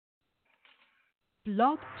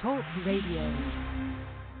Blog Talk Radio.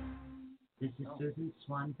 This is Susan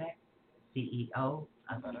Swanbeck, CEO of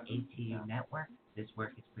the ATU Network. This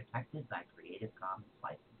work is protected by Creative Commons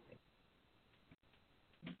licensing.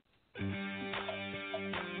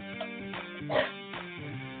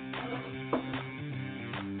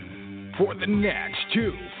 For the next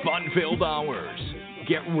 2 fun-filled hours,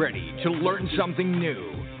 get ready to learn something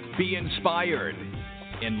new, be inspired,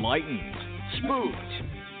 enlightened, spooked,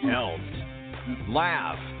 helped,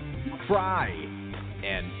 laugh, cry,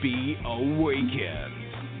 and be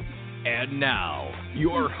awakened. And now,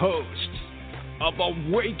 your host of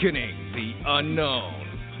Awakening the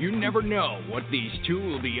Unknown. You never know what these two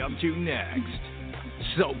will be up to next.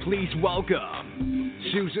 So please welcome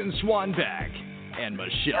Susan Swanbeck and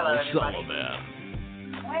Michelle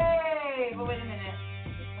Sullivan. Hey, but wait a minute.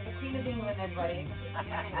 For the Queen of England, everybody.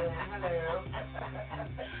 Hello.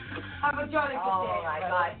 Have a jolly good day. Oh, my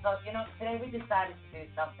God. So, today we decided to do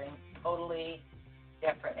something totally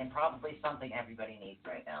different and probably something everybody needs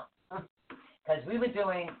right now. Because we were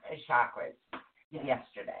doing chakras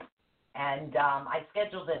yesterday. And I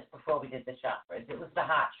scheduled this before we did the chakras. It was the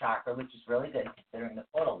heart chakra, which is really good considering the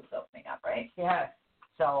portal is opening up, right? Yes.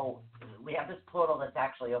 So we have this portal that's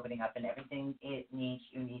actually opening up, and everything you need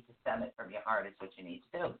to stem it from your heart is what you need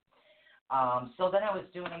to do. So then I was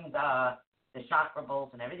doing the chakra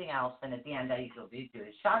bowls and everything else, and at the end I usually do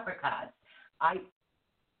the chakra cards.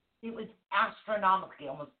 It was astronomically,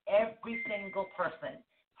 almost every single person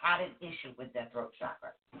had an issue with their throat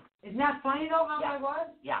chakra. Isn't that funny, though, how that was?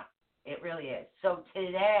 Yeah, it really is. So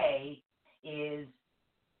today is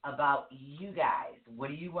about you guys. What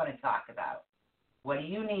do you want to talk about? What do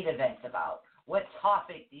you need events about? What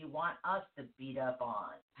topic do you want us to beat up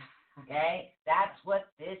on? Okay? That's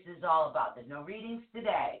what this is all about. There's no readings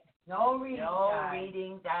today. No readings. No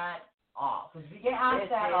readings at all. Because we get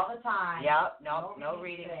asked that all the time. Yep, no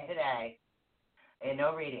readings today. And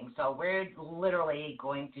no readings. So we're literally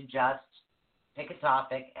going to just pick a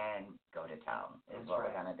topic and go to town is what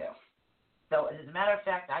we're going to do. So as a matter of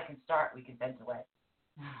fact, I can start. We can vent away.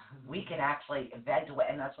 We can actually vent away,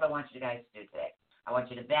 and that's what I want you guys to do today. I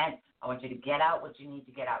want you to vent. I want you to get out what you need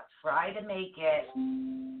to get out. Try to make it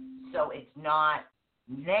so it's not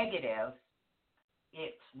negative.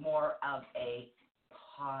 It's more of a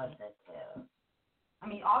positive. I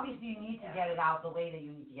mean, obviously you need to get it out the way that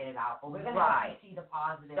you need to get it out, but we're going to have to see the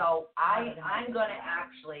positive. So I'm going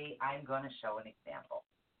to show an example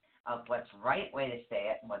of what's the right way to say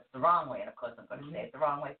it and what's the wrong way. And, of course, I'm going to say it the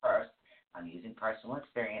wrong way first. I'm using personal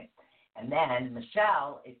experience. And then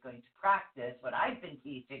Michelle is going to practice what I've been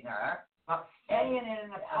teaching her. Saying it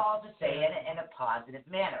in a positive. Saying it in a positive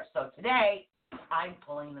manner. So today, I'm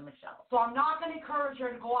pulling the Michelle. So I'm not going to encourage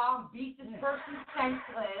her to go out and beat this person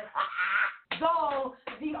senseless. So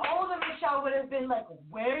the older Michelle would have been like,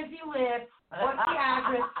 where does he live? What's the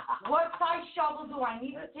address? What size shovel do I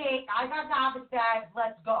need to take? I got garbage bags.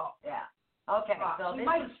 Let's go. Yeah. Okay. So we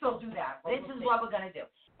might still do that. This is what we're going to do.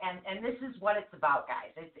 And this is what it's about,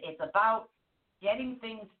 guys. It's about getting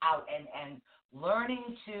things out and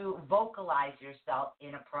learning to vocalize yourself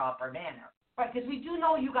in a proper manner. Right, because we do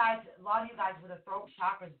know you guys, a lot of you guys with the throat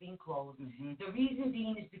chakras being closed. Mm-hmm. The reason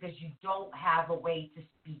being is because you don't have a way to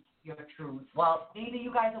speak your truth. Well, maybe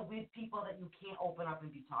you guys are with people that you can't open up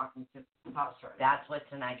and be talking to about certain. That's what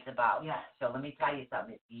tonight's about. Yeah. So let me tell you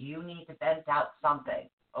something. If you need to vent out something,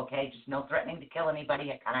 okay, just no threatening to kill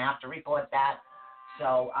anybody. I kind of have to report that.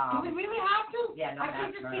 So, do we really have to? Yeah, no, I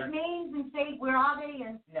can't just take names and say where are they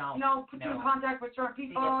and put you in contact with certain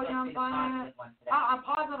people. I'm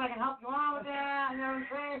positive I can help you out with that and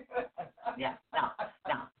everything. Yeah,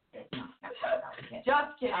 no.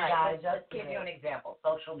 Just kidding, guys. Let's give you an example.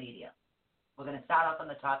 Social media. We're going to start off on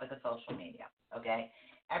the topic of social media. Okay,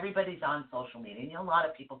 everybody's on social media. A lot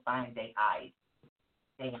of people find they hide.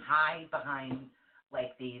 They hide behind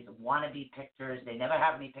like these wannabe pictures. They never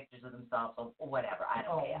have any pictures of themselves or whatever. I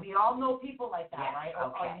don't care. We all know people like that, right?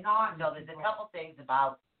 Okay. So there's a couple things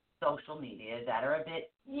about social media that are a bit,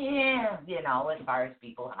 as far as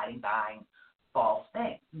people hiding behind false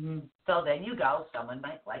things. Mm-hmm. So then you go, someone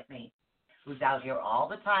like me, who's out here all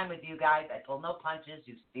the time with you guys. I pull no punches.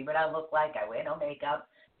 You see what I look like. I wear no makeup.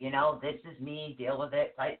 This is me, deal with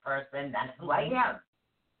it type person. That's who I am.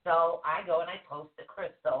 So I go and I post a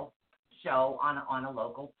crystal show on a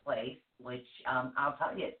local place, which I'll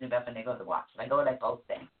tell you, it's New Bethany-Go to watch. I go and I post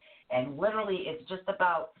things. And literally it's just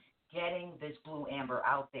about getting this blue amber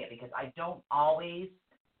out there because I don't always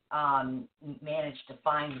manage to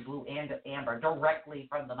find the blue amber directly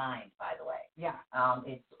from the mine, by the way. Yeah.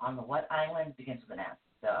 It's on the what island? Begins with an S.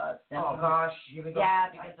 simple. Oh gosh, here we go.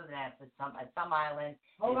 Yeah, because of that. It's some island.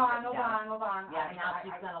 Hold on. Yeah, now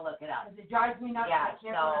she's gonna look it up. It drives me nuts. Yeah, I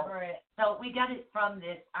can't remember it. So we got it from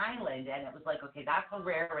this island, and it was like, okay, that's a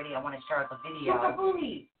rarity. I want to share the video.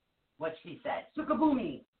 Sukabumi. What she said.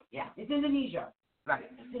 Sukabumi. Yeah. It's Indonesia. Right.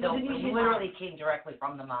 It's So Indonesian it literally came directly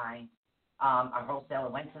from the mine. Our wholesaler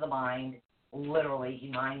went to the mine. Literally,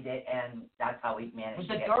 he mined it, and that's how we managed With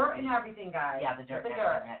to the get dirt it. and everything, guys. Yeah, the dirt. With the and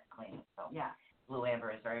dirt. everything had to clean it. So Yeah. Blue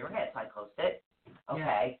Amber is very rare, so I closed it.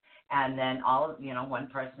 Okay. Yeah. And then one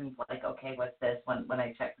person's like, okay, what's this? When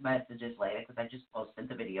I checked messages later, because I just posted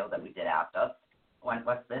the video that we did after.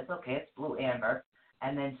 What's this? Okay, it's Blue Amber.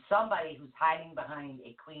 And then somebody who's hiding behind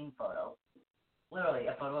a Queen photo. Literally,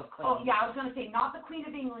 a photo of Queen. Oh, yeah, I was going to say, not the Queen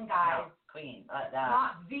of England, guys. No, Queen.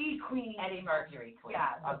 Not the Queen. Eddie Mercury Queen.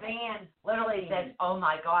 Yeah, the okay. band. Literally says, oh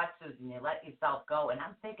my God, Susan, you let yourself go. And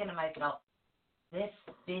I'm thinking to myself, this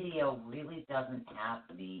video really doesn't have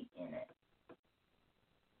me in it.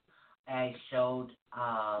 I showed,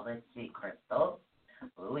 let's see, crystals,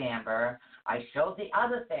 Blue Amber. I showed the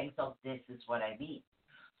other thing, so this is what I mean.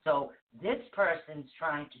 So this person's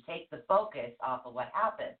trying to take the focus off of what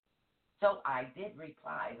happened. So I did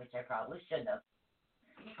reply, which I probably shouldn't have.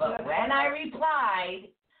 But when I replied,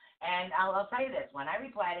 and I'll tell you this, when I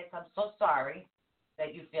replied, I'm so sorry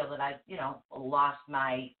that you feel that I've, lost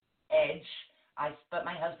my edge. But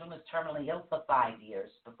my husband was terminally ill for 5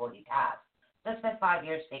 years before he passed. So I spent 5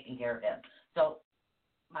 years taking care of him. So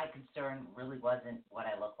my concern really wasn't what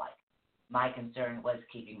I look like. My concern was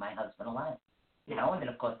keeping my husband alive. And then,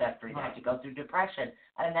 of course, after he died, you go through depression.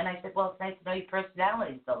 And then I said, well, it's nice to know your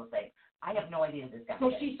personality is still the same. I have no idea who this guy is.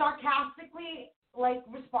 So she sarcastically,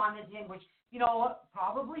 responded to him, which,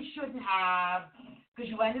 probably shouldn't have,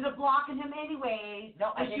 because you ended up blocking him anyways.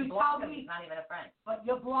 No, I didn't block him. He's not even a friend. But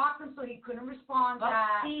you blocked him so he couldn't respond but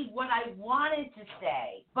back. See, what I wanted to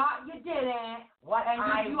say. But you didn't. What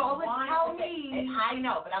and you always tell me. me. I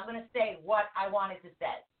know, but I'm going to say what I wanted to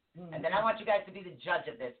say. Mm-hmm. And then I want you guys to be the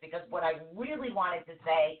judge of this, because what I really wanted to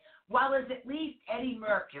say, is at least Eddie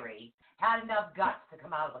Mercury had enough guts to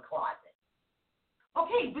come out of the closet.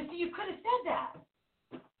 Okay, but see, you could have said that.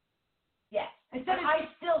 Yes. I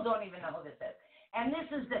still don't even know who this is. And this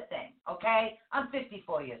is the thing, okay? I'm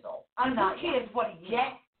 54 years old. I'm not kids.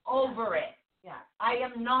 Get over it. Yeah. I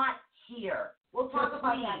am not here. We'll talk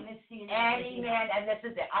about that, Misty. Any man, and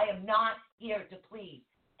this is it. I am not here to please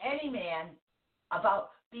any man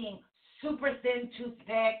about being super thin, too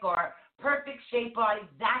thick, or perfect shape body.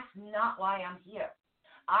 That's not why I'm here.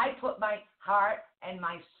 I put my heart and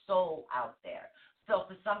my soul out there. So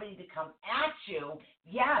for somebody to come at you,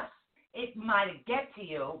 yes, it might get to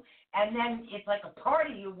you, and then it's like a part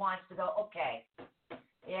of you wants to go, okay,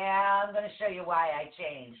 yeah, I'm going to show you why I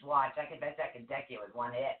changed. Watch, I bet I can deck you with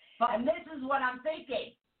one hit. And this is what I'm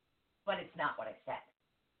thinking, but it's not what I said.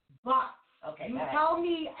 But okay, you tell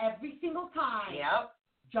me every single time,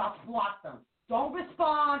 just block them. Don't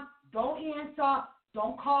respond, don't answer,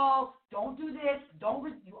 don't call, don't do this,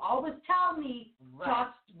 you always tell me,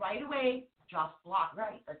 just right away, just block.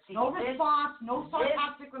 Right. Let's see. No response, no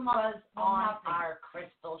sarcastic remarks. Was on our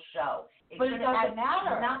crystal show. But it doesn't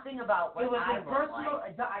matter. Nothing about what it was I a personal.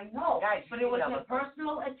 like. I know, guys, but it was a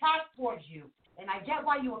personal attack towards you, and I get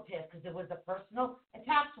why you were pissed, because it was a personal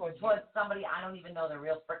attack towards you. Towards somebody I don't even know their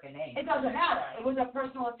real freaking name. It doesn't matter. It was a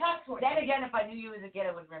personal attack towards you. Then again, if I knew you as a kid,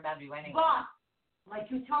 I wouldn't remember you anyway. But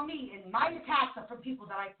like you tell me, and my attacks are from people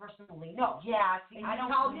that I personally know. Yeah, see, and I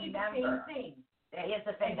don't tell remember. Me the same thing. Here's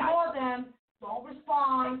the thing, Ignore them. Don't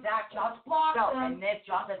respond. Exactly. Just block them. And this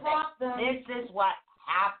just block them. This is what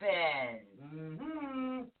happened.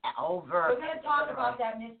 Mm-hmm. Over. We're going to talk about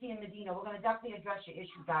that, Misty and Medina. We're going to definitely address your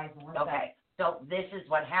issue, guys. Okay. So this is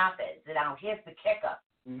what happens. Now, here's the kicker.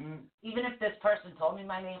 Mm-hmm. Even if this person told me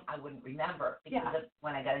my name, I wouldn't remember. Because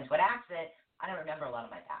when I got into an accident, I don't remember a lot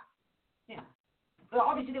of my past. Yeah. Well,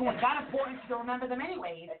 obviously, they weren't that important to remember them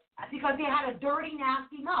anyway, because they had a dirty,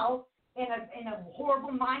 nasty mouth and a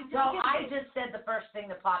horrible mind. So I just said the first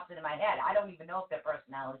thing that pops into my head. I don't even know if their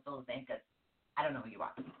personality is still the same, because I don't know who you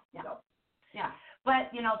are. Yeah. So. Yeah.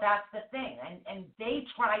 But, that's the thing. And they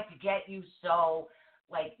try to get you so,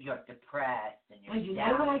 you're depressed and you're you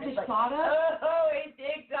down. know what I just thought of? Oh, he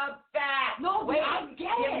thinks I'm fat. No, wait, I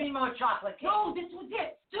get it. Give me more chocolate cake. No, this was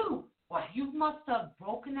it. Stu, you must have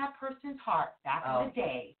broken that person's heart back in the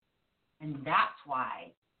day. And that's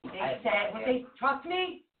why they said, trust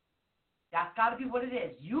me, that's got to be what it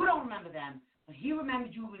is. You don't remember them, but he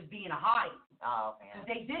remembered you as being a hottie. Oh, man. Because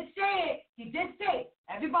they did say it. He did say it.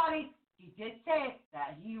 Everybody, he did say it,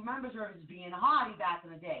 that he remembers her as being a hottie back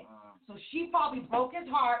in the day. So she probably broke his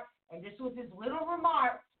heart, and this was his little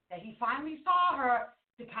remark that he finally saw her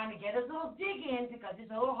kind of get his little dig in because his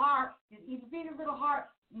little heart, his itty little heart,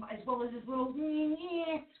 as well as his little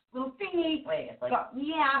little thingy,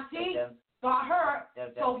 got hurt.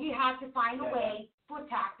 So he had to find a way to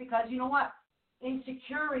attack because you know what?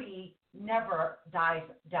 Insecurity never dies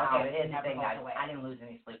down. Okay, it is never the thing. goes away. I didn't lose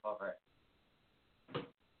any sleep over it.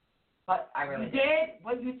 But I really did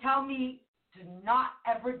what you tell me to not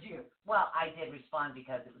ever do. Well, I did respond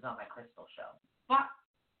because it was on my crystal show. But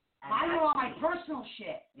And mine were on my personal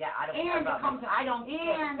shit. Yeah, I don't And care about it comes my, I don't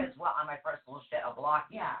care and- because, well, on my personal shit, I'll block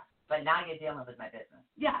you. Yeah. But now you're dealing with my business.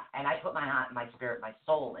 Yeah. And I put my heart, my spirit, my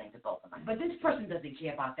soul into both of my. But this person doesn't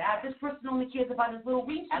care about that. This person only cares about his little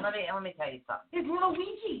Ouija. And let me tell you something. His little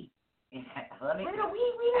Ouija. Yeah, let me. Little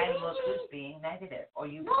And look Ouija. who's being negative, or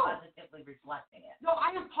you No. positively reflecting it. No,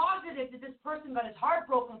 I am positive that this person got his heart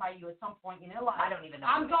broken by you at some point in their life. I don't even know.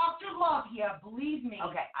 I'm Dr. Love here, believe me.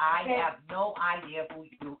 Okay, I have no idea who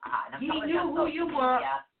you are. And I'm He telling knew on who social you were.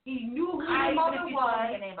 media, He knew who I, your mother even if you told me was.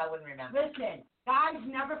 your name, I wouldn't remember. Listen, guys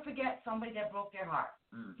never forget somebody that broke their heart.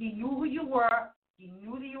 Mm. He knew who you were. He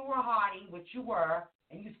knew that you were a hottie, which you were,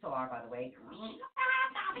 and you still are, by the way.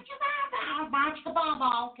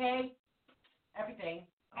 Okay? Everything.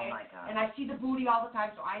 Okay? Oh, my God. And I see the booty all the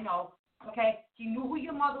time, so I know. Okay? He knew who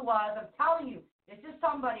your mother was. I'm telling you, this is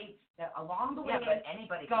somebody that along the way. Yeah, but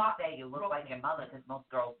anybody can got say you look like your mother because most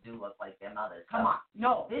girls do look like their mothers. Come on.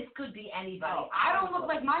 No. This could be anybody. No, I don't look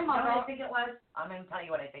like my You know mother. what I think it was? I'm going to tell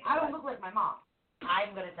you what I think it I was. don't look like my mom.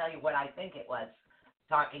 I'm going to tell you what I think it was,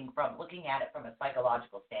 looking at it from a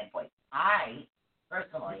psychological standpoint. I,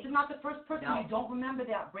 personally, This is not the first person No. you don't remember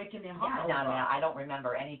that breaking their heart. no, I don't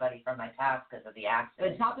remember anybody from my past because of the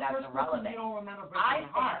accident. It's not the That's first irrelevant. person you don't remember I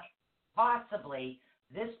breaking their heart. think possibly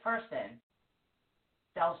this person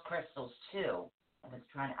sells crystals too and is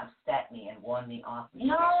trying to upset me and warn me off.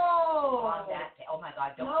 No. On that, oh my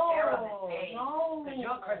God, don't share on this page. No. Because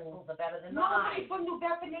your crystals are better than Nobody mine. from New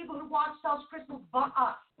Bedford Neighborhood Watch sells crystals but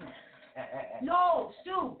us. No,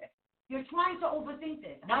 Stu. You're trying to overthink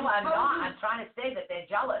this. No, I'm telling not. you, I'm trying to say that they're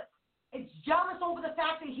jealous. It's jealous over the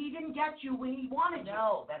fact that he didn't get you when he wanted you.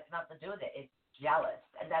 No, that's nothing to do with it. It's jealous,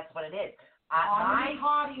 and that's what it is. My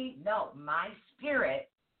party. My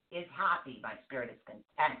spirit is happy. My spirit is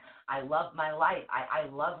content. I love my life.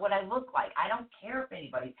 I love what I look like. I don't care if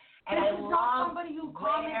anybody. And This I is love not somebody who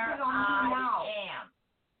where commented on you now. I am.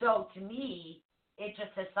 So to me, it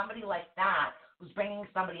just says somebody like that who's bringing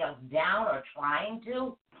somebody else down or trying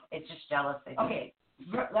to. It's just jealousy. Okay,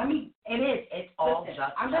 let me. It is. It's all Listen,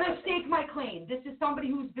 just. I'm going to jealousy. stake my claim. This is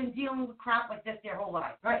somebody who's been dealing with crap like this their whole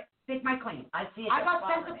life. Right. Stake my claim. I see it. I got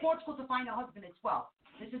just sent to bothering me. Portugal to find a husband at 12.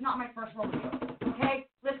 This is not my first rodeo. Okay?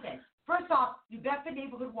 Listen. First off, New Bedford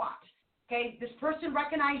Neighborhood Watch. Okay? This person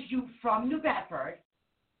recognized you from New Bedford.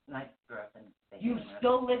 Nice person. You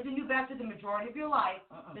still lived in New Bedford the majority of your life.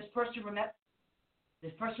 Uh-uh. This person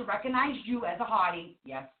recognized you as a hottie.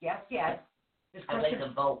 Yes, yes, yes. This I like person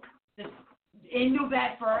to vote. in New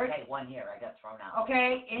Bedford. Okay, 1 year I got thrown out.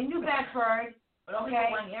 Okay, in New Bedford. But only Okay.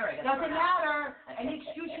 for 1 year I got Doesn't thrown out. matter. Any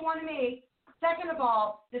excuse you want to make. Second of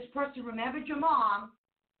all, this person remembered your mom.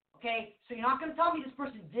 Okay, so you're not going to tell me this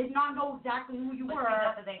person did not know exactly who you But were see,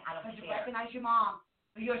 that's the thing. I don't because you care. recognize your mom.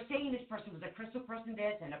 But you're saying this person was a crystal person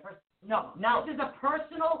this and a person. No, No. This is a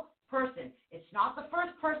personal person. It's not the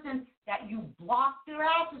first person that you blocked their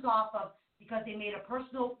asses off of because they made a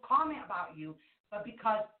personal comment about you, but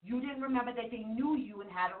because you didn't remember that they knew you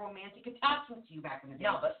and had a romantic attachment to you back in the day.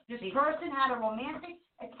 No, but This see, person had a romantic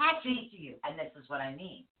attachment to you. and this is what I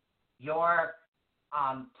mean. You're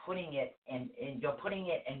putting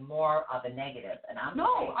it in more of a negative, and I'm No,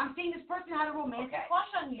 saying, I'm saying this person had a romantic Okay. crush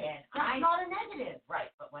on you. And That's not a negative. right.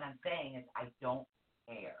 But what I'm saying is I don't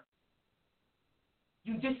care.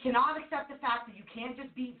 You just cannot accept the fact that you can't just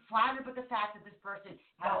be flattered with the fact that this person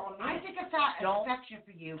had No, a romantic don't affection for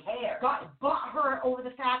you. Care. Got butthurt over the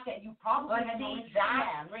fact that you probably But had no see, interest in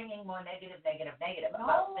that's them. bringing more negative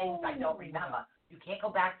about things I don't remember. You can't go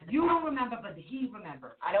back to the You past. don't remember, but he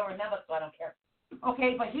remembers. I don't remember, so I don't care.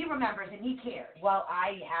 Okay, but he remembers and he cares. Well,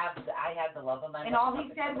 I have the love of my And life. all he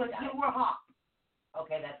said was you were hot.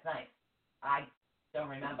 Okay, that's nice. I don't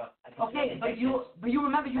remember. I can Okay, see the but you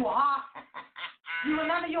remember you were hot. You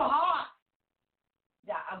remember you were hot.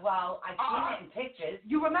 Yeah, well, I've seen it in pictures.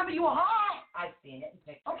 You remember you were hot. I've seen it in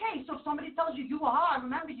pictures. Okay, so if somebody tells you you were hot, I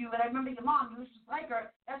remember you, and I remember your mom, you used to like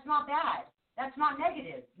her, that's not bad. That's not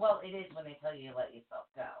negative. Well, it is when they tell you to let yourself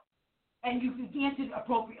go. And you answered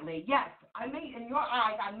appropriately. Yes, in your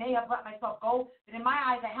eyes, I may have let myself go, but in my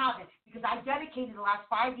eyes, I haven't, because I dedicated the last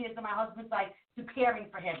 5 years of my husband's life to caring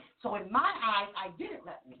for him. So in my eyes, I didn't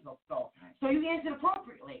let myself go. So you answered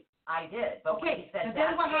appropriately. I did, but when Okay, he said so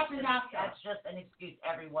then what that's happened just- after? That's just an excuse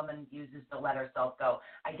every woman uses to let herself go.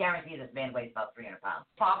 I guarantee this man weighs about 300 pounds.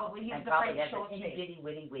 Probably he was And afraid probably to has show a his itty face. bitty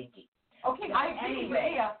witty winky. Okay, So I agree with you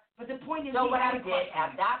anyway, there, but the point is So he what had I a did question.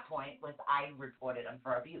 at that point was I reported him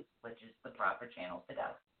for abuse, which is the proper channel to go.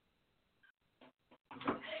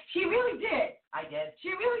 She really did. I did. She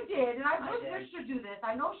really did, and I I would did. wish to do this.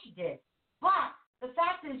 I know she did. But the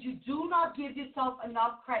fact is, you do not give yourself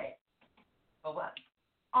enough credit. For what?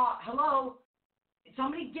 Hello,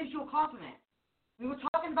 somebody gives you a compliment. We were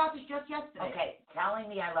talking about this just yesterday. Okay, telling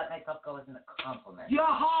me I let myself go isn't a compliment. You're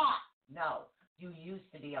hot. No, you used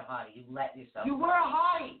to be a hottie. You let yourself You go. were a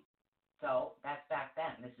hottie. So that's back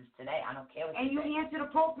then. This is today. I don't care what And you you think. answered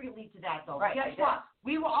appropriately to that, though. Right, Guess I did. what?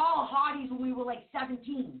 We were all hotties when we were like 17.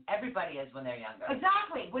 Everybody is when they're younger.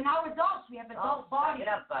 Exactly. We're now adults. We have adult bodies.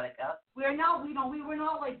 Get up, buttercup. We're now, we were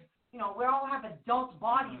not like, we all have adult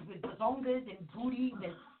bodies with bazongas and booties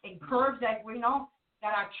and curves that,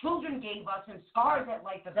 that our children gave us and scars that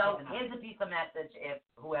life has So given us. here's a piece of message if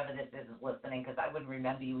whoever this is listening, because I wouldn't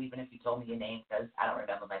remember you even if you told me your name, because I don't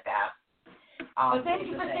remember my past. But thank here's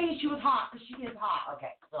you the for thing. saying she was hot, because she is hot.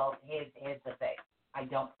 Okay, so here's the thing. I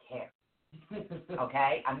don't care.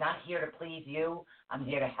 Okay? I'm not here to please you. I'm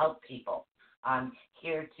here to help people. I'm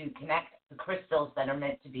here to connect the crystals that are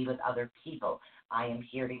meant to be with other people. I am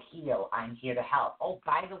here to heal. I'm here to help. Oh,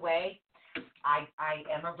 by the way, I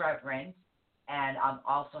am a reverend, and I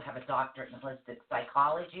also have a doctorate in holistic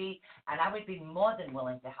psychology, and I would be more than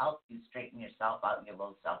willing to help you straighten yourself out in your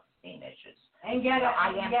low self-esteem issues. And get I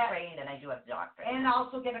am trained, and I do have a doctorate. and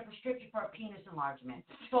also get a prescription for a penis enlargement.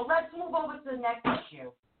 So let's move over to the next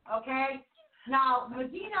issue, okay? Now,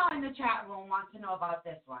 Medina in the chat room wants to know about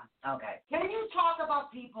this one. Okay. Can you talk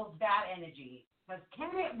about people's bad energy? Because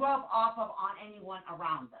can it rub off on anyone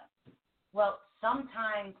around them? Well,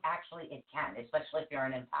 sometimes actually it can, especially if you're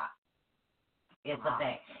an empath. It's the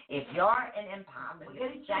thing. If you're an empath,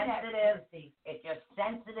 if you're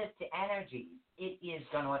sensitive to energy, it is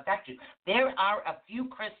going to affect you. There are a few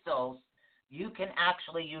crystals you can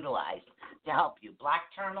actually utilize to help you. Black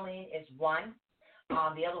tourmaline is one.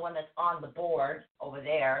 The other one that's on the board over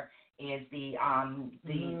there is the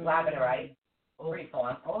labradorite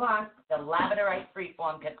freeform. Hold on. The labradorite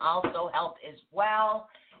freeform can also help as well.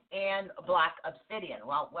 And black obsidian.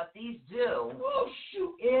 Well, what these do. Oh,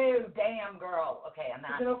 shoot. Ew, damn, girl. Okay, I'm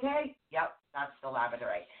not. Is it okay? Yep, that's the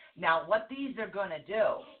labradorite. Now, what these are going to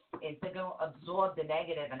do is they're going to absorb the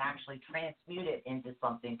negative and actually transmute it into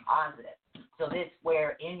something positive. So this,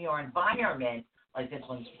 where in your environment, like this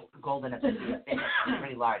one's golden obsidian, it's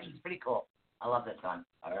pretty large. It's pretty cool. I love this one.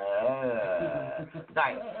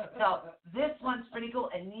 Sorry. So this one's pretty cool,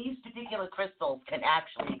 and these particular crystals can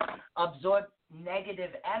actually absorb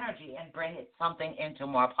negative energy and bring it something into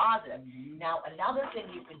more positive. Now, another thing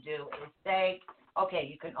you can do is say, okay,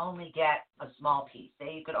 you can only get a small piece.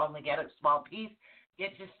 Say you could only get a small piece.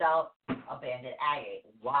 Get yourself a banded agate.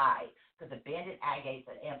 Why? Because a banded agate's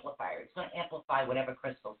an amplifier. It's going to amplify whatever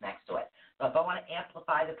crystal's next to it. So if I want to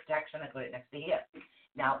amplify the protection, I put it next to here.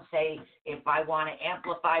 Now, say if I want to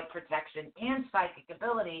amplify protection and psychic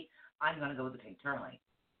ability, I'm going to go with the pink tourmaline.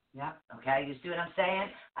 Yeah. Okay, you see what I'm saying?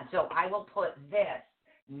 And so I will put this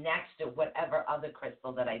next to whatever other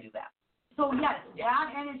crystal that I do that. So, yes,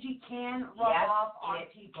 bad energy can rub off on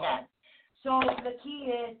people. Can. So the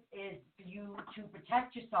key is you to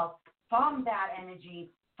protect yourself from bad energy,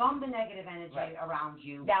 from the negative energy around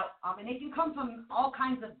you. Now, and it can come from all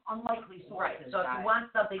kinds of unlikely sources. Right. So if you want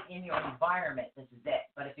something in your environment, this is it.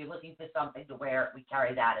 But if you're looking for something to wear, we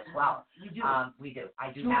carry that as well. You do. We do.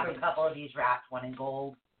 I do have a couple of these wraps, one in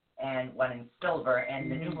gold and one in silver,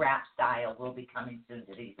 and the new wrap style will be coming soon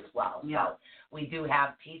to these as well. Yeah. So we do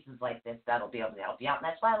have pieces like this that'll be able to help you out. And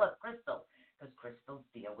that's why I love crystals, because crystals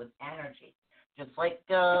deal with energy. Just like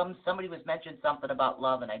somebody was mentioning something about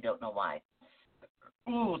love, and I don't know why.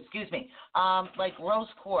 Ooh, excuse me. Like rose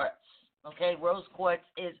quartz. Okay, rose quartz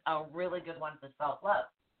is a really good one for self-love.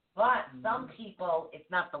 But some people, it's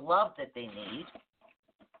not the love that they need.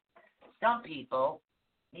 Some people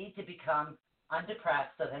need to become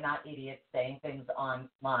undepressed so they're not idiots saying things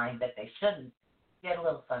online that they shouldn't. Get a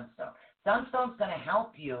little sunstone. Sunstone's going to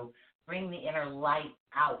help you bring the inner light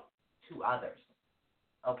out to others.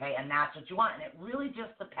 Okay, and that's what you want. And it really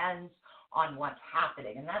just depends on what's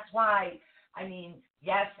happening. And that's why, I mean,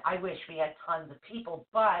 yes, I wish we had tons of people,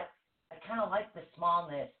 but I kind of like the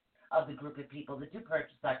smallness of the group of people that do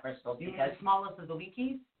purchase that crystal. You because mean the smallest of the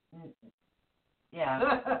weekies? Yeah.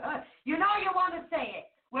 You know you want to say it.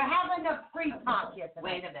 We're having a free talk here tonight.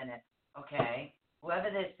 Wait a minute. Okay. Whoever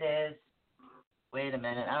this is, wait a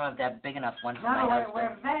minute. I don't have that big enough one for No, my we're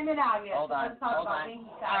husband. venting it out here. Hold on, Let's talk hold about on. Winky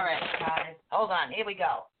All right. guys. Hold on, here we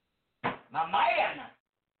go. My man.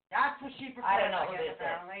 That's what she prefers. I don't know who this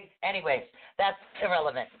is. Anyways, that's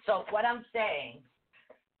irrelevant. So what I'm saying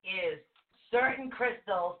is certain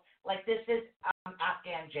crystals, like this is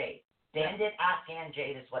Afghan jade. Banded Afghan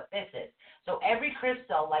jade is what this is. So every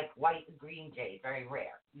crystal, like white and green jade, very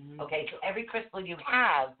rare. Okay, so every crystal you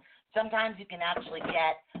have, sometimes you can actually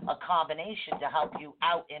get a combination to help you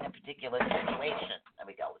out in a particular situation. There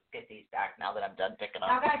we go. Let's get these back now that I'm done picking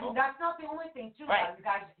Now, on guys, people. that's not the only thing, too. Right. You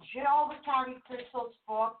guys should always carry crystals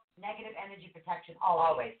for negative energy protection.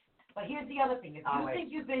 Always. But here's the other thing. If you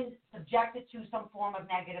think you've been subjected to some form of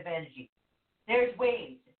negative energy, there's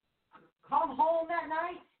ways. Come home that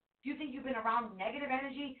night. If you think you've been around negative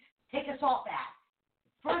energy, take a salt bath.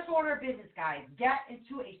 First order of business, guys, get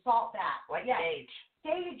into a salt bath. What stage?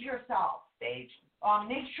 Stage yourself. Stage.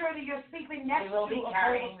 Make sure that you're sleeping next We will to be a bowl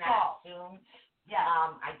carrying of that salt. soon. Yeah.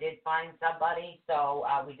 I did find somebody, so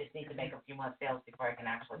we just need to make a few more sales before I can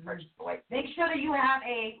actually purchase the white. Make sure that you have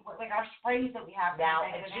like our sprays that we have. Now,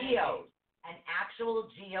 for a negative geode, energy. an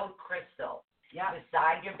actual geode crystal Yeah.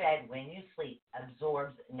 beside your bed when you sleep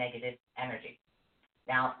absorbs negative energy.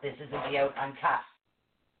 Now, this is a geode uncut.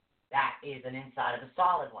 That is an inside of a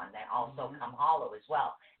solid one. They also come hollow as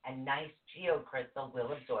well. A nice geode crystal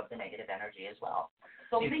will absorb the negative energy as well.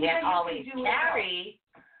 So you things can't that you always can do carry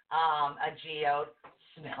a geode.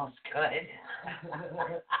 Smells good.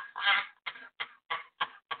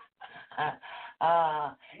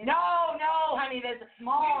 No, honey, we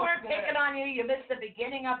weren't picking on you. You missed the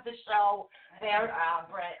beginning of the show. There,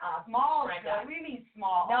 Small. Brenda. What do you mean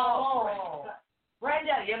small? No,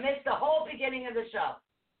 Brenda, you missed the whole beginning of the show.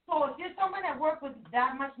 So if you're someone that works with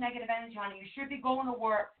that much negative energy on you, you should be going to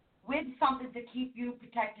work with something to keep you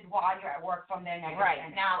protected while you're at work from their negative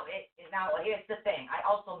energy. Now here's the thing. I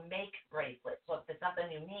also make bracelets. So if there's something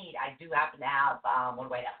you need, I do happen to have, what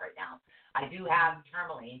do I have right now? I do have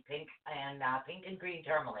tourmaline, pink and green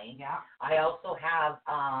tourmaline. Yeah. I also have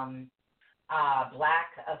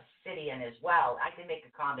black obsidian as well. I can make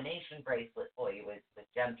a combination bracelet for you with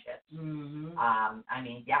gem chips. Mm-hmm.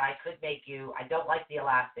 I could make you, I don't like the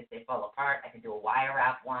elastic. They fall apart. I can do a wire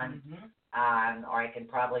wrap one. Mm-hmm. Or I can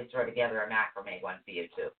probably throw together a macrame one for you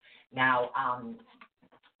too. Now,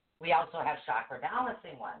 we also have chakra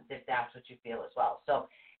balancing ones if that's what you feel as well. So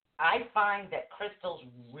I find that crystals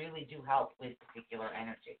really do help with particular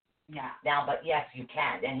energy. Yeah. Now, but yes, you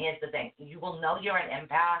can. And here's the thing. You will know you're an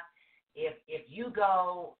empath if you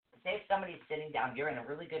go, say if somebody's sitting down, you're in a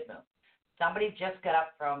really good mood. Somebody just got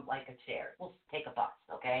up from like a chair. We'll take a bus,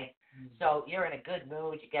 okay? Mm-hmm. So you're in a good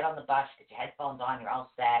mood. You get on the bus, get your headphones on, you're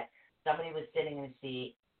all set. Somebody was sitting in a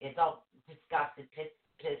seat. It's all disgusted,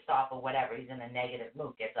 pissed off, or whatever. He's in a negative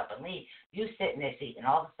mood. Gets up and leaves. You sit in their seat, and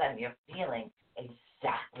all of a sudden you're feeling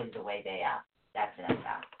exactly the way they are. That's an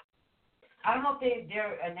empath. I don't know if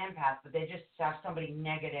they're an empath, but they just have somebody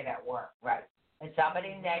negative at work. Right. And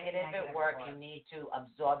somebody negative at work, you need to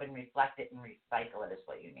absorb and reflect it and recycle it is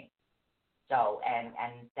what you need. So, and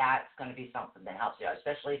that's going to be something that helps you out,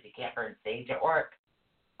 especially if you can't burn sage at work.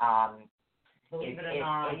 Believe it or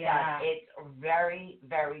not, it's very,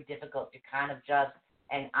 very difficult to kind of just,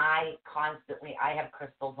 and I have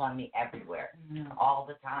crystals on me everywhere, all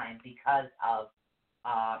the time because of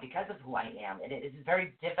who I am. And it is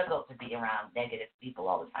very difficult to be around negative people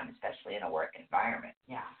all the time, especially in a work environment.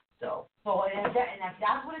 Yeah. So and if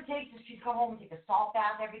that's what it takes, if you come home and take a salt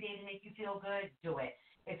bath every day to make you feel good, do it.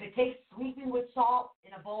 If it takes sleeping with salt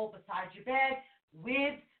in a bowl beside your bed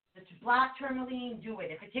with the black tourmaline, do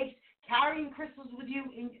it. If it takes carrying crystals with you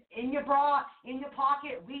in your bra, in your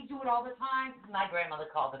pocket, we do it all the time. My grandmother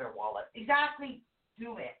called it her wallet. Exactly.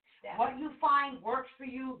 Do it. Yeah. What you find works for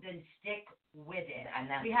you, then stick with it.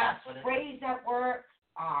 And we have sprays that work.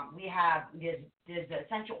 There's the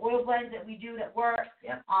essential oil blends that we do that work.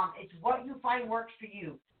 Yep. It's what you find works for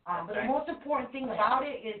you. But right. The most important thing about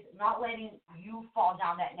it is not letting you fall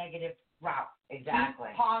down that negative route. Exactly.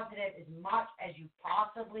 Be positive as much as you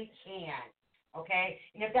possibly can. Okay?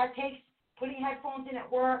 And if that takes putting headphones in at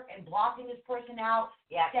work and blocking this person out,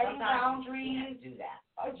 setting boundaries. You can't do that.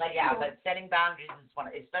 But setting boundaries is one,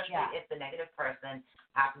 especially if the negative person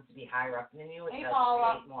happens to be higher up than you. It does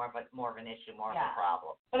create more of an issue, more of a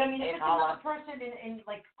problem. But I mean, if it's another person in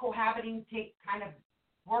like cohabiting, kind of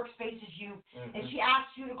workspace as you, and she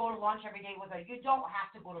asks you to go to lunch every day with her, you don't have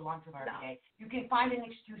to go to lunch with her every day. You can find an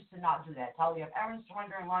excuse to not do that. Tell her you have errands to run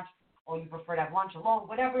during lunch, or you prefer to have lunch alone.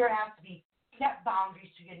 Whatever it has to be. Set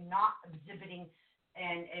boundaries so you're not exhibiting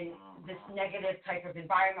in this negative type of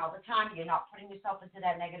environment all the time. You're not putting yourself into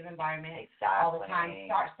that negative environment all the time.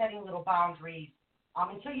 Start setting little boundaries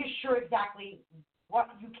until you're sure exactly what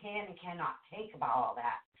you can and cannot take about all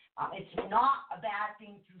that. It's not a bad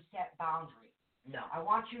thing to set boundaries. No. I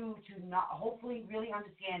want you to not, hopefully really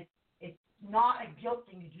understand it's not a guilt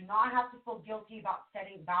thing. You do not have to feel guilty about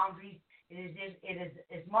setting boundaries. It is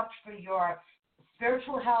as much for your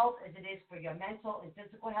spiritual health as it is for your mental and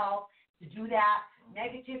physical health to do that.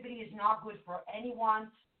 Negativity is not good for anyone.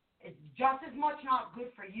 It's just as much not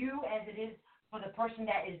good for you as it is for the person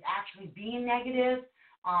that is actually being negative.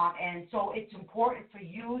 And so it's important for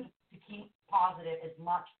you to keep positive as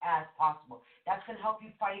much as possible. That's going to help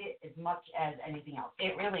you fight it as much as anything else.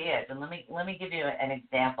 It really is. And let me give you an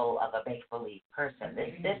example of a make-believe person.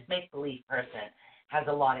 This make-believe person has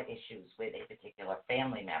a lot of issues with a particular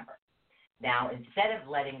family member. Now, instead of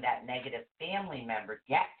letting that negative family member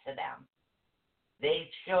get to them, they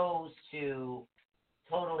chose to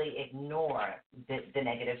totally ignore the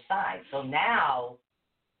negative side. So now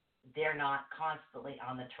they're not constantly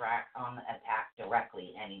on the attack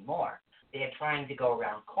directly anymore. They're trying to go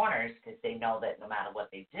around corners because they know that no matter what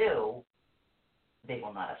they do, they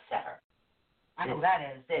will not upset her. I know that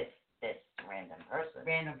is. This random person.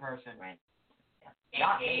 Yeah.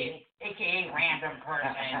 Not me. AKA random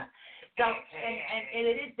person. So, and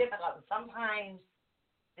it is difficult. Sometimes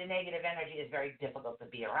the negative energy is very difficult to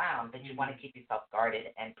be around, but you want to keep yourself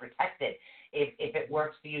guarded and protected. If it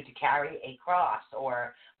works for you to carry a cross,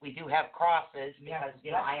 or we do have crosses because,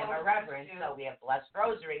 I am a reverend, so we have blessed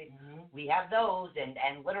rosaries. Mm-hmm. We have those,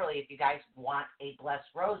 and literally, if you guys want a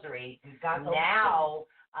blessed rosary, now,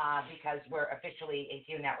 because we're officially,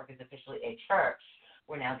 ATU Network is officially a church,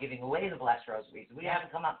 we're now giving away the blessed rosaries. We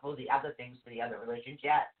haven't come up with the other things for the other religions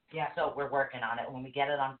yet, so we're working on it. When we get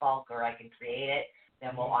it on bulk, or I can create it,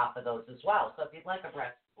 then we'll offer those as well. So if you'd like a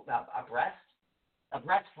breast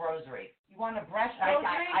rosary. You want a breast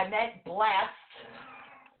rosary? I meant blessed.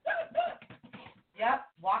 Yep,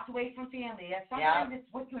 walked away from family. Sometimes it's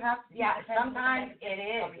what you have to do. Yeah, sometimes it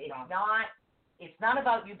is. It's not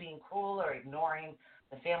about you being cruel or ignoring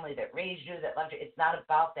the family that raised you, that loved you. It's not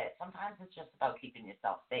about that. Sometimes it's just about keeping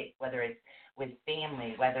yourself safe, whether it's with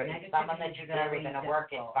family, whether it's someone that you deal with in a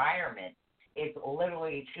work environment. It's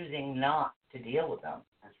literally choosing not to deal with them.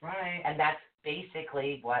 That's right. And that's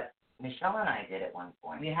basically what Michelle and I did at one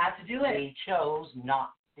point. We had to do it. We chose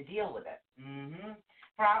not to deal with it. Mm-hmm.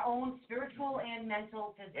 For our own spiritual and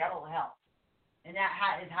mental, physical health. And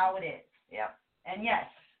that is how it is. Yep. And yes,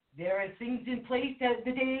 there are things in place that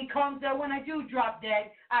the day comes that when I do drop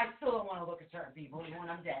dead, I still don't want to look at certain people even when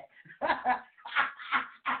I'm dead.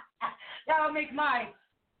 That'll make my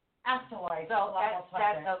afterlife. So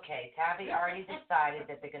that's okay. Tabby already decided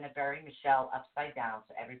that they're going to bury Michelle upside down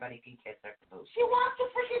so everybody can kiss her boots. She wants to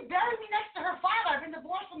freaking bury me next to her father. I've been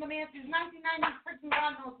divorced from the man since 1990 freaking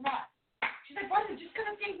God knows what. She's like, but it's just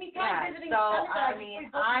going to save me time visiting. So,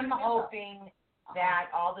 I'm hoping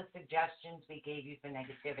that all the suggestions we gave you for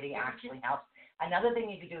negativity actually helps. Another thing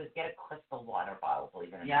you could do is get a crystal water bottle,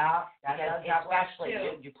 believe it or not. Because especially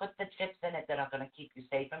you put the chips in it that are going to keep you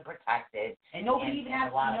safe and protected. And nobody even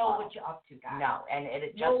has to know what you're up to, guys. No, and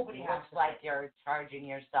it just looks like you're charging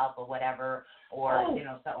yourself or whatever, or something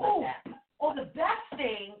like that. Oh, the best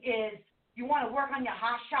thing is you want to work on your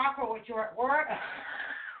heart chakra when you're at work.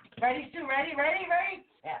 Ready, Stu? Ready?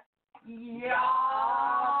 Yeah. Yeah.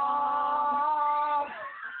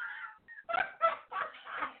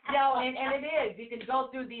 And it is. You can go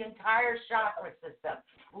through the entire chakra system.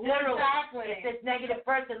 Literally. Exactly. If this negative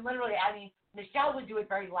person, literally, Michelle would do it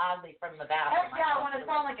very loudly from the bathroom. I want to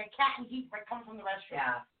sound like a cat in heat right coming from the restroom.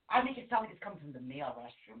 Yeah. I make it sound like it's coming from the male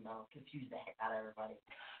restroom, though. Confuse the heck out of everybody.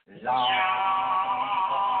 And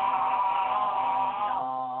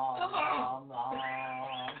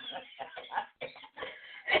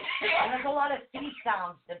there's a lot of C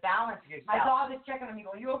sounds to balance yourself. My dog is checking on me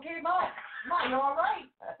going, you okay, Mom? Mom, you all right?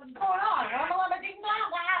 What's going on?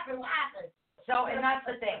 What happened? So, and that's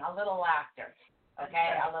the thing, a little laughter.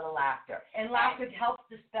 Okay, a little laughter. And laughter helps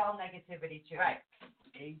dispel negativity, too. Right.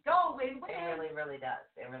 There you go, It really, really does.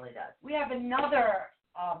 It really does. We have another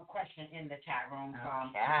question in the chat room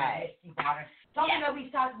from Misty Bonner. Something that we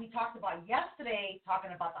talked about yesterday,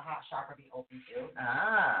 talking about the heart chakra being open too.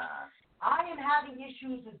 I am having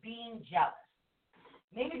issues with being jealous.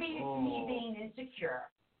 Maybe it's me being insecure.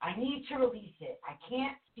 I need to release it. I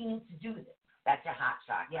can't seem to do this. That's your heart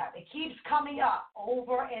chakra. Yeah, it keeps coming up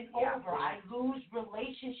over and over. I lose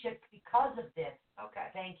relationships because of this.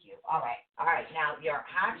 Okay. Thank you. All right. Now, your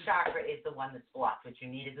heart chakra is the one that's blocked. What you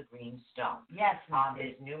need is a green stone. Yes.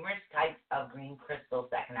 There's numerous types of green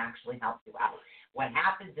crystals that can actually help you out. What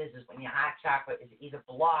happens is when your heart chakra is either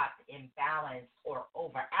blocked, imbalanced, or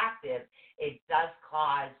overactive, it does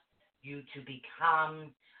cause you to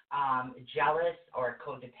become jealous or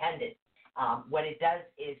codependent. What it does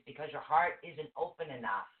is because your heart isn't open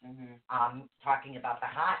enough, talking about the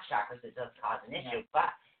heart chakras, it does cause an issue.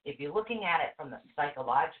 But if you're looking at it from the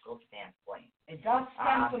psychological standpoint, it does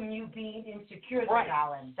stem from you being insecure, right.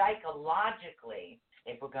 darling. Psychologically,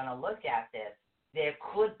 if we're going to look at this, there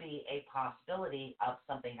could be a possibility of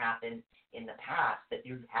something happened in the past that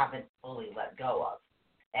you haven't fully let go of.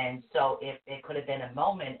 And so it could have been a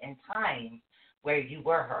moment in time where you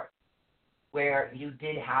were hurt, where you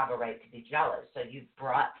did have a right to be jealous. So you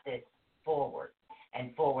brought this forward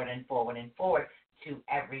and forward and forward and forward to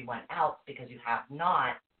everyone else because you have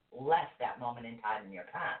not left that moment in time in your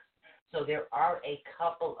past. So there are a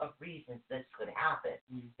couple of reasons this could happen.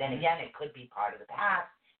 Then again, it could be part of the past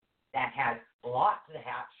that has blocked the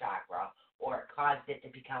heart chakra or caused it to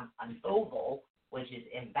become an oval, which is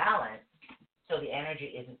imbalanced, so the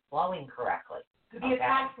energy isn't flowing correctly. Could be a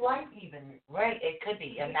past life even. Right, it could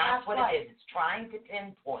be. And that's what it is. It's trying to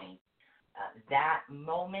pinpoint that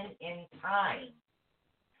moment in time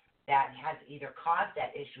that has either caused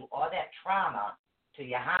that issue or that trauma to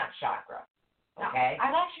your heart chakra. Okay? Now,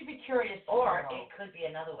 I'd actually be curious. Or it could be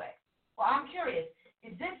another way. Well, I'm curious.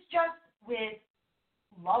 Is this just with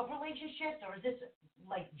love relationships, or is this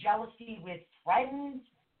like jealousy with friends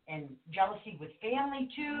and jealousy with family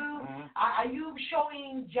too? Are you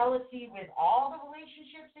showing jealousy with all the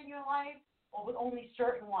relationships in your life, or with only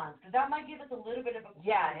certain ones? Because that might give us a little bit of a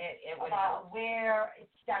clue it would about help. where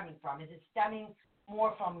it's stemming from. Is it stemming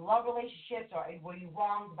more from love relationships, or were you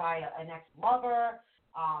wronged by an ex-lover?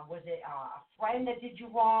 Was it a friend that did you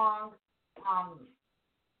wrong?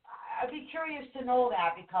 I'd be curious to know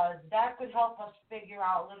that, because that could help us figure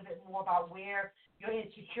out a little bit more about where your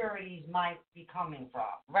insecurities might be coming from.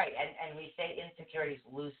 Right, and we say insecurities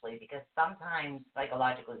loosely because sometimes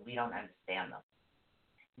psychologically we don't understand them.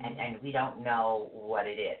 And we don't know what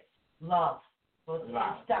it is. Love. So it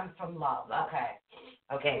stems from love. Okay.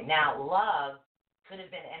 Okay, now love could have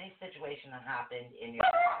been any situation that happened in your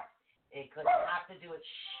life. It could have to do with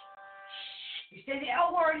You say the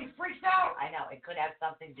L word, he freaks out. I know. It could have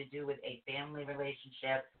something to do with a family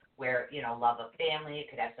relationship where, love of family. It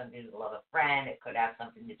could have something to do with love of friend. It could have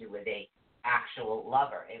something to do with a actual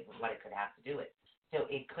lover, what it could have to do with. So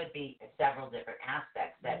it could be several different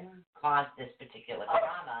aspects that caused this particular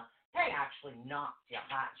trauma that actually knocked your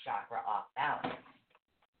heart chakra off balance.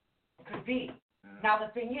 Could be. Now, the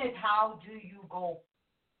thing is, how do you go,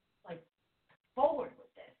 forward with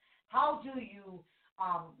this? How do you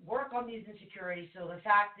work on these insecurities? So the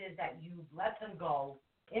fact is that you let them go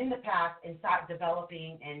in the past and start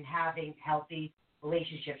developing and having healthy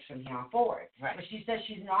relationships from here on forward. Right. But she says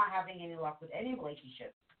she's not having any luck with any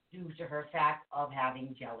relationship due to her fact of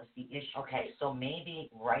having jealousy issues. Okay, so maybe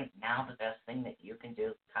right now the best thing that you can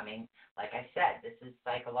do like I said, this is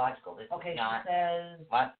psychological. This is not. She says,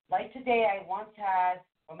 what? Like today, I once had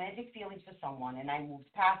romantic feelings for someone, and I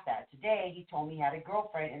moved past that. Today, he told me he had a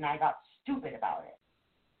girlfriend, and I got stupid about it.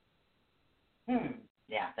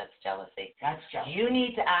 Yeah, that's jealousy. That's jealousy. You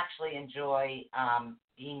need to actually enjoy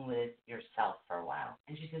being with yourself for a while.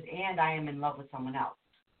 And she says, and I am in love with someone else.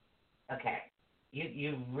 Okay.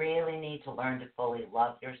 You really need to learn to fully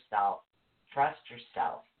love yourself, trust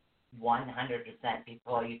yourself 100%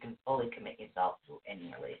 before you can fully commit yourself to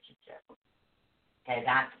any relationship. Okay,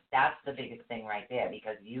 that's the biggest thing right there,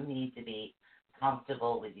 because you need to be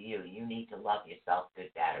comfortable with you. You need to love yourself,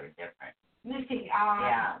 good, bad, or indifferent. Missy,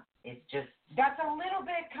 it's just... That's a little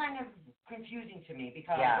bit kind of confusing to me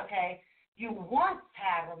because, you once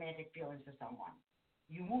had romantic feelings for someone.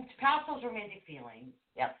 You moved past those romantic feelings.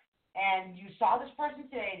 Yep. And you saw this person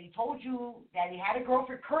today, and he told you that he had a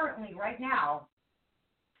girlfriend currently right now,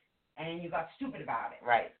 and you got stupid about it.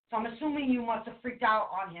 Right. So I'm assuming you must have freaked out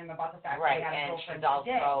on him about the fact that he had a girlfriend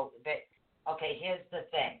today. Okay, here's the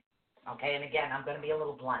thing. Okay, and again, I'm going to be a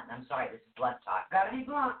little blunt. I'm sorry, this is blunt talk. Gotta be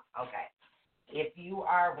blunt. Okay. If you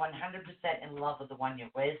are 100% in love with the one you're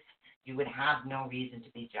with, you would have no reason to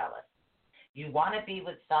be jealous. You want to be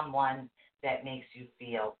with someone that makes you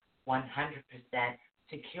feel 100%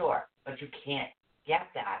 secure, but you can't get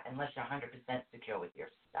that unless you're 100% secure with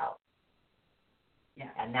yourself. Yeah.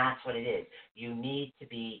 And that's what it is. You need to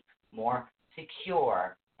be more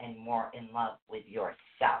secure and more in love with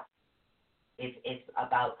yourself. It's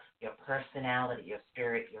about your personality, your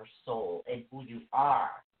spirit, your soul, and who you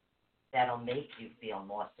are that'll make you feel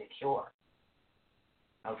more secure.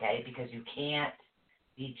 Okay? Because you can't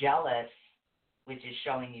be jealous, which is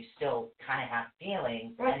showing you still kind of have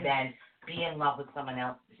feelings, and then be in love with someone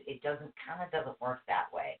else. It doesn't work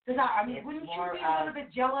that way. Because wouldn't you be a little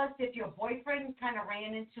bit jealous if your boyfriend kind of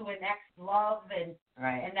ran into an ex-love and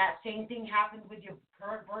that same thing happened with your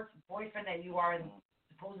current boyfriend that you are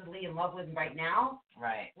supposedly in love with right now?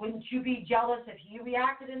 Right. Wouldn't you be jealous if he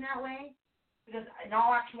reacted in that way? Because in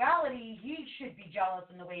all actuality, he should be jealous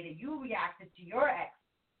in the way that you reacted to your ex.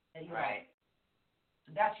 That you right.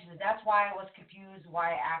 So that's why I was confused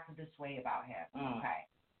why I acted this way about him. Okay.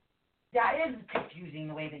 That is confusing,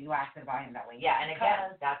 the way that you acted about him that way. Yeah, and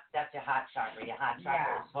again, that's your heart chakra. Your heart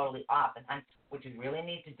chakra is totally off. And what you really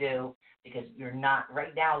need to do, because you're not,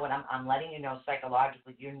 right now, when I'm letting you know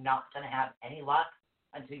psychologically, you're not going to have any luck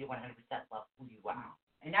until you 100% love who you are.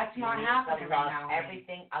 And that's not happening right now.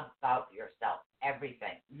 Everything about yourself,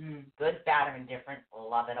 everything. Mm-hmm. Good, bad, or indifferent,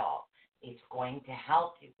 love it all. It's going to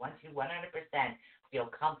help you. Once you 100%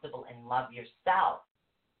 feel comfortable and love yourself,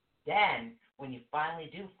 then when you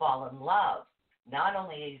finally do fall in love, not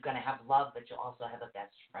only are you going to have love, but you'll also have a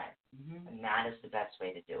best friend. Mm-hmm. And that is the best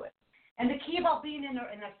way to do it. And the key about being in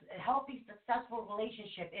a healthy, successful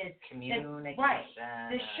relationship is communication.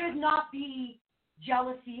 There should not be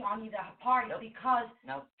jealousy on either party because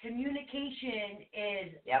communication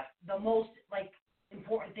is the most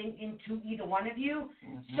important thing into either one of you.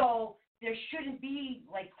 Mm-hmm. So there shouldn't be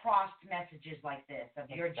crossed messages like this of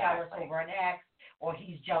you're jealous over an ex or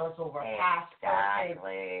he's jealous over a past person.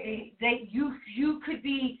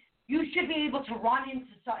 You should be able to run into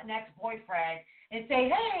an ex-boyfriend and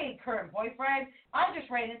say, hey, current boyfriend, I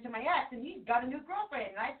just ran into my ex and he's got a new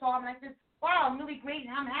girlfriend. And I saw him and I said, wow, I'm really great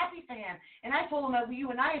and I'm happy for him. And I told him that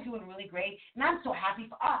you and I are doing really great and I'm so happy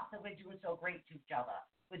for us that we're doing so great with each other.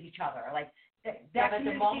 But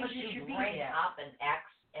the moment you bring up an ex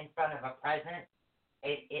in front of a present,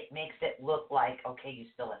 it makes it look like, okay, you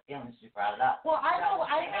still have feelings, you brought it up. Well, I've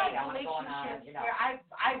had relationships where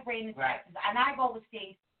I've ran into exes, and I've always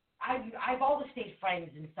stayed friends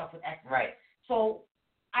and stuff with exes. Right. So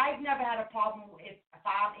I've never had a problem if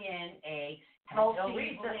I'm in a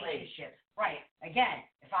healthy relationship. Right. Again,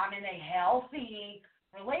 if I'm in a healthy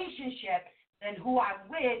relationship, then who I'm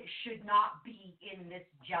with should not be in this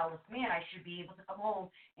jealous man. I should be able to come home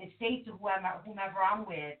and say to whomever I'm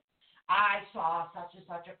with, I saw such and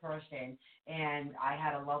such a person, and I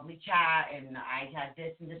had a lovely chat, and I had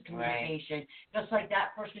this and this communication. Right. Just like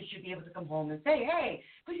that person should be able to come home and say, hey,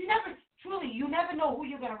 because you never know who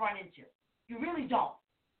you're going to run into. You really don't.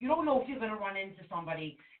 You don't know if you're going to run into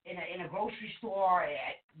somebody in a grocery store,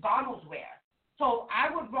 God knows where. So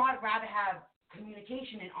I would rather have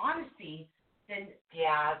communication and honesty than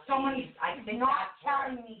someone not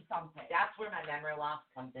telling me something. That's where my memory loss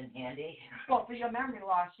comes in handy. Well, for your memory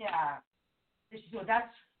loss, yeah. So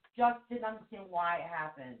that's just didn't understand why it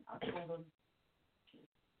happened. I told them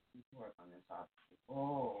to work on this.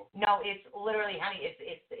 Oh. No, it's literally, honey,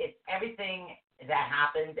 it's everything that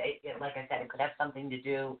happened. Like I said, it could have something to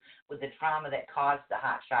do with the trauma that caused the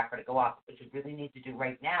heart chakra to go off. What you really need to do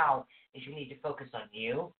right now is you need to focus on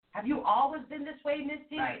you. Have you always been this way,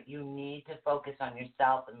 Misty? Right. You need to focus on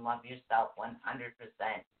yourself and love yourself 100%.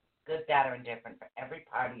 Good, bad, or indifferent for every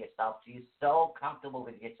part of yourself. So you're so comfortable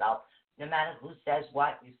with yourself. No matter who says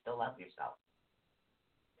what, you still love yourself.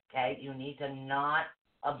 Okay? You need to not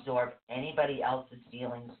absorb anybody else's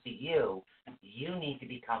feelings to you. You need to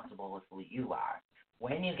be comfortable with who you are.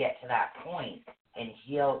 When you get to that point and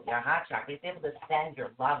heal your heart chakra, you're able to send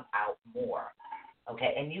your love out more.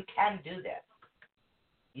 Okay? And you can do this.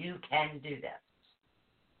 You can do this.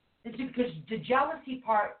 Because the jealousy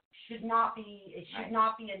part should not be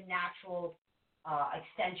a natural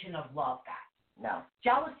extension of love, guys. No.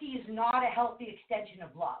 Jealousy is not a healthy extension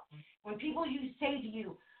of love. When people say to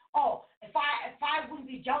you, oh, if I wouldn't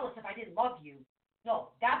be jealous if I didn't love you, no,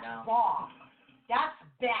 that's wrong. That's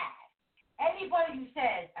bad. Anybody who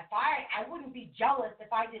says, if I wouldn't be jealous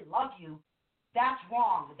if I didn't love you, that's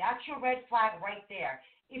wrong. That's your red flag right there.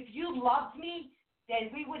 If you loved me, then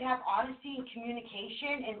we would have honesty and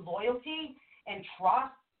communication and loyalty and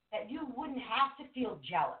trust that you wouldn't have to feel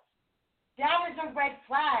jealous. That is a red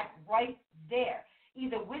flag right there,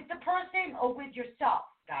 either with the person or with yourself,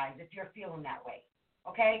 guys, if you're feeling that way.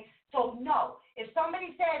 Okay? So, no. If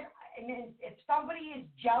somebody says, if somebody is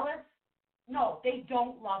jealous, no, they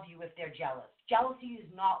don't love you if they're jealous. Jealousy is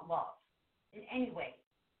not love in any way.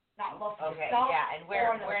 Not love for yourself. Yeah, and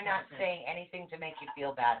we're not saying anything to make you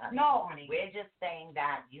feel bad, honey. No, honey. We're just saying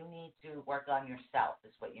that you need to work on yourself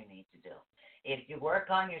is what you need to do. If you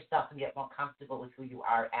work on yourself and get more comfortable with who you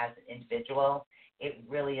are as an individual, it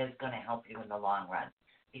really is going to help you in the long run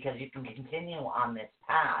because you can continue on this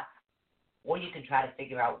path or you can try to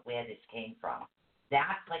figure out where this came from.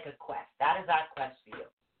 That's like a quest. That is our quest for you.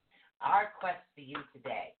 Our quest for you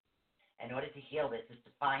today, in order to heal this is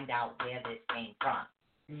to find out where this came from.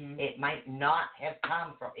 Mm-hmm. It might not have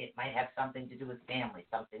come from, it might have something to do with family,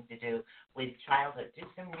 something to do with childhood. Do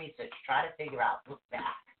some research. Try to figure out, look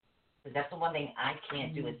back. Because that's the one thing I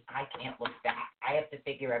can't do is I can't look back. I have to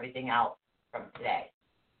figure everything out from today.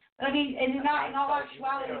 But I mean, in all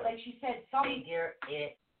actuality, like she said, Figure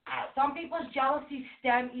it out. Some people's jealousy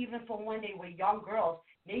stem even from when they were young girls.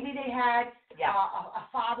 Maybe they had a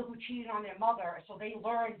father who cheated on their mother, so they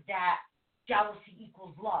learned that jealousy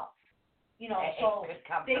equals love. You know, so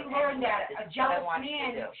they learned that a jealous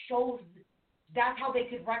man shows. That's how they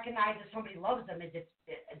could recognize if somebody loves them, is if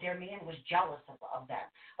their man was jealous of them.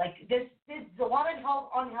 Like there's a lot of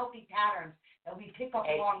unhealthy patterns that we pick up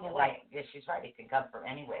along the way. Yes, she's right. It can come from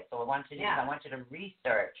anywhere. So I want you to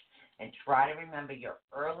research and try to remember your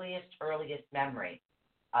earliest memory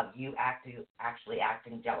of you actually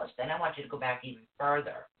acting jealous. Then I want you to go back even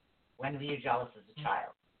further. When were you jealous as a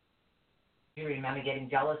child? Do you remember getting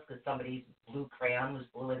jealous because somebody's blue crayon was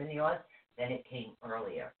bluer than yours? Then it came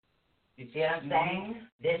earlier. You see what I'm saying?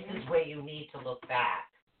 This is where you need to look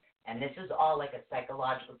back. And this is all like a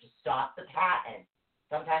psychological, to stop the pattern.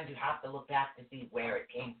 Sometimes you have to look back to see where it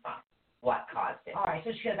came from, what caused it. All right,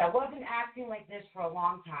 so she goes, I wasn't acting like this for a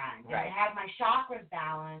long time. And I had my chakras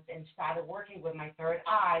balanced and started working with my third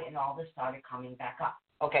eye, and all this started coming back up.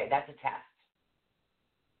 Okay, that's a test.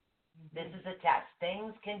 This is a test.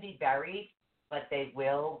 Things can be buried, but they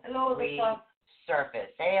will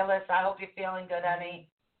resurface. Hey, Alyssa, I hope you're feeling good, honey.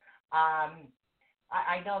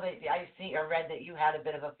 I know that I read that you had a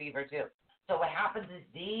bit of a fever too. So what happens is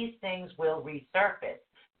these things will resurface.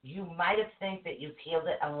 You might have think that you've healed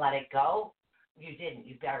it and let it go. You didn't.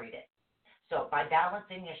 You buried it. So by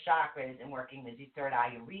balancing your chakras and working with your third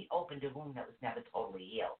eye, you reopened a wound that was never totally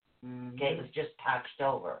healed. Mm-hmm. Okay, it was just patched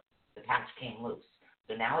over. The patch came loose.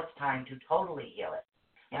 So now it's time to totally heal it.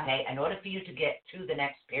 Yeah. Okay, in order for you to get to the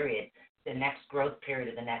next period, the next growth period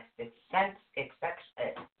of the next ascension,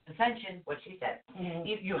 what she said. Mm-hmm.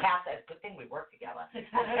 You have to, good thing we work together.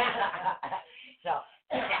 So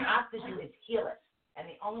what you have to do is heal it. And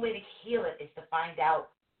the only way to heal it is to find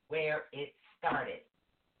out where it started.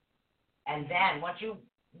 And then once you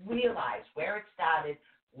realize where it started,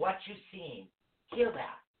 what you've seen, heal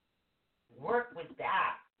that. Work with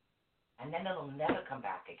that. And then it'll never come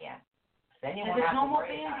back again. Then you won't have to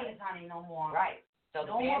worry about it. There's no more Band-Aids, honey, no more. Right. So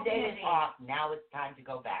the Band-Aid is off. Now it's time to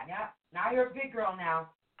go back. Yeah. Now you're a big girl now.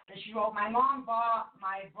 And she wrote, my mom bought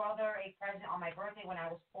my brother a present on my birthday when I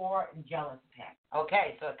was 4 and jealous of him.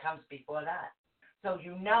 Okay, so it comes before that. So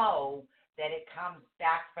you know that it comes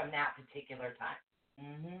back from that particular time.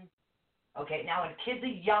 Mm-hmm. Okay, now when kids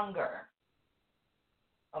are younger,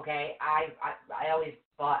 okay, I always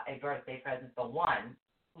bought a birthday present for one,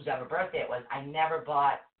 whosever birthday it was. I never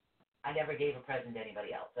gave a present to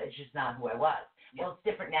anybody else. It's just not who I was. Yeah. Well, it's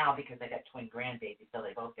different now because I got twin grandbabies, so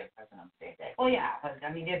they both get a present on the same day. Oh, yeah.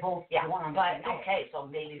 I mean, they're both one on the same day. Okay, so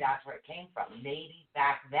maybe that's where it came from. Maybe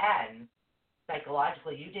back then,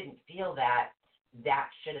 psychologically, you didn't feel that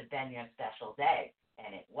should have been your special day,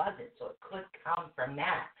 and it wasn't. So it could come from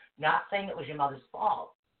that. Not saying it was your mother's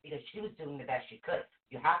fault, because she was doing the best she could.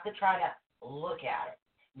 You have to try to look at it.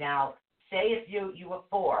 Now, say if you were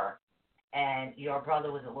 4 and your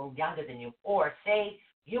brother was a little younger than you, or say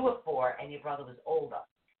you were 4 and your brother was older,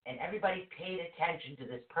 and everybody paid attention to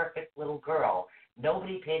this perfect little girl.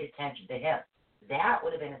 Nobody paid attention to him. That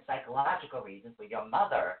would have been a psychological reason for your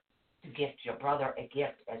mother to gift your brother a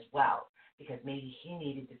gift as well, because maybe he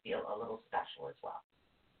needed to feel a little special as well.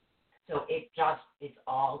 So it's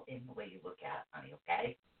all in the way you look at it, honey,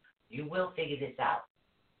 okay? You will figure this out.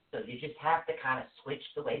 So you just have to kind of switch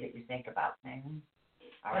the way that you think about things.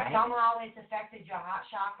 All right? But somehow it's affected your heart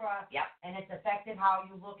chakra. Yep. And it's affected how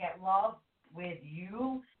you look at love with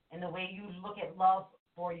you and the way you look at love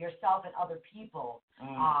for yourself and other people.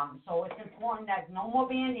 So it's important that no more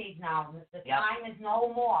Band-Aids now. The time is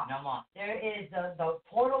no more. No more. There is the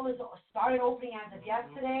portal is started opening as of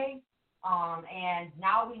yesterday. And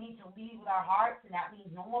now we need to lead with our hearts, and that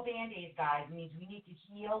means no more Band-Aids, guys. It means we need to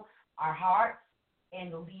heal our hearts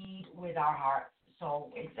and lead with our hearts.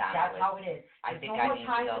 So that's how it is. I think no more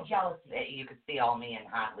time for jealousy. You could see all me and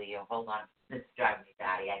Hartley. Hold on. This is driving me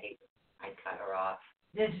batty. I'd cut her off.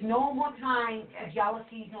 There's no more time for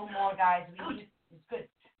jealousy, no more, guys. It's good.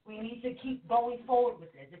 We need to keep going forward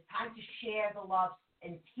with this. It's time to share the love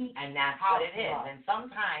and teach. And that's what it is. And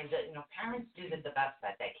sometimes, parents do the best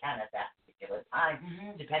that they can at that particular time,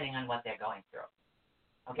 depending on what they're going through.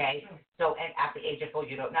 Okay? So at the age of 4,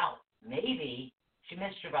 you don't know. Maybe she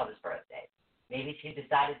missed your brother's birthday. Maybe she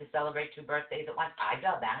decided to celebrate 2 birthdays at once. I've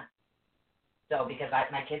done that. So because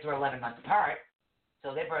my kids were 11 months apart,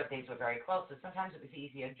 So their birthdays were very close, so sometimes it was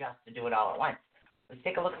easier just to do it all at once. Let's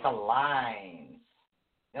take a look at the lines.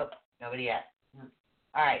 Nope, nobody yet.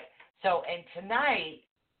 All right, so and tonight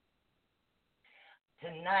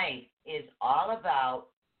is all about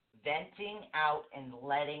venting out and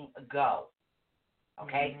letting go.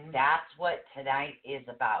 Okay, that's what tonight is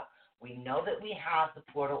about. We know that we have the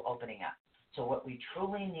portal opening up. So what we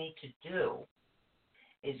truly need to do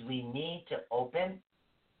is we need to open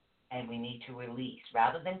and we need to release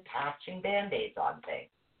rather than patching Band-Aids on things,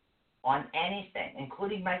 on anything,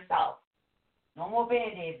 including myself. No more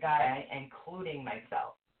Band-Aids, guys. Okay? Including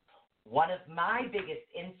myself. One of my biggest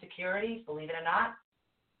insecurities, believe it or not,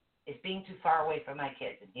 is being too far away from my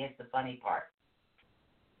kids. And here's the funny part.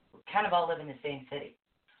 We kind of all live in the same city,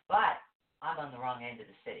 but I'm on the wrong end of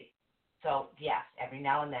the city. So, yes, every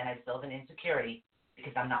now and then I still have an insecurity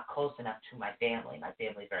because I'm not close enough to my family. My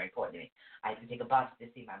family is very important to me. I have to take a bus to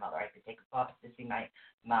see my mother. I have to take a bus to see my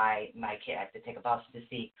kid. I have to take a bus to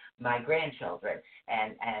see my grandchildren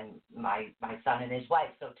and my son and his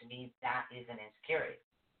wife. So, to me, that is an insecurity.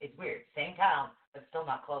 It's weird. Same town, but still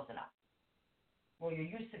not close enough. Well, you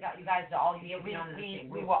guys are all used to be under the same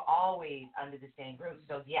We roof. were always under the same roof.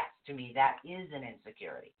 So, yes, to me, that is an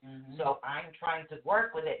insecurity. So I'm trying to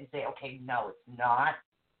work with it and say, okay, no, it's not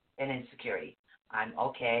an insecurity. I'm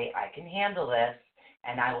okay. I can handle this,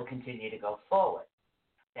 and I will continue to go forward.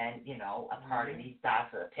 Then, a part of me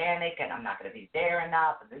starts with a panic, and I'm not going to be there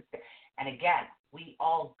enough. And again, we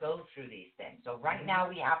all go through these things. So right now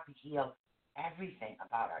we have to heal everything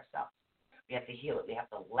about ourselves. We have to heal it. We have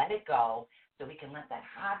to let it go so we can let that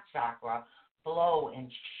heart chakra flow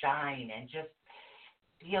and shine and just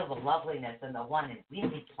feel the loveliness and the one. And we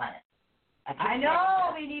need plants. I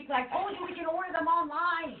know we need. I told you we can order them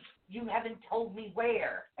online. You haven't told me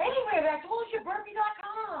where. Anyway, I told you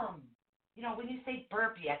burpee.com. When you say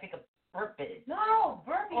burpee, I think of burping. No,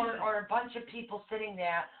 burpee. Or a bunch of people sitting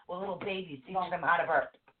there with little babies teaching them how to burp.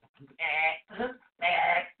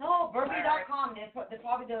 No, burpee.com. They're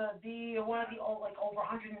probably the one of the old, like over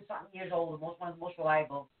 100 and something years old, one of the most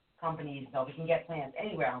reliable companies. So we can get plants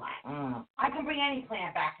anywhere online. I can bring any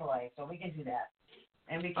plant back to life, so we can do that.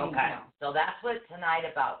 And we can. Okay. So that's what tonight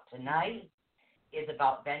about. Tonight is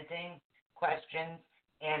about venting, questions,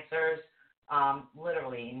 answers.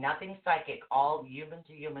 Literally nothing psychic. All human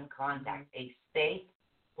to human contact. A safe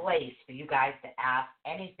place for you guys to ask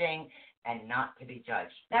anything and not to be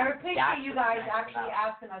judged. Now, I appreciate you guys actually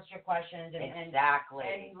asking us your questions and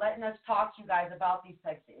letting us talk to you guys about these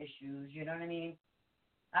types of issues. You know what I mean?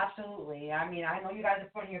 Absolutely. I mean, I know you guys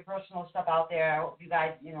are putting your personal stuff out there. I hope you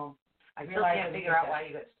guys, I still can't figure out why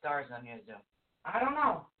you got stars on your Zoom. I don't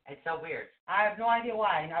know. It's so weird. I have no idea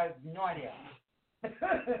why. I have no idea.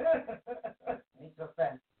 Makes no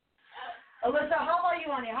sense. Alyssa, how about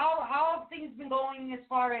you, honey? How have things been going as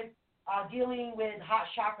far as dealing with hot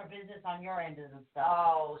chakra business on your end and stuff?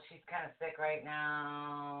 Oh, she's kind of sick right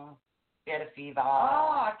now. She had a fever.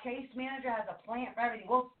 Oh, our case manager has a plant for everything.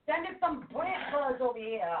 Well, send us some plants for us over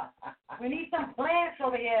here. We need some plants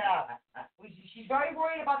over here. She's very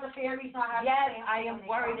worried about the fairies not having plants. Yes, I am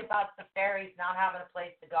worried about the fairies not having a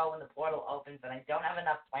place to go when the portal opens, and I don't have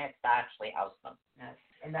enough plants to actually house them. Yes.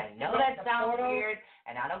 And I know that sounds weird,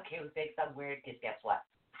 and I don't care who thinks I'm weird, because guess what?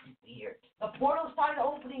 I'm weird. The portal started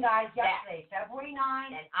opening, guys, yesterday, February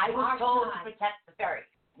 9th. And I was told to protect the fairies.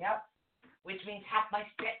 Yep. Which means half my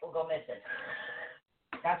shit will go missing.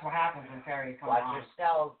 That's what happens when fairies come Watch on. your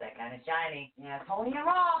stoves, they're kind of shiny. Yeah, Tony and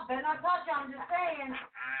Rob, better not touch them, I'm just saying.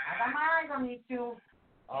 I got my eyes on these two.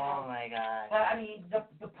 Oh, my God. But, I mean,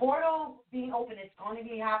 the portal being open, it's going to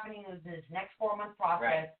be happening in this next 4-month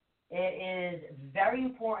process. Right. It is very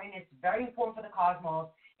important. It's very important for the cosmos.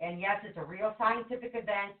 And, yes, it's a real scientific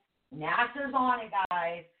event. NASA's on it,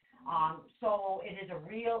 guys. So it is a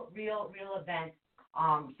real event.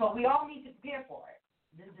 So we all need to prepare for it.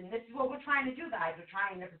 This is what we're trying to do, guys. We're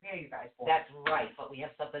trying to prepare you guys for it. That's right, but we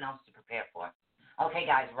have something else to prepare for. Okay,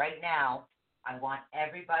 guys, right now, I want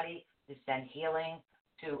everybody to send healing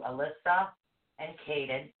to Alyssa and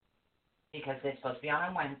Kaden because they're supposed to be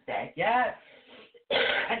on Wednesday. Yes.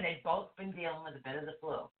 And they've both been dealing with a bit of the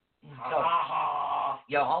flu. So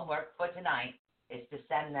your homework for tonight is to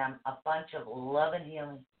send them a bunch of love and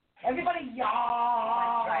healing. Everybody,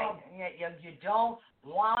 y'all. That's right. You don't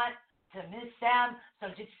want to miss them,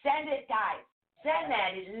 so just send it, guys. Send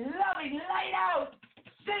that loving light out.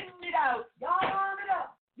 Send it out. Yum it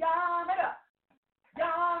up. Yum it up.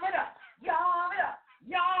 Yum it up. Yum it up.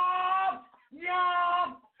 Yum.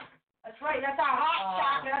 Yum. That's right. That's our hot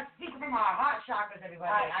chakra. That's speaking from our hot chakras,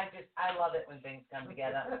 everybody. I love it when things come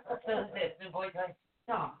together. So is this new boy toy?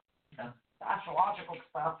 No. astrological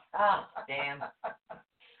stuff. Oh, damn.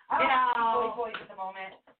 I You don't know. toys at the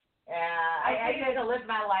moment. Yeah, I need to live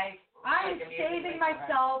my life. I am like a music saving life,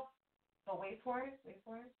 myself. So wait for it.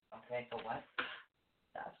 Okay, so what?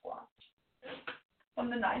 Sasquatch. From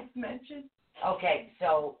the ninth dimension. Okay,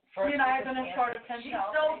 so first. You and I are going to start a She's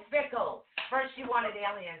so fickle. First she wanted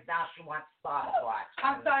aliens, now she wants Sasquatch.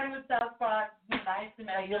 I'm starting with Sasquatch, the ninth So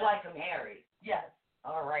dimension. you like them hairy. Yes.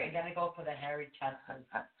 All I'm right. going to go for the hairy chest.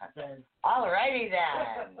 All righty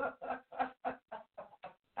then.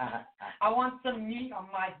 I want some meat on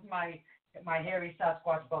my hairy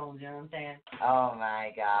Sasquatch bones, you know what I'm saying? Oh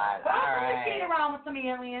my God. But All I'm going to right. get around with some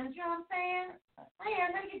aliens, you know what I'm saying? I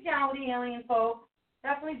am going to get down with the alien folk.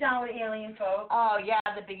 Definitely down with the alien folk. Oh yeah,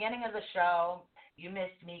 the beginning of the show, you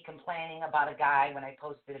missed me complaining about a guy when I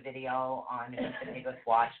posted a video on Neighborhood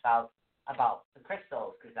Watch about the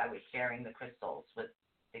crystals, because I was sharing the crystals with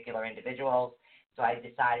particular individuals. So I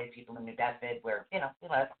decided people in New Bedford where, we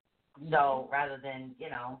live. So rather than,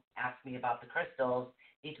 ask me about the crystals,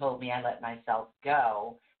 he told me I let myself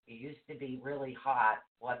go. You used to be really hot.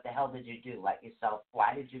 What the hell did you do?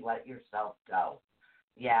 Why did you let yourself go?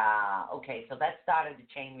 Yeah, okay, so that started the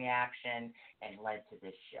chain reaction and led to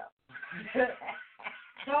this show.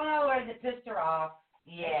 So in other words, it pissed her off.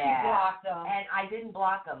 Yeah. And she blocked him. And I didn't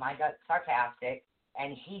block him. I got sarcastic,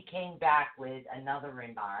 and he came back with another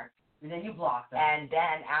remark. And then you blocked him. And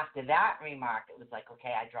then after that remark, it was like,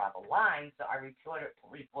 okay, I draw the line, so I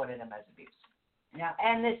reported him as abuse. Yeah.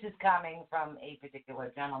 And this is coming from a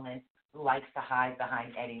particular gentleman who likes to hide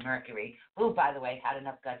behind Eddie Mercury, who, by the way, had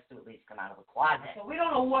enough guts to at least come out of the closet. So we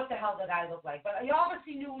don't know what the hell the guy looked like, but you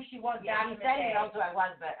obviously knew who she was Yeah, back he in the said day. he knows who I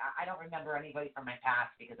was, but I don't remember anybody from my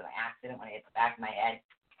past because of an accident when I hit the back of my head.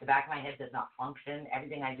 The back of my head does not function.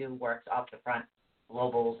 Everything I do works off the front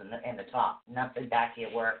lobes and the top. Nothing back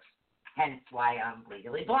here works. Hence why I'm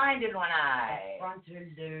legally blind in one eye. Frontal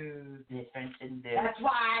lobe. Different in this. That's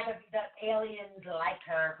why the aliens like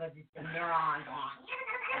her, because it's the neuron going.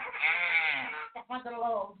 The frontal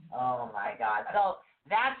lobe. Oh, my God. So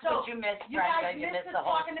that's what you missed, You Brenda. guys You missed missed us the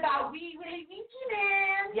whole talking show. about Wee Willie Winky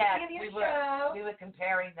Man. Yes, Show. we were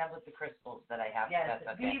comparing them with the crystals that I have. Yes,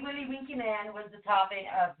 That's okay. Wee Willie Winky Man was the topic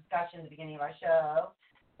of discussion at the beginning of our show.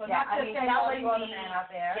 So Yeah, not I to mean, say all telling you other me men out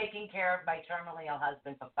there. taking care of my terminally ill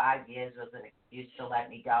husband for 5 years was an excuse to let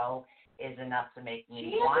me go is enough to make me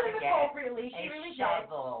She want answered to him get appropriately. She a really did.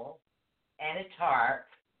 shovel and a tarp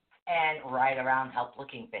and ride around help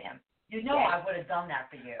looking for him. You know Yeah. I would have done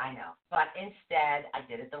that for you. I know. But instead, I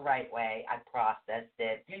did it the right way. I processed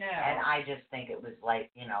it. You know. And I just think it was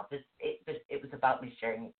like, it was about me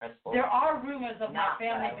sharing the crystals. There are rumors of my Not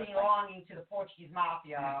family what I was belonging to the Portuguese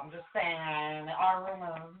mafia. I'm just saying, there are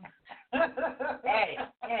rumors.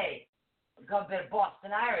 Hey, got a bit of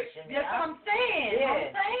Boston Irish in me. That's what I'm saying. Yeah. You know what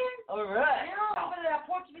I'm saying? All right. You know, a little bit of that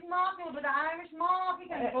Portuguese mafia, a little bit of Irish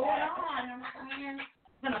mafia, going on. You know what I'm saying?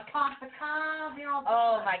 Gonna pop the cars,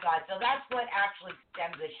 Oh my God! So that's what actually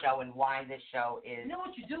stemmed the show and why this show is. You know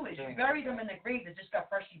what you do is you doing bury them in the grave that just got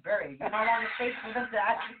freshly buried. You're not on the face for them to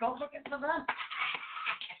actually go looking for them.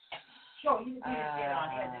 Sure, you didn't get it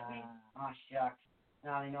on here, did we? Oh, shucks.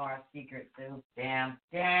 Now they know our secret, too. Damn.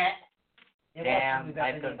 Damn. Damn,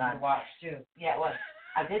 I It could was not. to watch, too. Yeah, it was.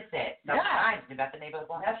 I did say it. Yeah. Sometimes New Bedford Neighborhood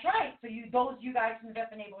Watch. That's right. So those you guys from the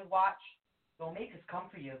Bedford Neighborhood Watch, don't make us come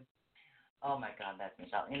for you. Oh my God, that's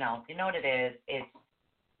Michelle. You know what it is? It's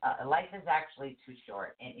life is actually too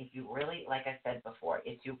short, and if you really, like I said before,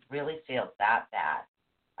 if you really feel that bad,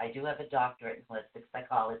 I do have a doctorate in holistic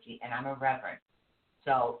psychology, and I'm a reverend.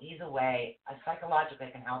 So either way, psychologically I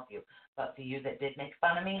can help you. But for you that did make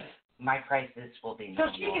fun of me, my prices will be So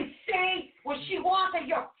no she more. can say what she wants at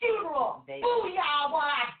your funeral. Booyah, while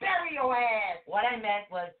I bury your ass. What I meant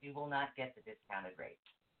was you will not get the discounted rate.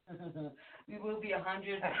 We will be 100%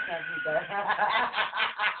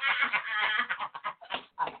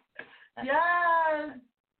 Yes.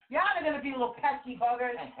 Yeah, they're going to be little pesky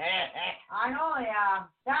buggers. I know, yeah.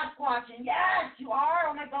 Sasquatching. Yes, you are.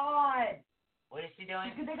 Oh, my God. What is she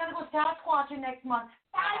doing? Because they're going to go Sasquatching next month.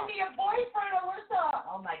 Find me a boyfriend, Alyssa.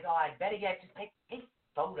 Oh, my God. Better yet, just take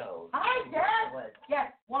photos. Hi, Dad.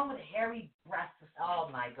 Yes, one with hairy breasts. Oh,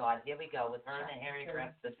 my God. Here we go with her and the hairy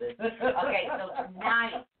breasts. Okay, so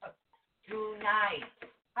tonight.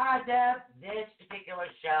 Hi, Deb. This particular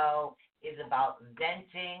show is about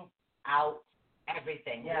venting out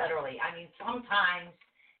everything, literally. I mean, sometimes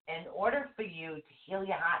in order for you to heal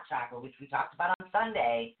your heart chakra, which we talked about on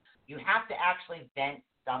Sunday, you have to actually vent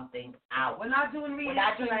something out. We're not doing readings. We're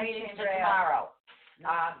not doing readings for tomorrow.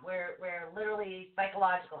 We're literally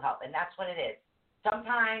psychological help, and that's what it is.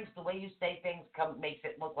 sometimes the way you say things makes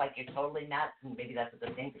it look like you're totally nuts, and maybe that's a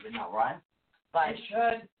good thing because you're not run. But, it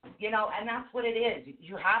should. and that's what it is.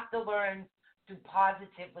 You have to learn to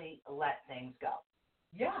positively let things go.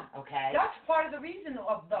 Yeah. Okay? That's part of the reason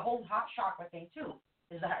of the whole hot chakra thing, too,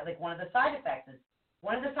 is that, like one of the side effects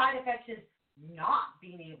is not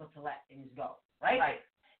being able to let things go, right? Right.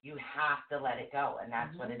 You have to let it go, and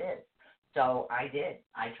that's what it is. So I did.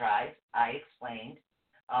 I tried. I explained.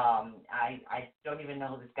 I don't even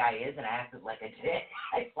know who this guy is, and I acted like I did.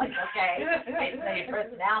 I was like, okay, your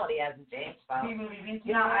personality hasn't changed. But,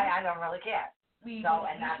 I don't really care.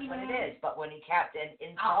 And that's what it is. But when he kept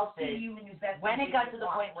insulted, when it got to the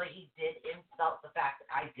point where he did insult the fact that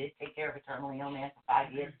I did take care of a terminally ill man for 5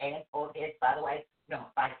 years and 4 kids, by the way. No,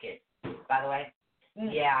 5 kids, by the way.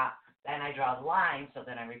 Yeah. Then I draw the line, so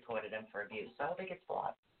then I reported him for abuse. So I think it's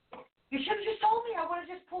flawed. You should have just told me. I would have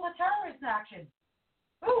just pulled a terrorist action.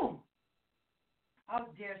 Boom. How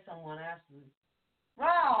dare someone ask me?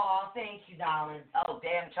 Oh, thank you, darling. Oh,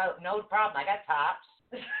 damn, no problem. I got tops.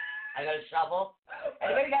 I got a shovel.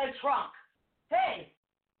 Anybody got a trunk? Hey,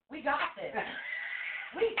 we got this.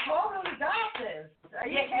 We totally got this.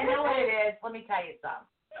 You know what it is? Let me tell you something.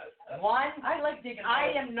 1, I like digging.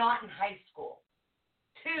 I am not in high school.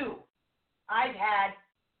 2, I've had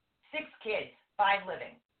 6 kids, 5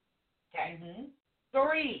 living. Okay.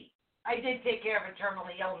 3, I did take care of a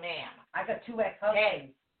terminally ill man. I got 2 ex-husbands.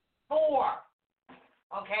 Okay. 4,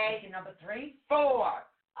 okay. Number 3. 4,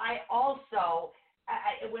 I also,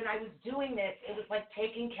 when I was doing this, it was like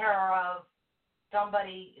taking care of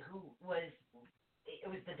somebody who it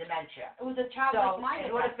was the dementia. It was a child like mine.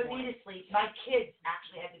 In order for me to sleep, my kids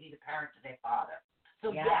actually had to be the parent to their father.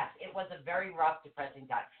 So yes, it was a very rough, depressing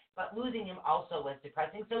time. But losing him also was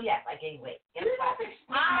depressing. So yes, I gained weight.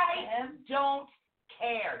 I don't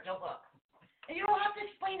care. Don't look. And you don't have to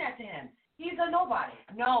explain that to him. He's a nobody.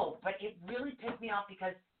 No, but it really pissed me off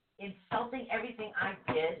because insulting everything I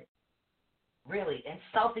did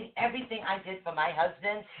for my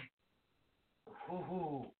husband,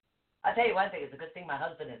 I'll tell you one thing, it's a good thing my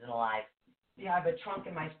husband isn't alive. Yeah, I've been trunk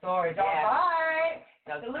in my stories. Yeah. All right.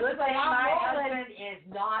 The good thing my husband is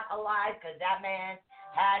not alive because that man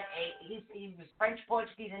had he was French,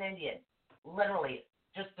 Portuguese, and Indian. Literally,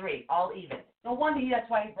 just 3, all even. No wonder that's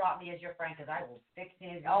why he brought me as your friend, because I will fix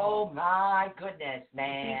his. Oh, my goodness,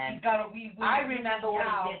 man. He's got a wee. I remember what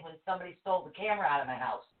he did when somebody stole the camera out of my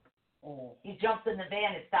house. Oh. He jumped in the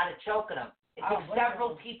van and started choking him. It took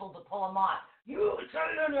several people to pull him off.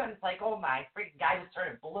 It's like, oh my, freaking guy was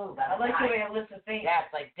turning blue. I like the way Alyssa thinks. Yeah,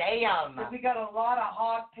 it's like, damn. We got a lot of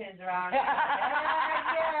hog pins around here.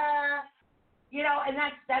 Yeah. And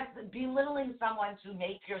that's belittling someone to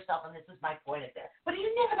make yourself, and this is my point of this. But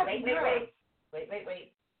he's never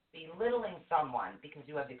Wait. Belittling someone because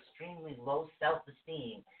you have extremely low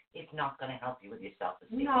self-esteem is not going to help you with your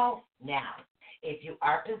self-esteem. No. Now, if you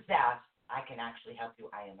are possessed, I can actually help you.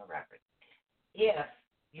 I am a reverend. If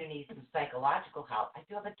you need some psychological help, I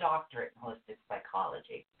do have a doctorate in holistic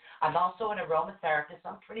psychology. I'm also an aromatherapist,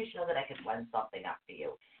 so I'm pretty sure that I could blend something up for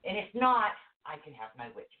you. And if not, I can have my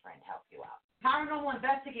witch friend help you out. Paranormal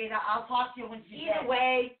investigator, I'll talk to you when she's Either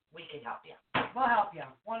way, we can help you. We'll help you,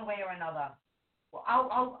 one way or another. Well,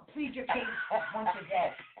 I'll plead your case once you're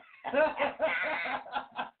dead.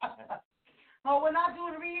 Oh, we're not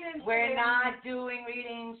doing readings. We're not doing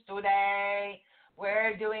readings today.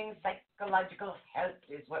 We're doing psychological help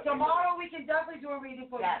is what tomorrow we can definitely do a reading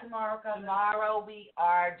for you tomorrow. Cousin. Tomorrow we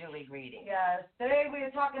are doing readings. Yes. Today we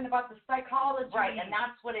are talking about the psychology. Right, and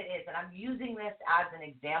that's what it is. And I'm using this as an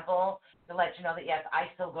example to let you know that, yes,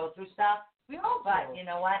 I still go through stuff. We all do. But you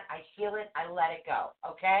know what? I feel it. I let it go.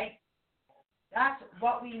 Okay? That's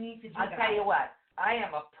what we need to do. I'll tell you what. I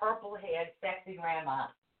am a purple-haired, sexy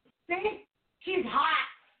grandma. See? She's hot.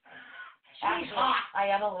 She's hot. I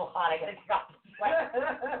am a little hot. I got to get off the sweat.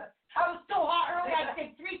 I was so hot earlier, I had to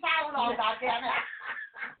take 3 Tylenols, goddammit.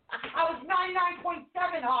 I was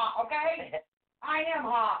 99.7 hot, okay? I am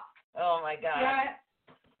hot. Oh, my God. Yeah.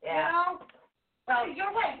 You know? Well,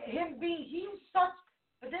 you're right.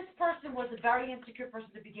 But this person was a very insecure person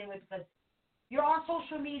to begin with because you're on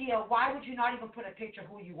social media. Why would you not even put a picture of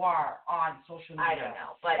who you are on social media? I don't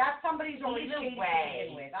know. But that's somebody's already shady to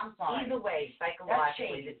begin with. I'm sorry. Either way,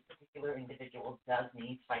 psychologically, this particular individual does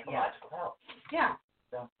need psychological help. Yeah.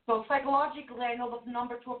 So psychologically, I know the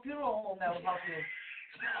number to a funeral home that will help you.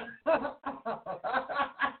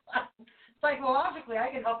 Psychologically,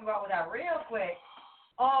 I can help you out with that real quick.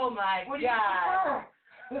 Oh, my what God.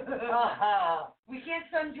 We can't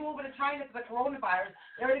send you over to China for the coronavirus.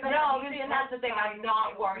 No, see, and that's the thing. I'm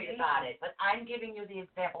not worried about it. But I'm giving you the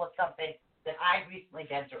example of something that I've recently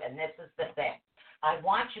been through, and this is the thing. I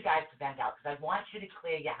want you guys to vent out because I want you to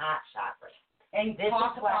clear your heart chakra. And this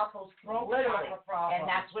talk is what, about those throat literally, chakra problems. and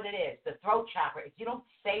that's what it is, the throat chakra. If you don't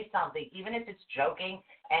say something, even if it's joking,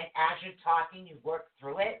 and as you're talking, you work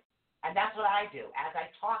through it, and that's what I do. As I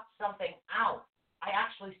talk something out, I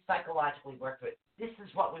actually psychologically work through it. This is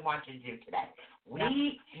what we want you to do today.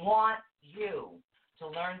 We want you to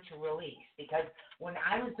learn to release, because when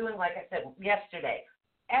I was doing, like I said, yesterday,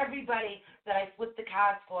 everybody that I flipped the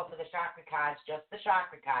cards for the chakra cards, just the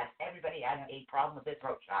chakra cards, everybody had a problem with their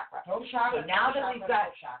throat chakra. Throat chakra. So now that we've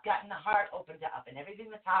gotten the heart opened up and everything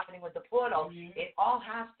that's happening with the portal, it all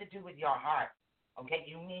has to do with your heart. Okay,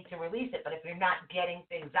 you need to release it, but if you're not getting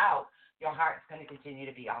things out, your heart's going to continue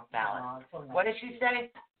to be off balance. What did she say?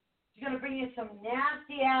 She's going to bring you some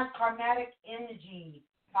nasty-ass karmatic energy.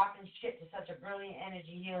 Talking shit to such a brilliant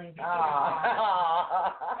energy healing. Thanks,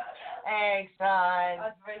 son.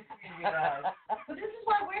 That's very sweet of you guys. But this is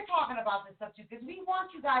why we're talking about this stuff, too, because we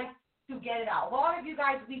want you guys to get it out. A lot of you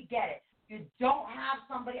guys, we get it. You don't have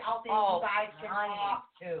somebody out there you guys can talk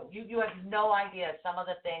to. You have no idea some of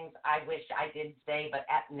the things I wish I didn't say, but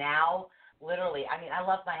now, literally, I mean, I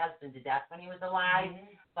loved my husband to death when he was alive,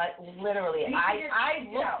 but literally, I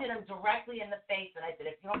looked at him directly in the face and I said,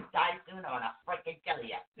 if you don't die soon, I'm going to freaking kill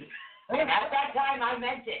you. And at that time, I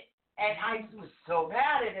meant it. And I was so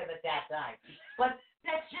mad at him at that time. But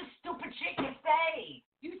that's just stupid shit you say.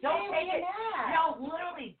 You don't say take it. mad. No,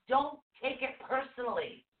 literally, don't take it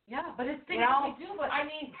personally. Yeah, but it's things we do. But I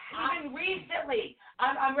mean, even recently,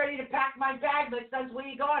 I'm ready to pack my bag. My son's, where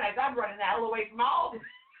you going? I said, I'm running the hell away from home.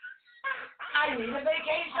 I need a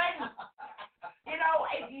vacation. You know,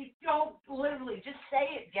 if you don't literally just say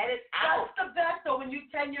it, get it out. That's the best, though, when you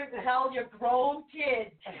tell your grown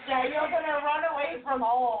kids that you're going to run away from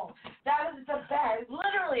home. That is the best.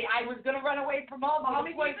 Literally, I was going to run away from home.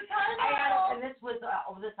 Mommy needs the time I had out. it, and this was,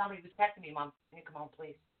 over this time, he was texting me, Mom, can you come home,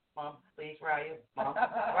 please? Mom, please, where are you? Mom,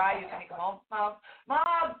 where are you? Can you come home?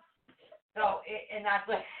 Mom! So, and that's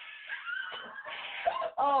what,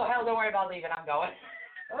 oh, hell, don't worry about leaving. I'm going.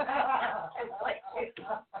 It's like,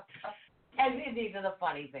 and these are the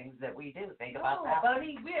funny things that we do. Think about that. But I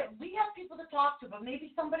mean, we have people to talk to, but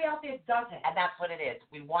maybe somebody out there doesn't. And that's what it is.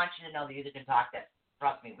 We want you to know that you can talk to us.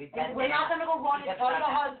 Trust me, we're not going to go run and tell your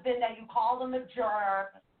husband that you called him a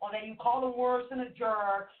jerk, or that you called him worse than a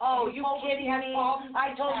jerk. Oh, you kidding me?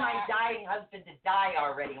 I told my dying husband to die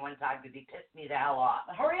already one time because he pissed me the hell off.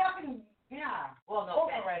 Hurry up and, yeah. Well, no,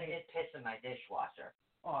 it did piss in my dishwasher.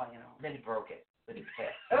 Oh, you know. Then he broke it with his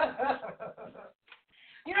fist.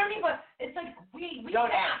 You know what I mean? But it's like we don't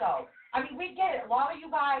get it, though. I mean, we get it. A lot of you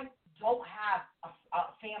guys don't have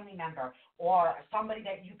a family member or somebody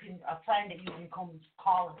that you can, a friend that you can come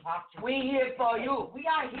call and talk to. We're here for you. We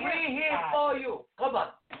are here. We're here for you. Come on.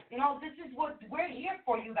 You know, this is what we're here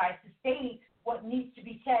for, you guys, to say what needs to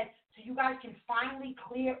be said so you guys can finally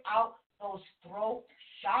clear out those throat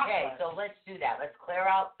chakras. Okay, so let's do that. Let's clear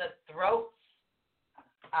out the throat.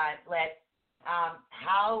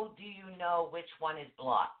 How do you know which one is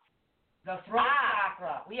blocked? The throat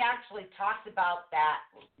chakra. We actually talked about that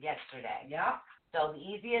yesterday. Yeah. So the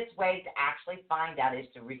easiest way to actually find out is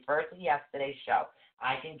to refer to yesterday's show.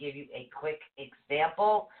 I can give you a quick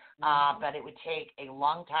example, but it would take a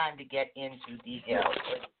long time to get into details.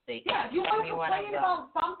 Let's see. Yeah, if you want to complain about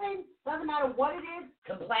something, doesn't matter what it is,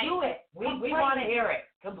 complain. Do it. We want to hear it.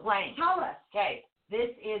 Complain. Tell us. Okay,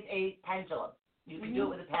 this is a pendulum. You can do it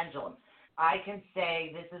with a pendulum. I can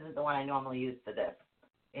say, this isn't the one I normally use for this.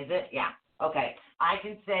 Is it? Yeah. Okay. I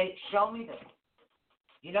can say, show me this.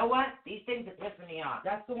 You know what? These things are pissing me off.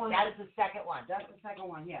 That's the one. That is the second one. That's the second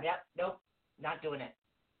one, yeah. Yep. Nope. Not doing it.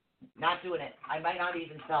 Not doing it. I might not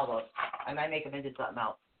even sell those. I might make them into something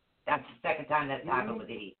else. That's the second time that's happened with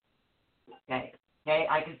the heat. Okay. Okay.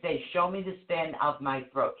 I can say, show me the spin of my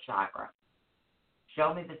throat chakra.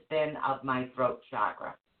 Show me the spin of my throat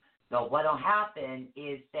chakra. So what will happen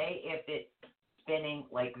is, say if it's spinning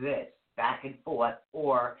like this, back and forth,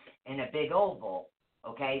 or in a big oval,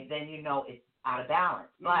 okay, then you know it's out of balance.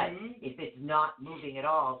 But if it's not moving at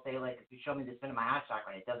all, say like if you show me the spin of my heart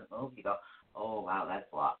chakra and it doesn't move, you go, oh, wow, that's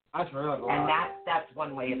blocked. That's really cool. And that's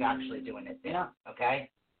one way of actually doing it there, okay?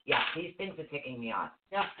 Yeah, these things are ticking me off.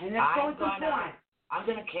 Yeah, and that's so important. I'm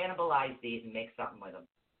going to cannibalize these and make something with them.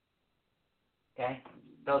 Okay?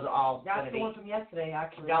 Those are all That's the one from yesterday,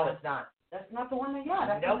 actually. No, it's not. That's not the one that,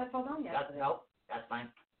 that's the one that's all done yesterday. Nope, that's fine.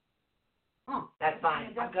 Oh. That's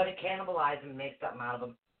fine. I'm going to cannibalize them and make something out of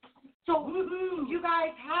them. So, if you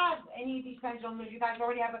guys have any of these pendulums, you guys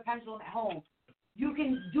already have a pendulum at home, you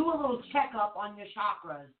can do a little checkup on your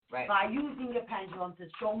chakras by using your pendulum to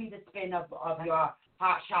show me the spin of your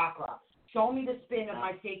heart chakra. show me the spin of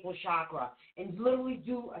my sacral chakra, and literally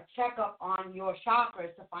do a checkup on your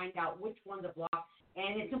chakras to find out which ones are blocked.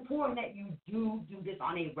 And it's important that you do this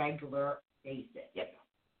on a regular basis. Yep.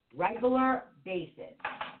 Regular basis.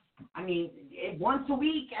 I mean, once a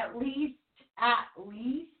week at least.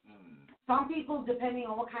 Some people, depending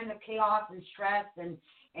on what kind of chaos and stress and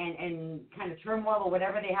kind of turmoil or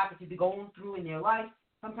whatever they happen to be going through in their life,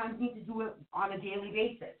 sometimes need to do it on a daily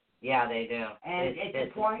basis. Yeah, they do. And it's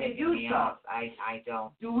important to do so. I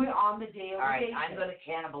don't. Do it on the daily basis. All right, I'm going to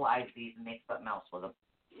cannibalize these and make something else with them.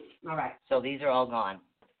 All right. So these are all gone.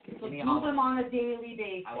 So do them on a daily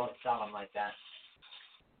basis. I won't sell them like that.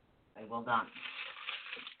 I will not.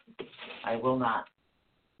 I will not.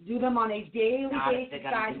 Do them on a daily basis. If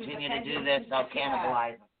they're going to continue to do this, I'll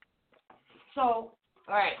cannibalize them. So,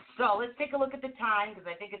 all right. So let's take a look at the time because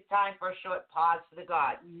I think it's time for a short pause for the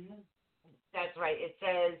gods. That's right. It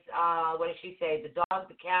says, what does she say? The dog,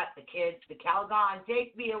 the cat, the kids, the Calgon,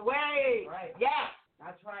 take me away. Right. Yes.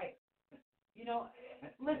 That's right. You know,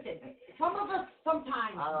 listen, some of us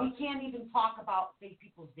sometimes we can't even talk about, say,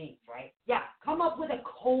 people's names, right? Yeah. Come up with a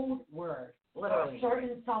code word Literally. for a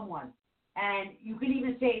certain someone. And you can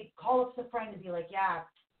even say, call up a friend and be like, yeah,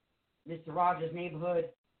 Mr. Rogers' neighborhood.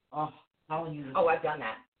 Oh, telling you. Oh, I've done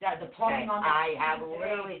that. The plumbing on that. I have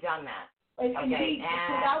literally done that. And Okay,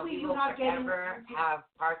 so that way we you're will not getting. forever have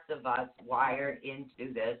parts of us wired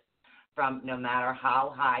into this from no matter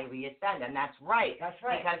how high we ascend. And that's right. That's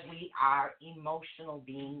right. Because we are emotional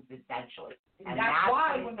beings essentially. And that's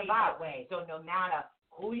why what we're it's made about. that way. So no matter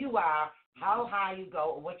who you are, how high you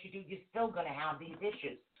go, or what you do, you're still going to have these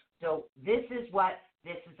issues. So this is what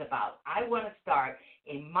this is about. I want to start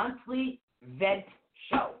a monthly vent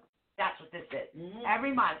show. That's what this is.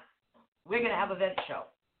 Every month, we're going to have a vent show.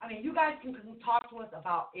 I mean, you guys can talk to us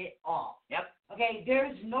about it all. Yep. Okay,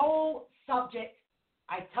 there's no subject,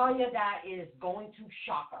 I tell you, that is going to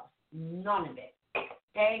shock us. None of it.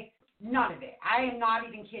 Okay? None of it. I am not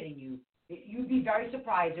even kidding you. You'd be very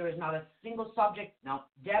surprised. There is not a single subject, no,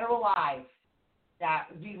 dead or alive, that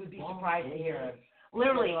we would be surprised to hear.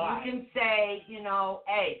 Literally, you can say,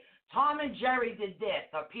 hey, Tom and Jerry did this,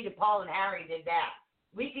 or Peter, Paul, and Harry did that.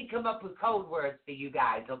 We can come up with code words for you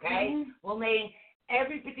guys, okay? We'll name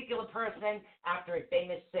every particular person after a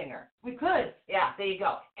famous singer. We could. Yeah, there you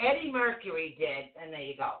go. Eddie Mercury did, and there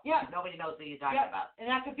you go. Yeah. Nobody knows who you're talking about. And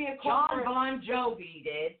that could be a code John word. Bon Jovi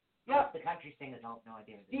did. Yep. The country singers don't no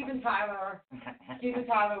idea. Steven Tyler. Steven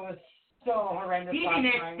Tyler was so horrendous. Stevie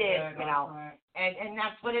Nicks did, and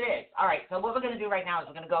that's what it is. All right, so what we're going to do right now is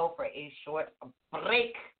we're going to go for a short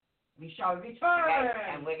break. We shall return.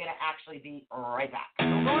 Okay, and we're going to actually be right back. So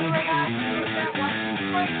we're going right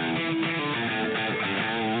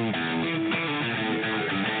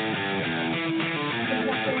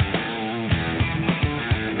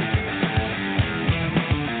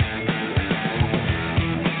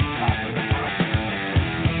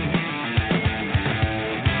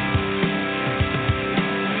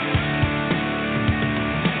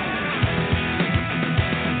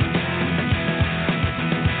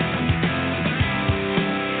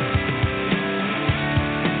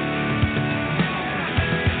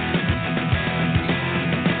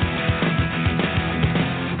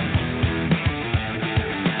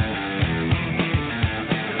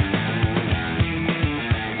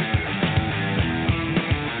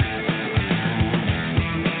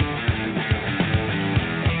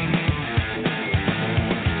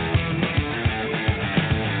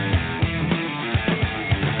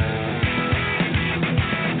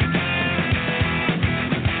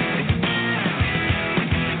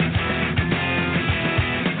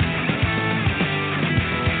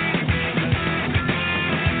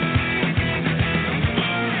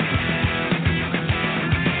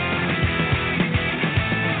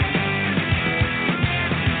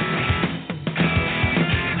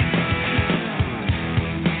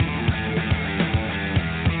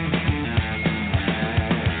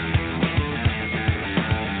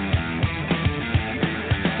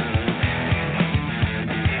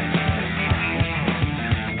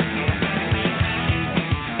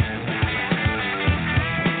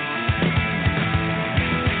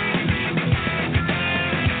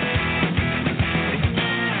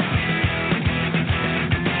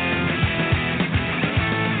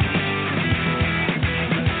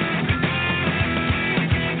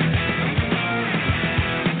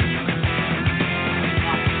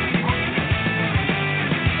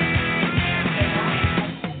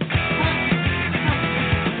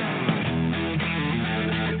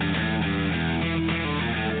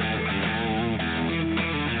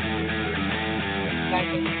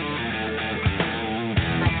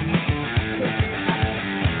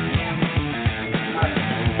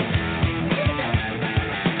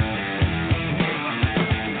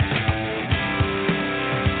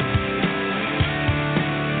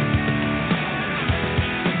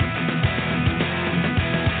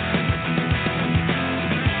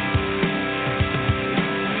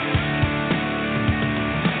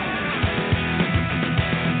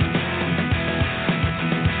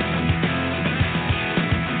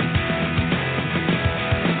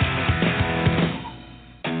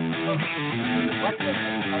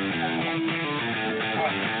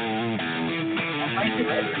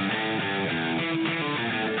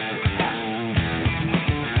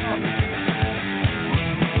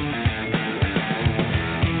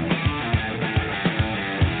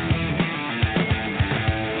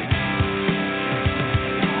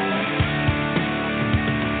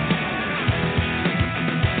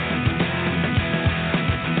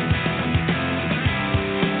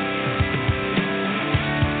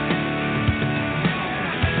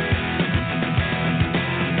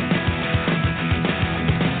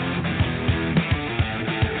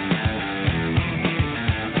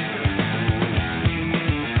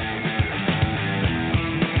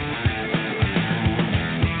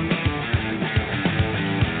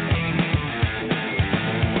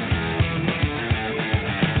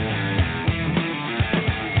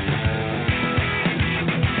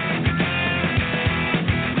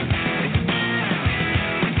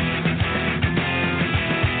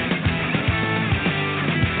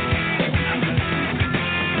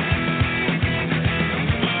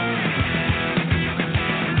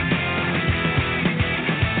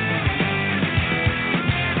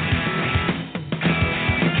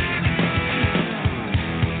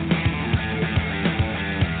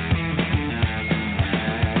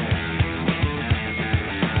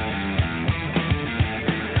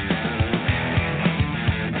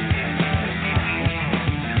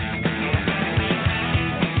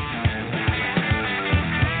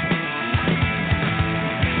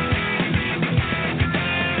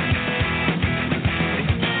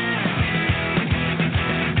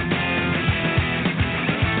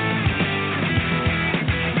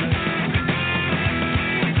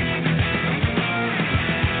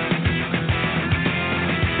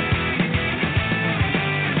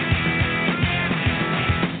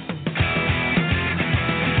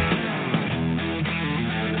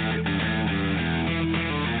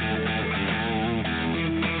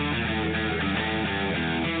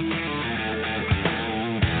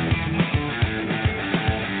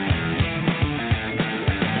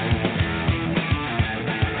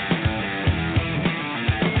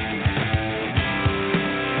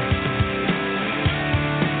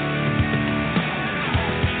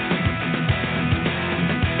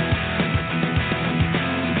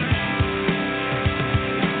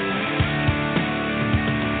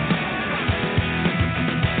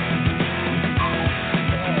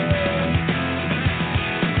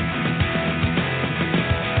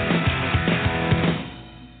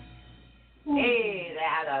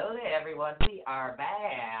are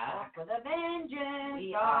back. With a vengeance.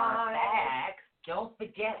 We are back. Don't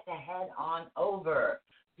forget to head on over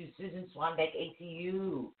to Susan Swanbeck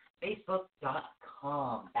ATU,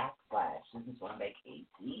 Facebook.com/Susan Swanbeck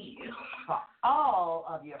ATU. For all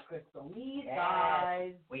of your crystal needs,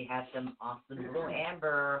 guys. We have some awesome blue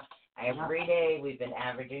amber. Every day we've been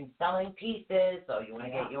averaging selling pieces, so you want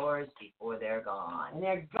to get yours before they're gone. And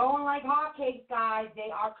they're going like hotcakes, guys. They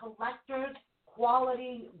are collectors,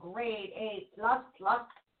 quality, grade A++,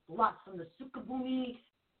 from the Sukabumi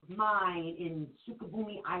mine in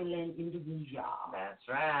Sukabumi Island, Indonesia. That's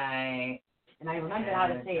right. And I remember how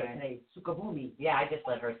to say it today, Sukabumi. Yeah, I just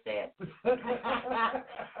let her say it.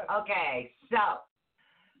 Okay, so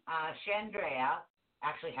Chandrea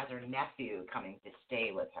actually has her nephew coming to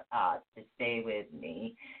stay with her,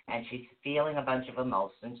 me, and she's feeling a bunch of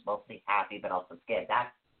emotions, mostly happy but also scared.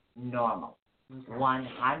 That's normal.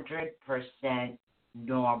 100%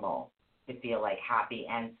 normal to feel like happy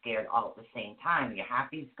and scared all at the same time. Your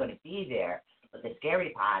happy is going to be there, but the scary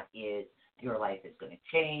part is your life is going to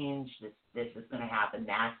change. This is going to happen.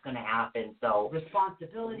 That's going to happen. So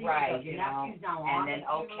responsibility. Right. Your nephew's now and then do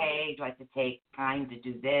I have to take time to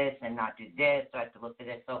do this and not do this? Do I have to look for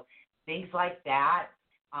this? So things like that,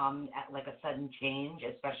 like a sudden change,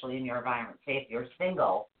 especially in your environment. Say if you're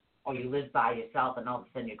single or you live by yourself and all of a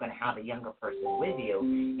sudden you're going to have a younger person with you,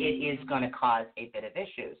 it is going to cause a bit of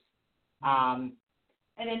issues. And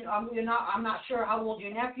then I'm not sure how old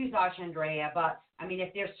your nephews are, Chandrea, but I mean,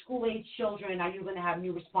 if they're school-age children, are you going to have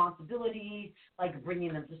new responsibilities, like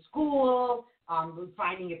bringing them to school,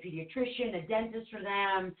 finding a pediatrician, a dentist for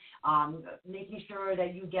them, making sure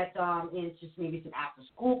that you get them into maybe some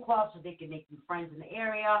after-school clubs so they can make new friends in the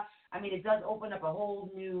area? I mean, it does open up a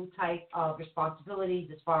whole new type of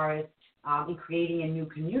responsibilities as far as in creating a new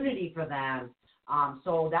community for them.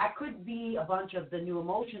 So that could be a bunch of the new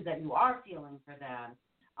emotions that you are feeling for them.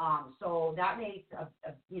 So that makes a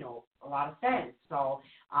lot of sense. So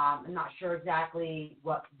I'm not sure exactly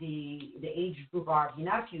what the age group are of your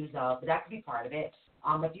nephews, but that could be part of it.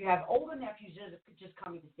 If you have older nephews just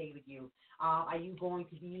coming to stay with you, are you going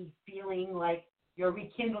to be feeling like you're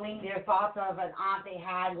rekindling their thoughts of an aunt they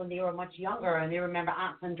had when they were much younger, and they remember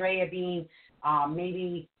Aunt Andrea being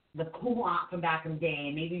maybe the cool aunt from back in the day,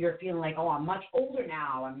 and maybe you're feeling like, oh, I'm much older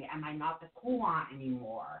now. Am I not the cool aunt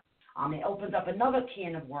anymore? It opens up another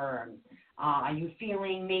can of worms. Are you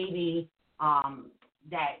feeling maybe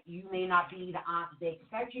that you may not be the aunt that they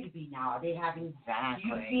expect you to be now? Are they having? Exactly.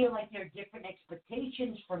 Do you feel like there are different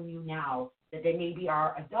expectations from you now that they maybe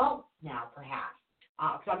are adults now, perhaps?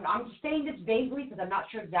 So I'm saying this vaguely because I'm not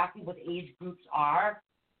sure exactly what the age groups are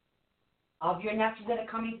of your nephews that are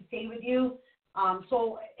coming to stay with you.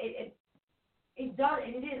 So it does,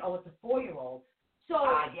 and it is. Oh, it's a 4-year-old. So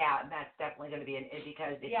yeah, that's definitely going to be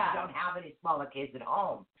because if you don't have any smaller kids at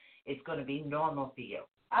home, it's going to be normal for you.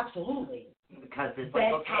 Absolutely. Because it's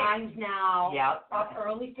bedtimes now. Yep. Up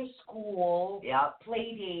early for school. Yep.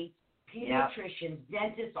 Play dates. Pediatricians.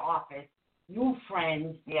 Dentist's office. New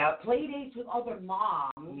friends. Yep. Play dates with other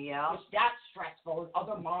moms. Yep. Which that's stressful with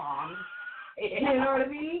other moms. You know what I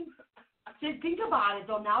mean? Just think about it,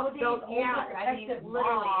 though. Nowadays, I mean,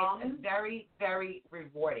 literally, moms, it's very, very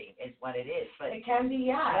rewarding is what it is. But it can be,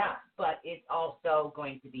 yeah. But it's also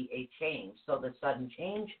going to be a change. So the sudden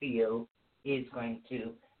change for you is going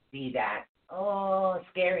to be that,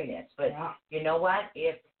 scariness. But you know what?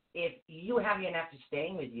 If you have your nephew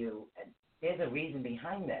staying with you, there's a reason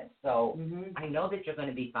behind this. So I know that you're going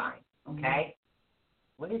to be fine, okay?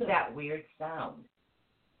 What is that weird sound?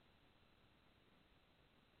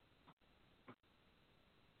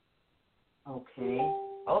 Okay.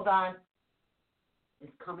 Hold on.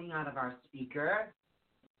 It's coming out of our speaker.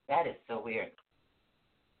 That is so weird.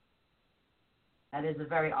 That is a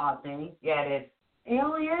very odd thing. Yeah, it is.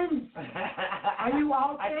 Aliens! Are you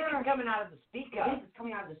out there? I think it's coming out of the speaker. It is. It's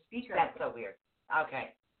coming out of the speaker. That's so weird.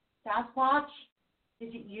 Okay. Sasquatch,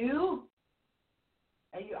 is it you?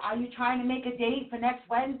 Are you trying to make a date for next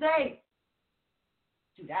Wednesday?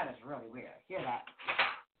 Dude, that is really weird. Hear that?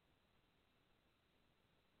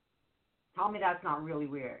 Tell me that's not really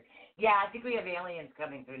weird. Yeah, I think we have aliens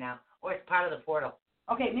coming through now, or it's part of the portal.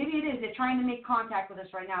 Okay, maybe it is. They're trying to make contact with us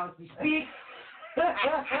right now as we speak.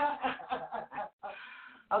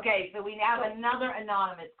 Okay, so we have another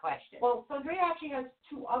anonymous question. Well, Sandra actually has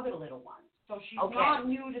 2 other little ones, so she's not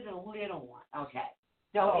new to the little one. Okay.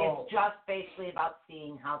 So it's just basically about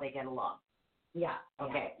seeing how they get along. Yeah.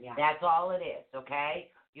 Okay. Yeah. That's all it is, okay?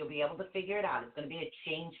 You'll be able to figure it out. It's going to be a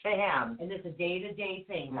change for him. And it's a day-to-day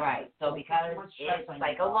thing. Right. So because it's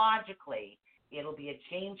psychologically, it'll be a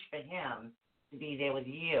change for him to be there with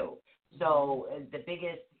you. So the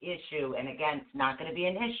biggest issue, and again, it's not going to be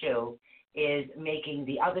an issue, is making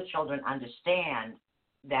the other children understand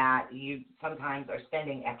that you sometimes are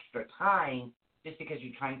spending extra time just because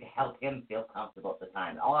you're trying to help him feel comfortable at the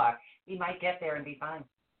time. Or he might get there and be fine.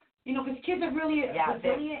 You know, because kids are really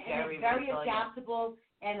resilient and very resilient. adaptable.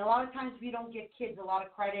 And a lot of times we don't give kids a lot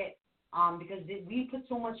of credit because we put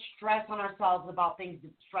so much stress on ourselves about things,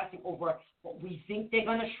 stressing over what we think they're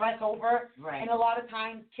going to stress over. Right. And a lot of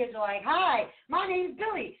times kids are like, hi, my name's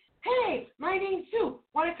Billy. Hey, my name's Sue.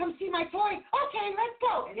 Want to come see my toy? Okay, let's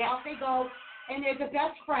go. And off they go. And they're the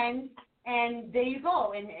best friends. And there you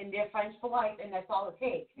go. And they're friends for life. And that's all it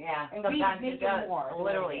takes. Yeah. And sometimes we make it does. it more.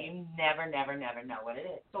 Literally, you never know what it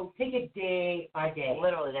is. So take it day by day.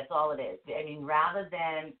 Literally, that's all it is. I mean, rather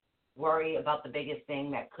than worry about the biggest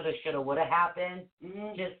thing that coulda, shoulda, woulda happened,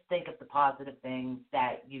 just think of the positive things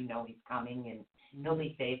that you know he's coming and he'll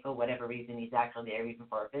be safe for whatever reason he's actually there, even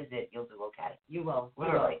for a visit. You'll do okay. You will.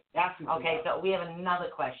 Literally. Definitely. Okay, so we have another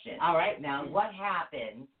question. All right. Now, what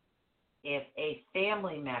happens if a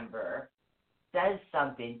family member says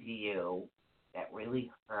something to you that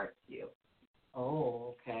really hurts you?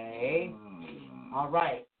 Oh, okay. All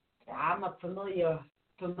right. I'm a familiar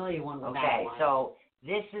one with that one. Okay, so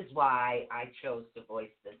this is why I chose to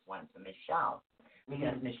voice this one to Michelle.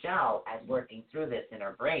 Because Michelle, as working through this in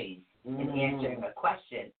her brain and answering a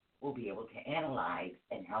question, will be able to analyze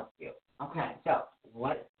and help you. Okay. So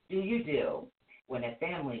what do you do when a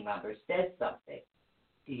family member says something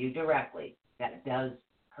to you directly that does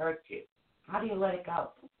hurt you? How do you let it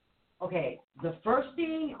go? Okay. The first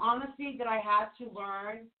thing, honestly, that I had to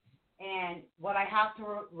learn and what I have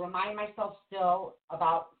to remind myself still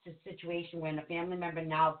about the situation when a family member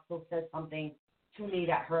now still says something to me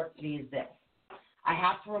that hurts me is this. I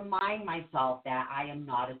have to remind myself that I am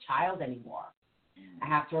not a child anymore. I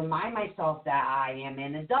have to remind myself that I am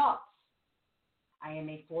an adult. I am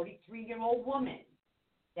a 43-year-old woman.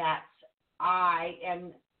 That I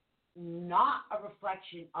am not a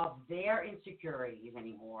reflection of their insecurities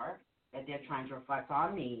anymore, that they're trying to reflect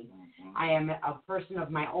on me. I am a person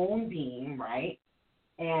of my own being, right?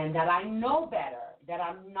 and that I know better, that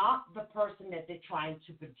I'm not the person that they're trying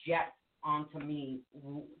to project onto me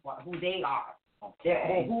who they are, or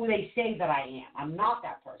who they say that I am. I'm not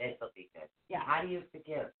that person. This will be good. Yeah. How do you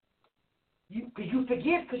forgive?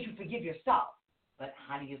 Because you forgive yourself. But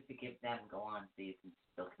how do you forgive them? Go on so you can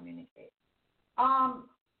still communicate.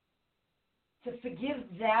 To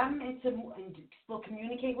forgive them and still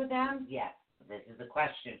communicate with them? Yes. This is a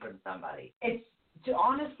question from somebody. It's to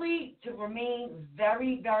remain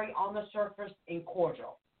very, very on the surface and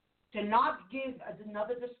cordial. To not give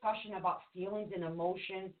another discussion about feelings and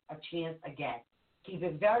emotions a chance again. Keep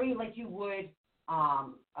it very like you would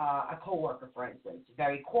a coworker, for instance.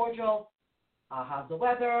 Very cordial. How's the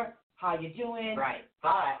weather? How you doing? Right.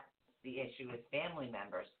 But the issue is family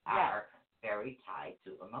members are very tied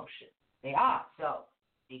to emotion. They are. So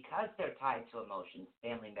because they're tied to emotions,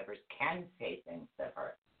 family members can say things that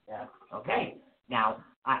hurt. Yeah. Okay. Now,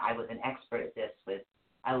 I was an expert at this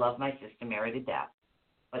I love my sister Mary to death,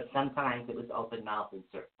 but sometimes it was open mouth and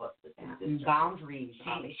foot with my sister. Boundaries.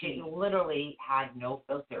 She literally had no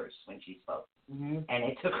filters when she spoke. Mm-hmm. And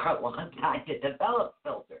it took her a long time to develop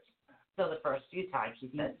filters. So the first few times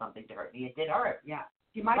she said something to hurt me, it did hurt. Yeah.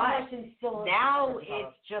 See, my question still now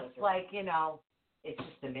it's just like, it's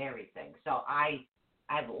just a Mary thing. So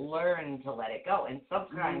I've learned to let it go. And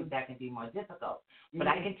sometimes that can be more difficult. But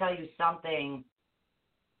I can tell you something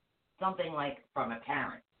like from a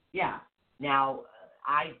parent. Yeah. Now,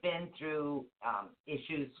 I've been through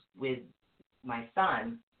issues with my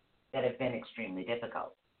son that have been extremely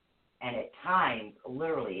difficult. And at times,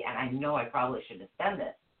 literally, and I know I probably shouldn't have done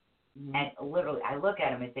this, and literally, I look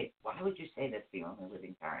at him and think, why would you say this to your only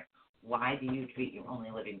living parent? Why do you treat your only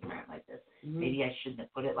living parent like this? Maybe I shouldn't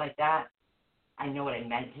have put it like that. I know what I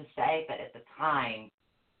meant to say, but at the time,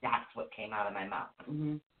 that's what came out of my mouth.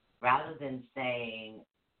 Rather than saying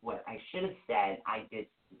what I should have said, I did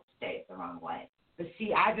say it the wrong way. But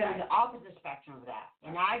see, I've been on the opposite spectrum of that.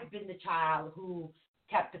 And I've been the child who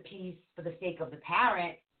kept the peace for the sake of the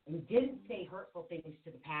parent and didn't say hurtful things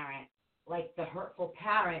to the parent like the hurtful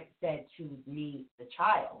parent said to me, the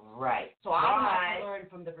child. Right. So I had to learn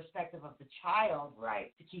from the perspective of the child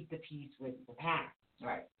to keep the peace with the parent.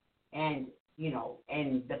 Right. And,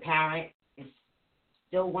 and the parent is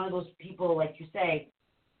still one of those people, like you say,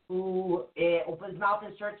 who opens mouth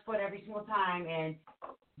and starts foot every single time and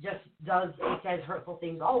just says hurtful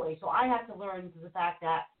things always. So I had to learn the fact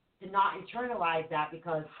that to not internalize that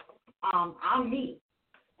because I'm me.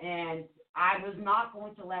 And I was not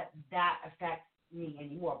going to let that affect me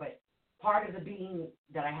anymore. But part of the being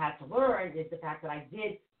that I had to learn is the fact that I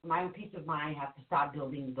did, for my own peace of mind, have to stop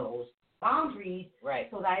building those boundaries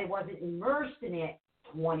so that I wasn't immersed in it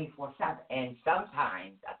 24/7. And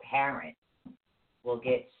sometimes a parent will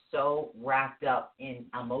get so wrapped up in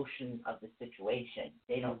emotions of the situation,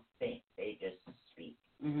 they don't think, they just speak.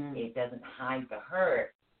 It doesn't hide the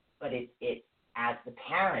hurt, but it as the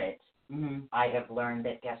parent, I have learned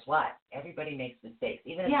that, guess what? Everybody makes mistakes.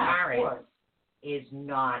 Even a parent is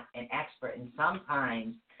not an expert. And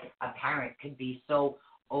sometimes a parent can be so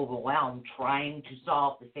overwhelmed trying to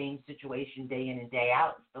solve the same situation day in and day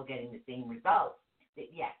out and still getting the same results that,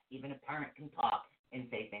 yes, even a parent can talk and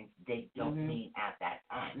say things they don't mean at that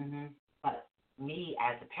time. But me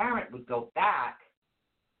as a parent would go back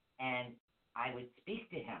and I would speak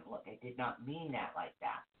to him. Look, I did not mean that like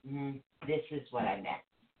that. This is what I meant.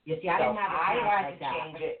 You see, I didn't have a parent had like to that.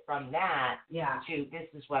 change it from that to this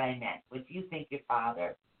is what I meant. What do you think your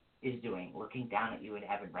father is doing, looking down at you in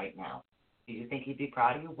heaven right now? Do you think he'd be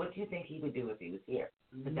proud of you? What do you think he would do if he was here?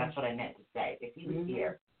 But that's what I meant to say. If he was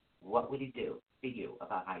here, what would he do for you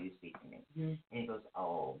about how you speak to me? And he goes,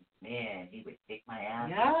 oh, man, he would kick my ass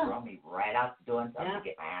and throw me right out the door and tell me to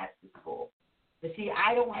get my ass to school. But see,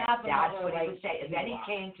 I don't have a mother what like he would say. And then he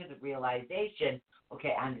came to the realization,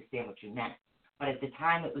 okay, I understand what you meant. But at the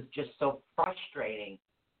time, it was just so frustrating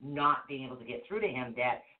not being able to get through to him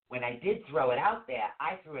that when I did throw it out there,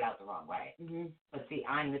 I threw it out the wrong way. But see,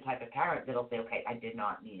 I'm the type of parent that'll say, okay, I did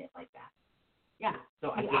not mean it like that. Yeah.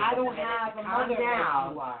 So see, I don't have a mother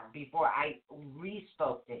down like you are. Before I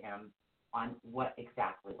re-spoke to him on what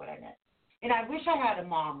I meant. And I wish I had a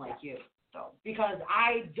mom like you. So because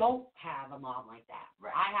I don't have a mom like that.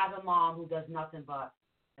 Right. I have a mom who does nothing but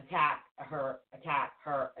attack her.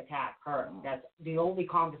 That's the only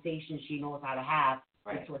conversation she knows how to have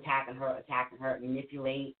is to attack her,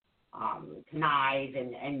 manipulate, connive,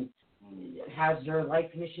 and has her life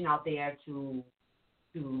mission out there to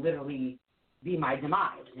literally be my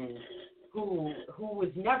demise. And who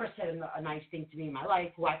has never said a nice thing to me in my life,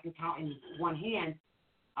 who I can count in one hand,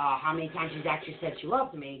 how many times she's actually said she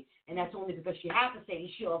loves me, and that's only because she has to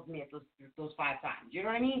say she loves me at those 5 times. You know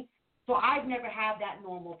what I mean? So I've never had that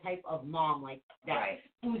normal type of mom like that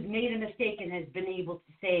who's made a mistake and has been able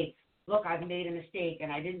to say, look, I've made a mistake,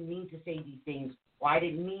 and I didn't mean to say these things, or I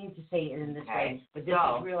didn't mean to say it in this way, but this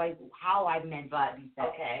is really how I meant to be said.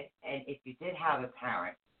 Okay, and if you did have a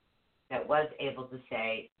parent that was able to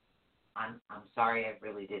say, I'm sorry, I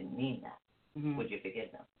really didn't mean that, would you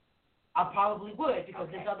forgive them? I probably would, because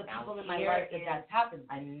there's other people in my life that's happened.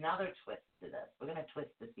 Another twist to this. We're going to twist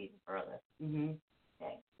this even further. Mm-hmm.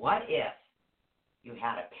 Okay. What if you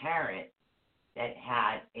had a parent that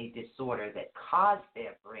had a disorder that caused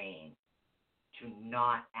their brain to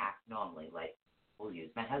not act normally? Like, we'll use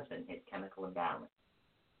my husband, his chemical imbalance.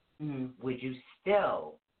 Mm-hmm. Would you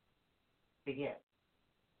still forgive?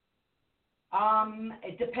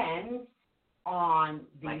 It depends on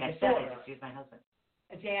the like I disorder. said, I just use my husband.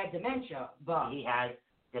 If they have dementia, but he has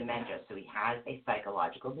dementia, so he has a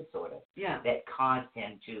psychological disorder that caused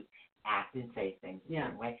him to act and say things a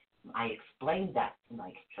certain way. I explained that to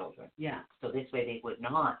my children. So this way they would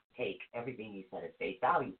not take everything you said at face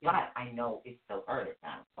value. But I know it still hurt at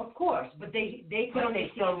times. Of course, but they could they still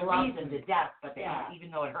understand the loved reason him to death, but they,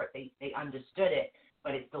 even though it hurt, they understood it,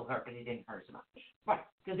 but it still hurt, but it didn't hurt so much. Right.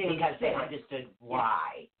 Because they understood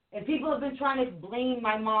why. And people have been trying to blame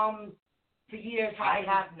my mom for years. I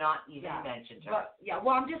have not even mentioned her. But,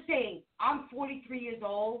 well, I'm just saying, I'm 43 years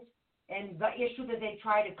old, and the issue that they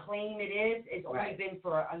try to claim it is only been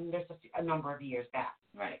for a number of years back.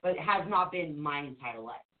 Right. But it has not been my entire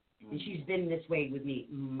life. Mm-hmm. And she's been this way with me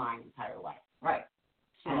my entire life. Right.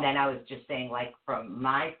 So, and then I was just saying, like, from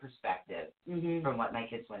my perspective, mm-hmm. from what my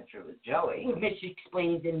kids went through with Joey. Which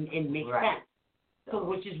explains and makes sense. So,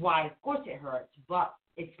 which is why, of course, it hurts, but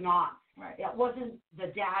it's not. Right. It wasn't the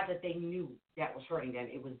dad that they knew that was hurting them.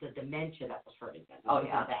 It was the dementia that was hurting them. Oh,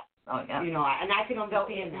 yeah. You know, and I can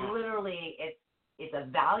understand that. Literally, it's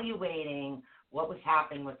evaluating what was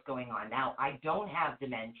happening, what's going on. Now, I don't have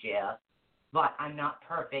dementia, but I'm not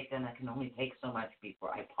perfect, and I can only take so much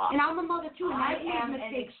before I pop. And I'm a mother, too, and I am an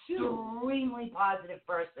extremely positive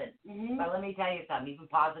person. Mm-hmm. But let me tell you something. Even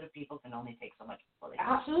positive people can only take so much before they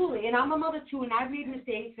pop. Absolutely. And I'm a mother, too, and I've made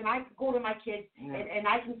mistakes, and I go to my kids, and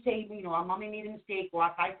I can say, you know, our mommy made a mistake, or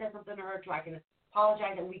if I said something to her, too, I can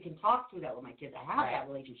apologize, and we can talk through that with my kids. I have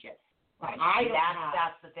that relationship. Right.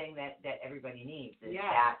 That's the thing that everybody needs, is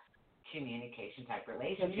that communication type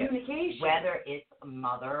relationship. Communication. Whether it's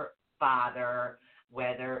mother, father,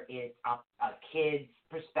 whether it's a kid's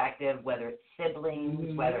perspective, whether it's siblings,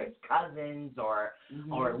 mm-hmm. whether it's cousins or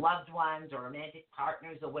mm-hmm. or loved ones or romantic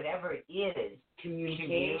partners or whatever it is,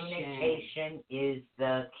 communication is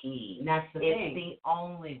the key. And that's the thing. It's the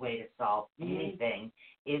only way to solve anything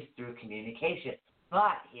is through communication.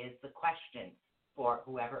 But here's the question for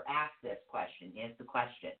whoever asked this question. Here's the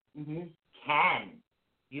question. Mm-hmm. Can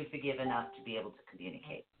you forgive enough to be able to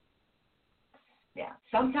communicate? Yeah.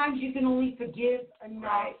 Sometimes you can only forgive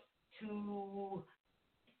enough to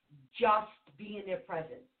just be in their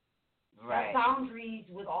presence. Right. Boundaries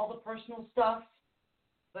with all the personal stuff,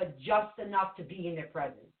 but just enough to be in their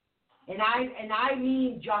presence. And I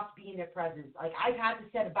mean just be in their presence. Like, I've had to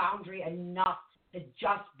set a boundary enough to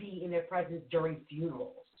just be in their presence during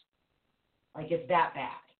funerals. Like, it's that bad.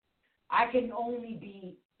 I can only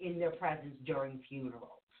be in their presence during funerals.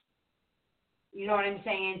 You know what I'm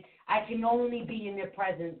saying? I can only be in their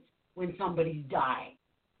presence when somebody's dying.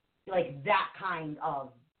 Like, that kind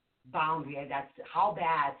of boundary. That's how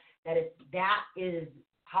bad that is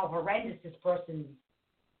how horrendous this person's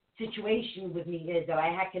situation with me is, that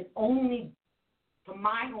I can only, for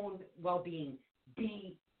my own well-being,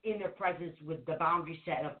 be in their presence with the boundary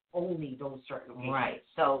set of only those certain occasions. Right.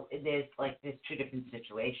 So there's two different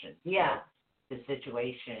situations. Yeah. The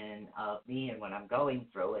situation of me and what I'm going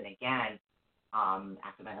through, and again,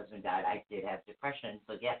 after my husband died, I did have depression.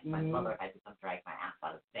 So yes, my mother had to come drag my ass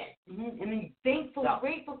out of bed. Mm-hmm. I mean,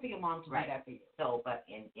 grateful for your mom to do that for you. So, but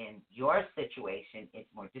in your situation, it's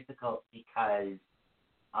more difficult because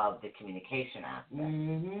of the communication aspect.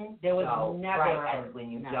 Mm-hmm. There was never. And when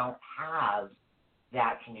you don't have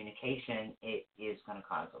that communication, it is going to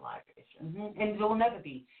cause a lot of issues. Mm-hmm. And there will never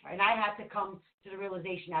be. Right. And I had to come to the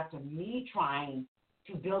realization after me trying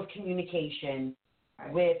to build communication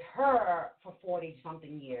with her for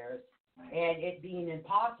 40-something years, and it being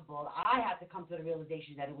impossible, I had to come to the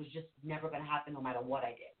realization that it was just never going to happen no matter what I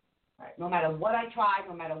did. Right. No matter what I tried,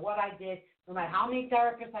 no matter what I did, no matter how many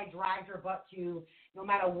therapists I dragged her butt to, no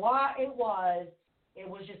matter what it was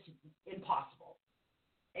just impossible.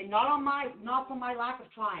 And not for my lack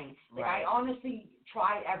of trying. Like, I honestly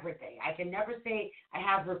tried everything. I can never say I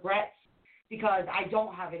have regrets, because I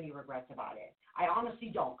don't have any regrets about it. I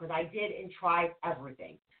honestly don't, because I did and tried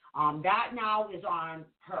everything. That now is on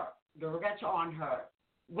her. The regrets are on her.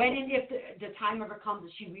 When and if the time ever comes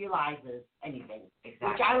that she realizes anything. Exactly.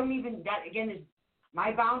 Which I don't even, that again is,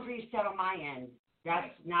 my boundary is set on my end. That's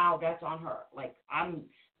now, that's on her. Like,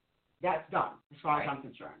 that's done as far as I'm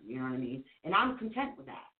concerned. You know what I mean? And I'm content with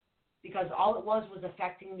that. Because all it was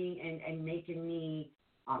affecting me and making me,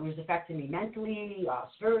 it was affecting me mentally,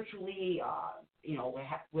 spiritually,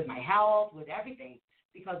 with my health, with everything,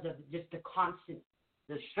 because of just the constant,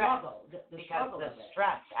 the struggle. Because the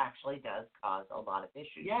stress actually does cause a lot of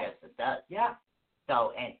issues. Yes. Yes, it does. Yeah.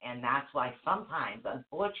 So, and that's why sometimes,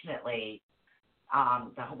 unfortunately,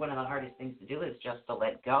 one of the hardest things to do is just to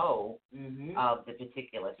let go of the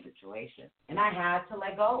particular situation. And I had to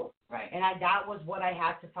let go. Right. And that was what I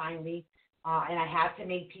had to finally, and I had to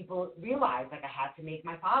make people realize, like I had to make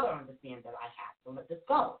my father understand that I had to let this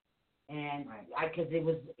go. And because it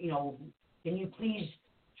was, can you please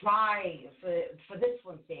try for this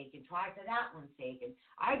one's sake and try for that one's sake. And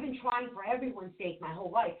I've been trying for everyone's sake my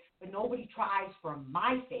whole life, but nobody tries for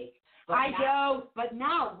my sake. But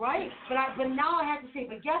now, right? But now I have to say,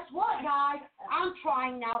 but guess what, guys? I'm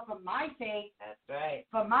trying now for my sake. That's right.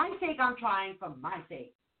 For my sake, I'm trying for my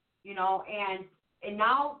sake. And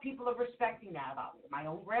now people are respecting that about me. My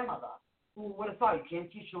own grandmother, who would have thought you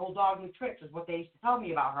can't teach an old dog new tricks, is what they used to tell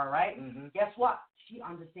me about her, right? Mm-hmm. Guess what? She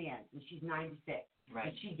understands, and she's 96. Right.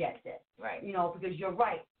 And she gets it. Right. Because you're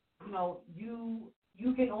right.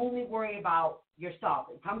 You can only worry about yourself.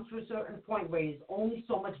 It comes to a certain point where there's only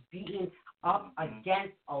so much beating up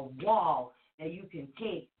against a wall that you can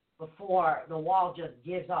take before the wall just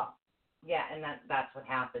gives up. Yeah, and that's what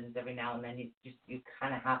happens every now and then. You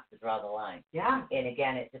kind of have to draw the line. Yeah. And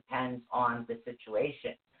again, it depends on the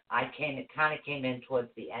situation. It kind of came in towards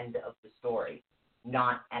the end of the story,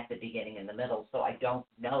 not at the beginning and the middle, so I don't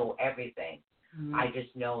know everything. Mm-hmm. I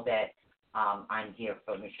just know that I'm here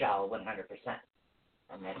for Michelle 100%,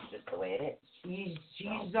 and that's just the way it is.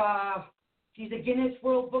 She's a Guinness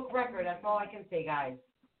World Book record. That's all I can say, guys.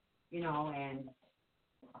 And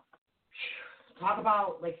talk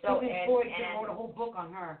about Sigmund Freud wrote a whole book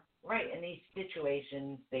on her. Right, and these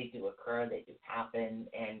situations, they do occur, they do happen,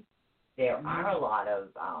 and there are a lot of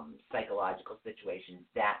psychological situations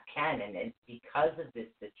that can, and because of this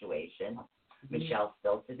situation, Michelle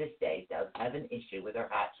still to this day does have an issue with her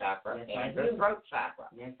heart chakra and her throat chakra.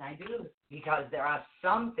 Yes, I do. Because there are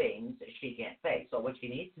some things she can't say. So what she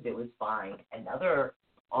needs to do is find another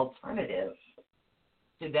alternative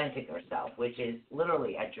to venting herself, which is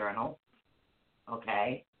literally a journal,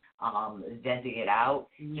 okay? Venting it out.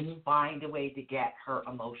 Just find a way to get her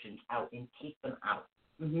emotions out and keep them out.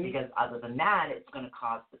 Because other than that, it's going to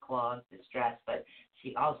cause the clogs, the stress. But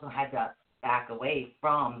she also had to back away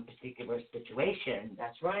from particular situations.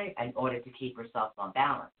 That's right. In order to keep herself on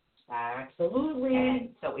balance. Absolutely. And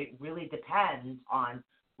so it really depends on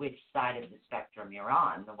which side of the spectrum you're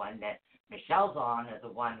on. The one that Michelle's on or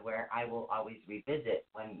the one where I will always revisit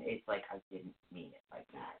when it's like, I didn't mean it like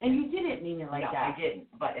that. And you didn't mean it like that. No, I didn't.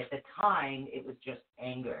 But at the time, it was just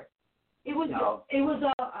anger. It was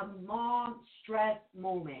a mom stress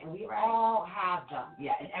moment, and we all have them.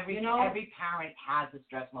 Yeah, and every parent has a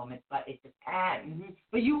stress moment, but it depends.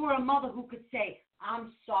 But you were a mother who could say,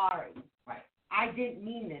 I'm sorry. Right. I didn't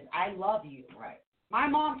mean this. I love you. Right. My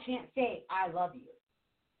mom can't say, I love you.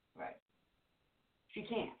 Right. She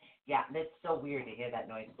can't. Yeah, that's so weird to hear that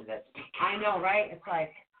noise. I know, right? It's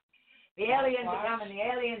like, the aliens are coming. The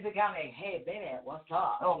aliens are coming. Hey, baby, what's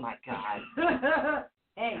up? Oh, my God.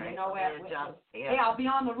 Hey, you know what? Hey, I'll be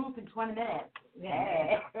on the roof in 20 minutes.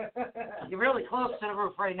 Hey. You're really close to the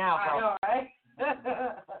roof right now, bro. I know, right?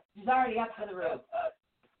 She's already up to the roof.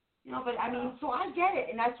 But I mean, so I get it,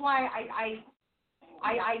 and that's why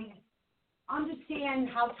I understand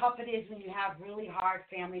how tough it is when you have really hard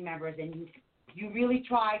family members, and you really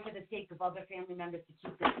try for the sake of other family members to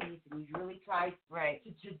keep their peace, and you really try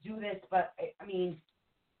to do this, but I mean,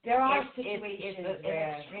 there are situations it's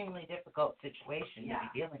an extremely difficult situation to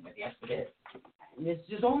be dealing with. Yes, it is. And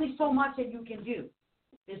there's only so much that you can do.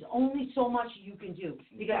 There's only so much you can do.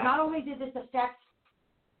 Because not only did this affect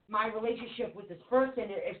my relationship with this person,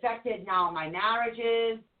 it affected now my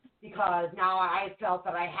marriages, because now I felt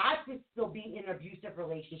that I had to still be in an abusive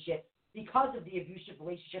relationship because of the abusive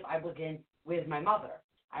relationship I was in with my mother.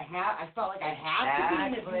 I felt like I had to be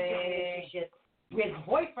in an abusive relationship with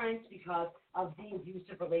boyfriends because of the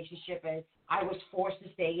abusive relationship, and I was forced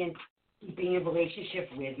to stay in keeping a relationship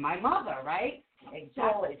with my mother, right?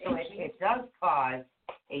 Exactly. So it does cause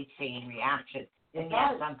a chain reaction. And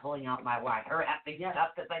yes, I'm pulling out my wire wrapping stuff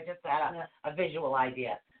because I just had a visual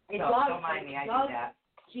idea. It So does. don't mind me, I does do that.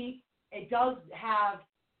 It does have.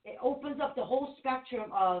 It opens up the whole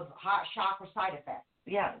spectrum of heart chakra side effects.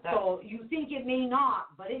 Yeah, it does. So you think it may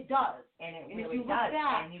not, but it does. And it And really if you does. look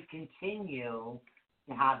back, And you continue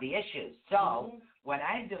to have the issues. So what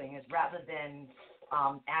I'm doing is rather than,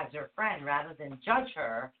 as her friend, rather than judge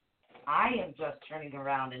her, I am just turning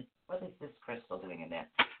around and, what is this crystal doing in there?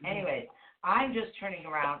 Anyways, I'm just turning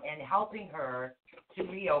around and helping her to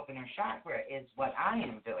reopen her chakra is what I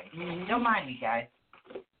am doing. Don't mind me, guys.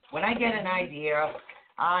 When I get an idea,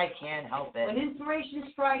 I can't help it. When inspiration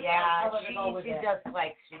strikes, yeah, I let her go with she it. just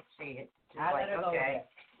like, she's I like, let her go okay.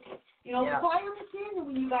 with it. You know, Yeah. so I understand that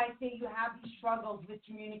when you guys say you have these struggles with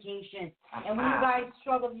communication, and when you Uh-huh. guys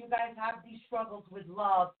struggle, you guys have these struggles with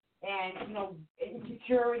love and, you know,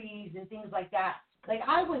 insecurities and things like that. Like,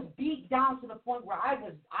 I was beat down to the point where I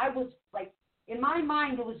was like, in my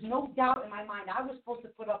mind, there was no doubt in my mind I was supposed to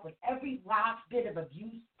put up with every last bit of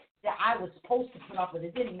abuse that I was supposed to put up with.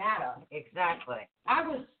 It didn't matter. Exactly. I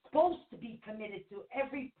was supposed to be committed to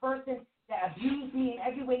every person that abused me in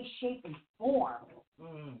every way, shape, and form.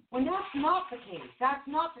 When that's not the case. That's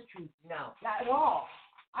not the truth. No. Not at all.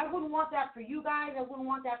 I wouldn't want that for you guys. I wouldn't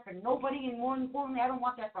want that for nobody. And more importantly, I don't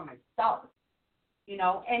want that for myself. You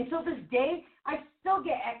know, and till this day, I still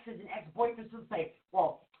get exes and ex-boyfriends who say,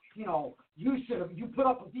 well, you know, you put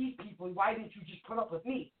up with these people. Why didn't you just put up with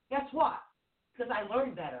me? Guess what? Because I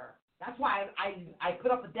learned better. That's why I put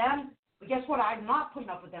up with them. But guess what? I'm not putting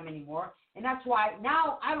up with them anymore. And that's why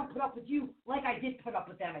now I don't put up with you like I did put up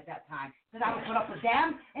with them at that time. Because I don't put up with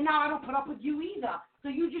them, and now I don't put up with you either. So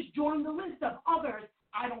you just joined the list of others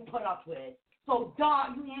I don't put up with. So,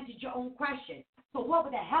 duh, you answered your own question. So what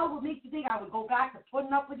the hell would make you think I would go back to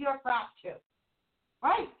putting up with your crap too?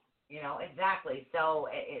 Right? You know, exactly. So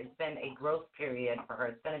it's been a growth period for her.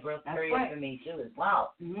 It's been a growth period right. for me too as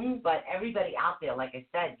well. But everybody out there, like I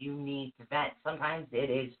said, you need to vent. Sometimes it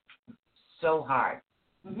is so hard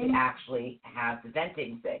to actually have the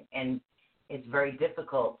venting thing. And it's very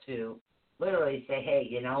difficult to literally say, hey,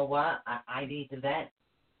 you know what, I need to vent.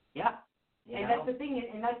 Yeah. You know? That's the thing,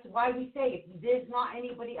 and that's why we say if there's not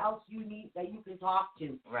anybody else you need that you can talk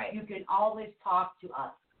to, right. you can always talk to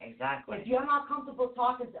us. Exactly. If you're not comfortable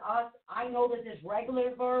talking to us, I know that there's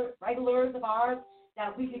regulars of ours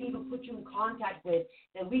that we could even put you in contact with,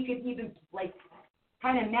 that we could even, like,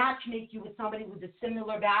 kind of match make you with somebody with a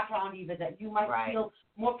similar background even that you might right. feel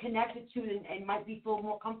more connected to and might feel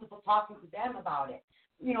more comfortable talking to them about it.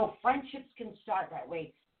 You know, friendships can start that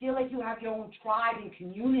way. Feel like you have your own tribe and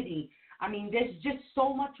community. I mean, there's just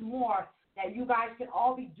so much more that you guys can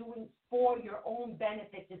all be doing for your own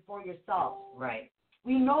benefits and for yourself. Right.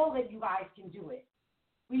 We know that you guys can do it.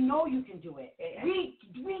 We know you can do it. We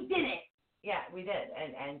did it. Yeah, we did.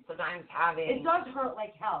 And sometimes having... It does hurt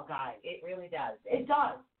like hell, guys. It really does. It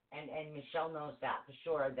does. And Michelle knows that for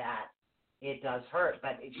sure, that it does hurt.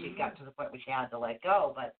 But she got to the point where she had to let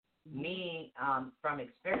go. But me, from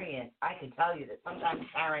experience, I can tell you that sometimes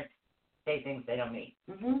parents say things they don't mean.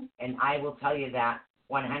 And I will tell you that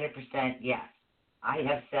 100% yes. I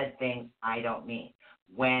have said things I don't mean.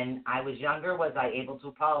 When I was younger, was I able to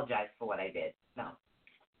apologize for what I did? No.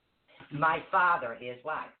 My father, here's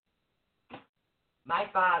why. My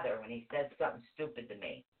father, when he said something stupid to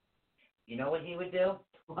me, you know what he would do?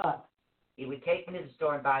 What? He would take me to the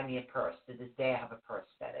store and buy me a purse. To this day, I have a purse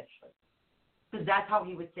fetish. Because that's how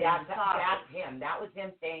he would say that's him. That was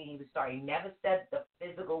him saying he was sorry. He never said the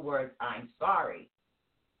physical words, I'm sorry.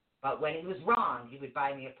 But when he was wrong, he would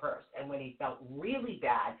buy me a purse. And when he felt really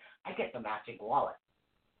bad, I'd get the matching wallet.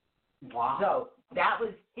 Wow. So that was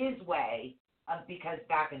his way of, because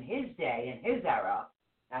back in his day, in his era,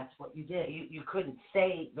 that's what you did. You couldn't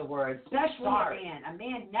say the words especially sorry. a man. A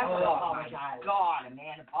man never apologized. My God, a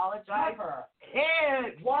man apologized. Never.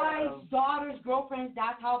 Wives, daughters, girlfriends,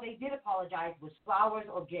 that's how they did apologize, was flowers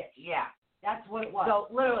or gifts. Yeah. That's what it was. So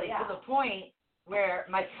literally to the point where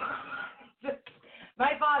my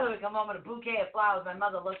father would come home with a bouquet of flowers. My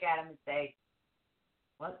mother would look at him and say,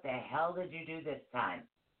 what the hell did you do this time?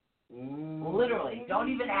 Literally. Don't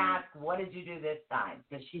even ask, what did you do this time?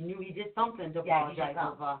 Because she knew he did something to apologize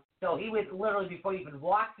over. So he would literally, before you even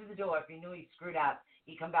walk through the door, if he knew he screwed up,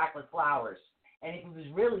 he'd come back with flowers. And if he was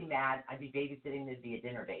really mad, I'd be babysitting, there'd be a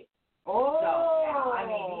dinner date. Oh. So, I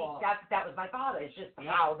mean, that was my father. It's just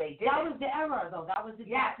how they did That was the era, though. That was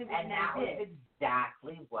exactly what and that did. was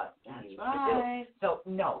exactly what he used to right. do. So,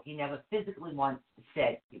 no, he never physically once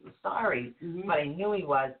said he was sorry, but I knew he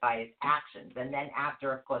was by his actions. And then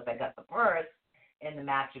after, of course, I got the purse and the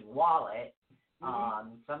matching wallet,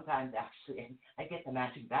 sometimes actually I get the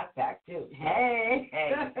matching backpack, too. Hey,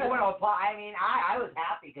 you want to apply? I mean, I was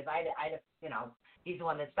happy because I you know, He's the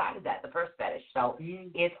one that started that, the first fetish. So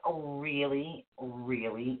it's really,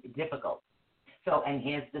 really difficult. So, and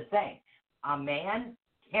here's the thing. A man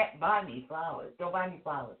can't buy me flowers. Don't buy me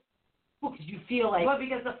flowers. Well, because you feel like... Well,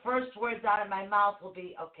 because the first words out of my mouth will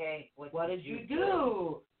be, okay, what did you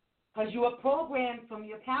do? Because you were programmed from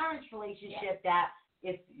your parents' relationship that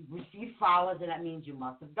if you receive flowers, then that means you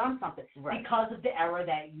must have done something. Right. Because of the era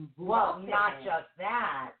that you grew Well, up in. not just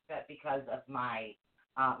that, but because of my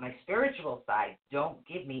spiritual side, don't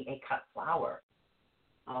give me a cut flower.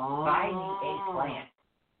 Oh. Buy me a plant.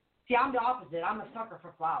 See, I'm the opposite. I'm a sucker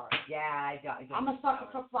for flowers. Yeah, I don't I'm a sucker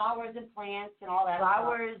for flowers and plants and all that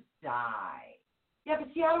flowers stuff. die. Yeah, but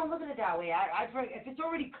see, I don't look at it that way. If it's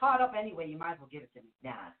already caught up anyway, you might as well give it to me.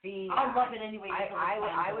 Nah, see, I'll love it anyway.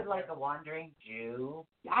 I would like a wandering Jew.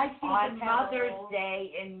 I see on Mother's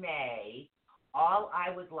Day in May. All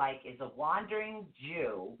I would like is a wandering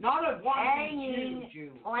Jew. Not a wandering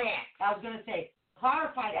Jew. Plant. I was going to say,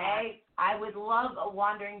 clarify that. I would love a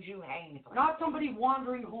wandering Jew hanging plant. Not somebody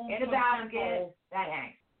wandering home in a from basket temple, that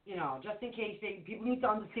hangs. You know, just in case people need to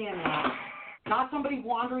understand that. Not somebody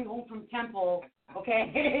wandering home from temple,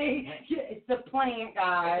 okay? It's the plant,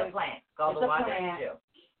 guys. It's a plant. It's called a wandering Jew.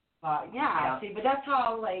 Yeah, see, but that's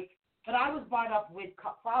how, but I was brought up with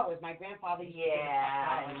cut flowers. My grandfather used to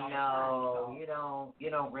cut flowers all the time, you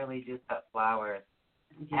don't really do cut flowers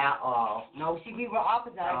at all. No, see, we were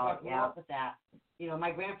opposite. I grew up with that. You know,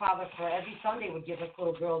 my grandfather for every Sunday would give us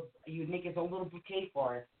little girls. He would make his own little bouquet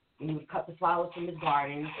for us, and he would cut the flowers from his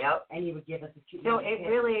garden. Yep. And he would give us a cute. So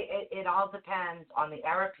it all depends on the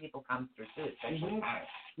era people come through too, especially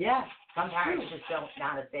parents. Yeah. Some parents just don't know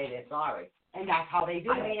how to say they're sorry. And that's how they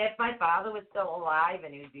do it. I mean, if my father was still alive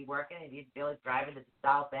and he would be working and he'd feel like driving to the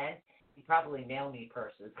South End, he'd probably mail me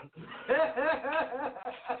purses.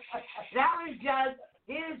 That was just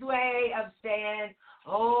his way of saying,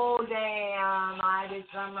 oh, damn, I did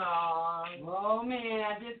something wrong. Oh, man,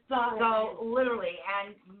 I did something. So, literally,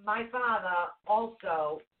 and my father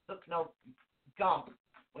also took no gump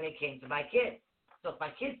when it came to my kids. So if my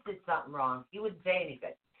kids did something wrong, he wouldn't say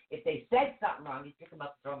anything. If they said something wrong, he'd pick them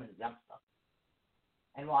up and throw them in the dumpster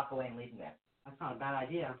and walk away and leave them there. That's not a bad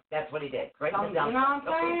idea. That's what he did. Right in the dumpster. You know what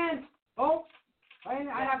I'm saying? Oh,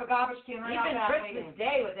 I have a garbage can right even out that Christmas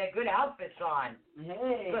Day with their good outfits on.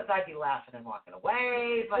 Hey. Of course, I'd be laughing and walking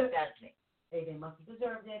away, but that's me. Hey, they must have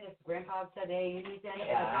deserved it. If Grandpa said, hey, you need to end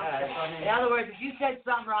In other words, if you said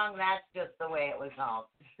something wrong, that's just the way it was home.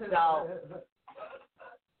 So.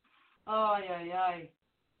 Oh, yeah.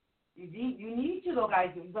 You need to, though,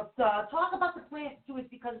 guys. But talk about the plants, too, is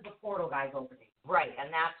because of the portal, guys, opening. Right,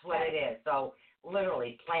 and that's what it is. So,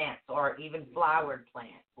 literally, plants or even flowered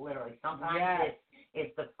plants, literally. Sometimes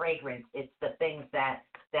it's the fragrance. It's the things that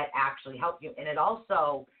actually help you. And it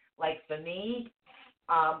also, like for me,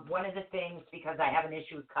 one of the things, because I have an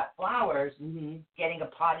issue with cut flowers, getting a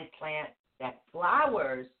potted plant that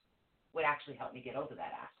flowers would actually help me get over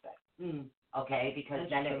that aspect. Okay, because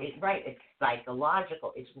then it's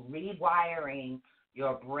psychological. It's rewiring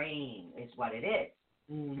your brain is what it is.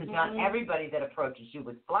 Because not everybody that approaches you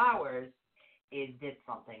with flowers did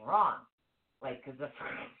something wrong. Like, because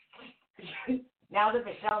now that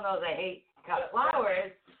Michelle knows I hate cut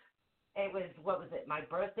flowers, it was, what was it, my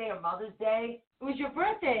birthday or Mother's Day? It was your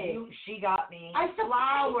birthday. She got me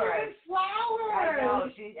flowers. I know.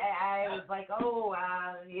 I was like, oh,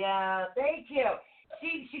 yeah, thank you.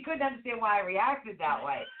 She couldn't understand why I reacted that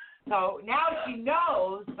way. So now she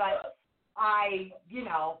knows, but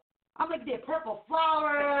I'm like, they're purple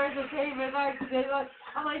flowers.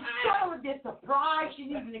 I'm like, shut up, they're surprised. She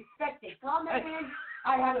didn't even expect they come in.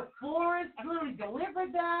 I had a florist literally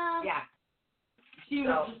delivered them. Yeah. She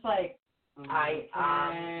was just like, I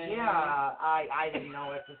didn't know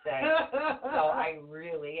what to say. So I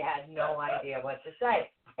really had no idea what to say.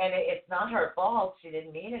 And it's not her fault. She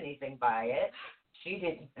didn't mean anything by it. She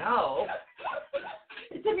didn't know.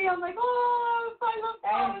 To me, I'm like, oh, I love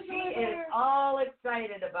flowers. And she is all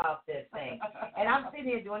excited about this thing. And I'm sitting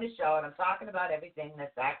here doing a show, and I'm talking about everything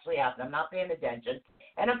that's actually happened. I'm not paying attention.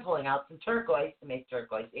 And I'm pulling out some turquoise to make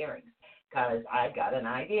turquoise earrings because I've got an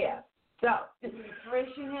idea. So,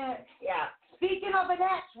 inspiration hit. Yeah. Speaking of an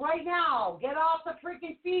ex, right now, get off the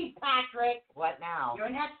freaking feed, Patrick. What now? You're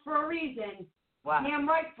an ex for a reason. What? Damn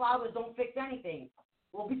right, flowers don't fix anything.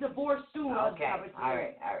 We'll be divorced soon. Okay.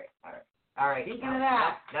 All right. Speaking of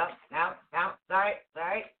that. No. Sorry.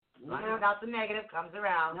 Nothing negative comes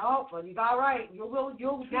around. No, but you got right. You'll be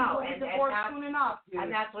divorced soon enough. Dude.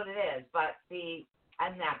 And that's what it is. But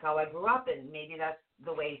and that's how I grew up, and maybe that's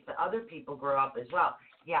the way the other people grew up as well.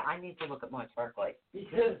 Yeah, I need to look at more turquoise. This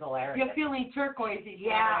is hilarious. You're feeling turquoise.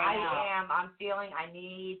 Yeah, I am. I'm feeling I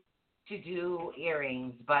need to do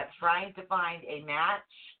earrings, but trying to find a match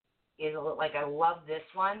is like, I love this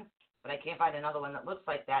one, but I can't find another one that looks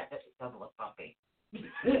like that doesn't look bumpy.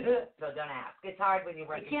 So don't ask. It's hard when you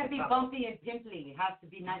work. It can't be bumpy and pimply. It has to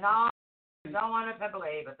be nice. No, I don't want a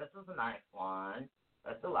pimply, but this is a nice one.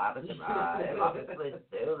 That's a lot of surprise. Obviously,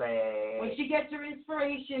 when she gets her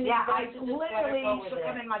inspiration, yeah, I she'll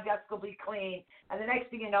come in, my desk will be clean, and the next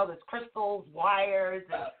thing you know, there's crystals, wires,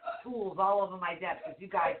 and tools all over my desk, because you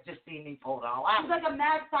guys just see me pull it all out. She's like a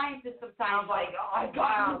mad scientist sometimes. I'm like, oh,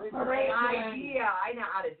 wow, this is an idea. I know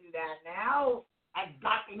how to do that now. I've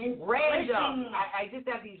got them in random. I just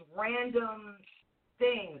have these random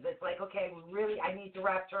things. It's like, okay, I need to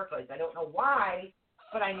wrap turquoise. I don't know why,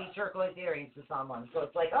 but I need turquoise earrings for someone. So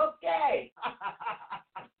it's like, okay.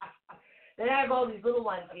 Then I have all these little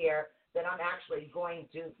ones here that I'm actually going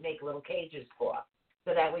to make little cages for.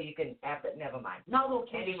 So that way you can have it. Never mind. Not little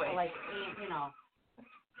cages for like,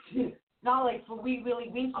 not like for We Really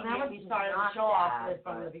Winky. That we started the show off with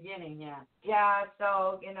from the beginning, yeah. Yeah,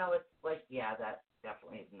 so, it's like, yeah, that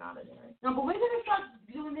definitely is not an earring. No, but we're going to start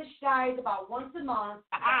doing this, guys, about once a month.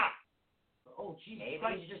 Oh, Jesus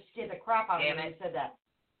Christ, you just scared the crap out of me when you said that.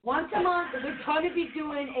 Once a month, we're going to be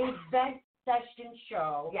doing a vent session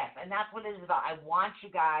show. Yes, and that's what it is about. I want you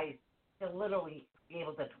guys to literally be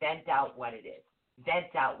able to vent out what it is.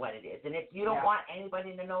 Vent out what it is. And if you don't want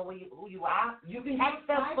anybody to know who you are, you can text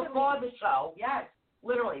us before the show. Yes.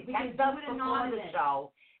 Literally, text us before the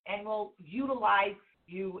show, and we'll utilize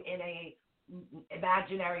you in a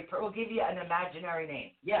we'll give you an imaginary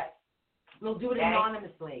name. Yes. We'll do it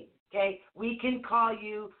anonymously. Okay? We can call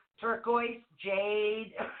you turquoise,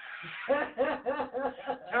 jade,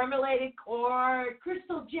 terminated cord,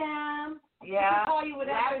 crystal gem. Yeah. We can call you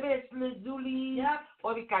whatever. Lapis lazuli. Yep.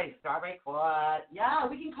 Or we call you strawberry cord. Yeah,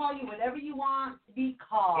 we can call you whatever you want to be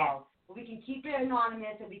called. Yes. But we can keep it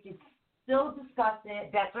anonymous and we can still discuss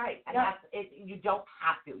it. That's right. And that's it. You don't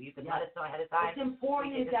have to. You can let us know ahead of time. It's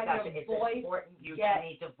important that your voice you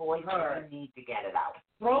need to voice it. You need to get it out.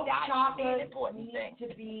 Throat chakras need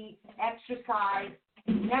to be exercised.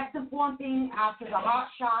 Next important thing after the heart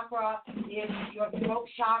chakra is your throat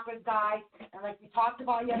chakra, guys. And like we talked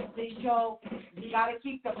about yesterday's show, you got to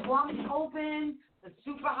keep the plumbing open, the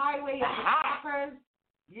superhighway of the chakras.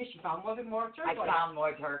 Yeah, she found more turquoise. I found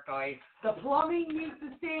more turquoise. The plumbing needs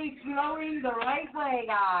to stay flowing the right way,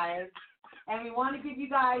 guys. And we want to give you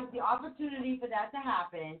guys the opportunity for that to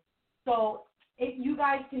happen. So you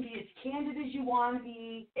guys can be as candid as you want to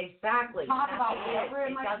be. Exactly. Talk about whatever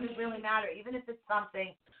it doesn't really matter, even if it's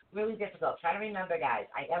something really difficult. Try to remember, guys,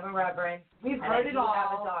 I am a reverend. We've heard it all. I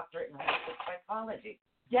have a doctorate in holistic psychology.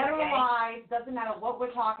 Dead or alive, doesn't matter what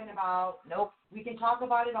we're talking about. Nope. We can talk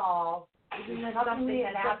about it all. Even if something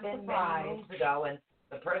that happened many moons ago and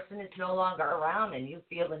the person is no longer around and you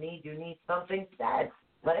feel the need, you need something said.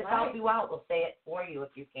 Let us help you out. We'll say it for you if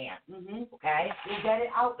you can. Mm-hmm. Okay? We'll get it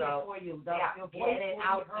out there for you. Get it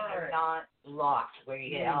out so you're not lost where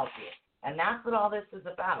you get help you. And that's what all this is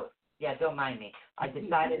about. Yeah, don't mind me. I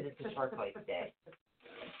decided it's a turquoise day.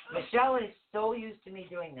 Michelle is so used to me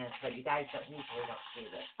doing this, but you guys don't see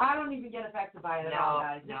this. I don't even get affected by it at all,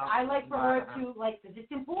 guys. No, I like for her to, because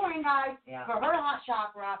it's important, guys, for her heart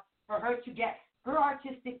chakra, for her to get her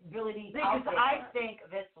artistic ability out there. I think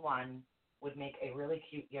this one would make a really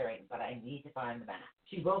cute earring, but I need to find the match.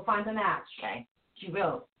 She will find the match. Okay. She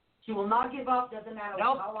will. She will not give up, doesn't matter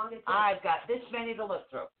how long it takes. I've got this many to look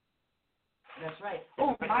through. That's right.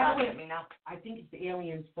 Oh, by the way, I think it's the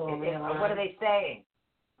aliens still on the line. What are they saying?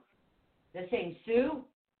 They're saying, Sue,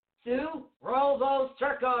 roll those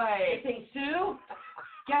turquoise. They're saying, Sue,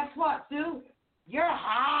 guess what, Sue? You're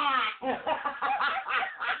hot.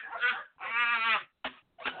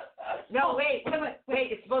 No, wait.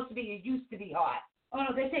 It's supposed to be you used to be hot. Oh,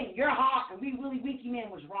 no, they're saying you're hot and We Really Winky Man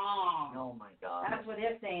was wrong. Oh, my God. That's what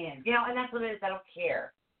they're saying. And that's what it is. I don't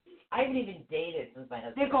care. I haven't even dated since my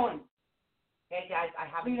husband. They're going. Hey, guys, I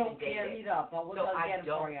haven't We don't dated. care either, but we'll get it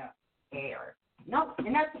for you. Care. No,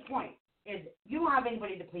 and that's the point. Is you don't have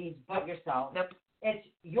anybody to please but yourself. Nope. It's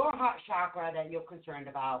your heart chakra that you're concerned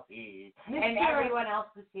about. And everyone else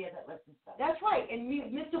is here that listens to us. That's right. And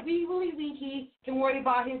Mr. Wee Willie Winky can worry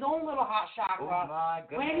about his own little heart chakra. Oh, my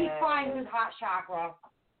goodness. When he finds his heart chakra,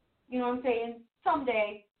 you know what I'm saying?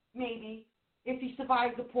 Someday, maybe, if he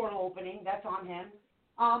survives the portal opening, that's on him.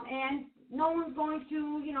 And no one's going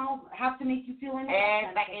to, have to make you feel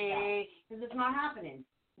anything. Because it's not happening.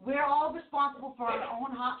 We're all responsible for our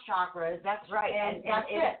own heart chakras. That's right. And that's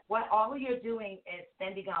it. What all you're doing is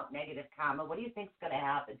sending out negative karma. What do you think is going to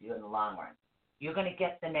happen to you in the long run? You're going to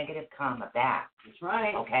get the negative karma back. That's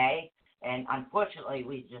right. Okay? And unfortunately,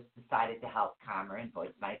 we just decided to help Karma and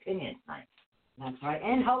voice my opinion tonight. That's right.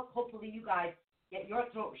 And hopefully you guys get your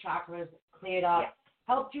throat chakras cleared up. Yeah.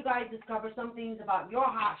 Helped you guys discover some things about your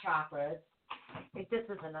heart chakras. I think this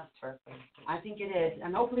is enough for me. I think it is.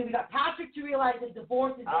 And hopefully we got Patrick to realize that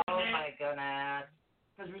divorce is Oh, my goodness.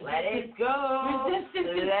 because Let it go. resistance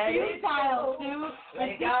is Let it futile, go. Sue. Let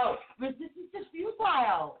it go. Resistance is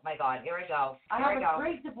futile. My God, here I go. I Here have go. a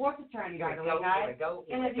great divorce attorney, Here by the we way, go. guys. Here we go.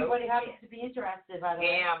 And everybody happens to be interested, by the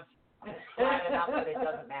way. Damn. Flat enough that it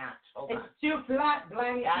doesn't match. Hold on. It's too flat,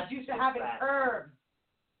 Blaney. That's It's used to too having flat. curves.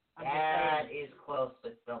 I'm just That saying. is close,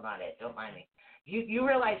 but still not it. Don't mind me. You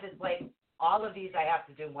realize it's like all of these I have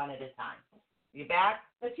to do one at a time. You back?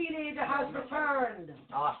 The teenager has returned.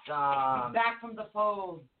 Awesome. Back from the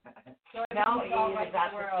fold. So No, everything's all he right is in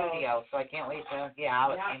at the the world. studio, so I can't wait to hear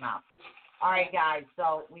how it Yeah. came out. All right, guys,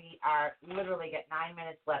 so we are literally got 9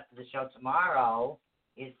 minutes left of the show. Tomorrow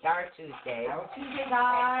is Star Tuesday. Our Tuesday, And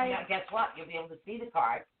guys. now, guess what? You'll be able to see the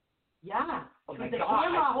card. Yeah. Oh, my But the God.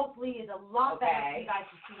 camera hopefully is a lot better for Okay. you guys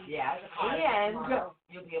to see. Yes, the card and tomorrow.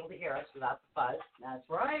 you'll be able to hear us without the fuzz. That's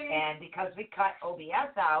right. And because we cut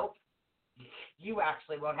OBS out, you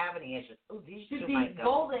actually won't have any issues. Ooh, these should two be might go.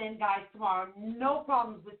 golden, guys, tomorrow. No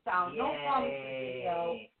problems with sound. No problems with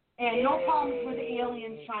video. Yay. And no problems with Yay.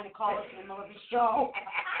 aliens trying to call us in the middle of the show.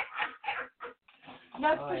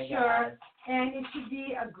 That's Oh for my sure. God. And it should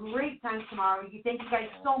be a great time tomorrow. Thank you guys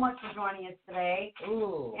so much for joining us today.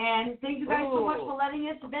 Ooh. And thank you guys so much Ooh. for letting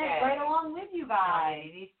us vent Okay. right along with you guys.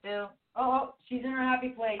 These two? Oh, she's in her happy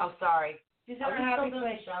place. Oh, sorry. She's in Are her we still happy doing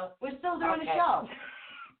place. the show? We're still doing the Okay. show.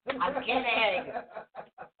 I'm kidding.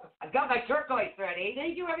 I've got my turquoise ready.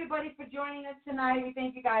 Thank you, everybody, for joining us tonight. We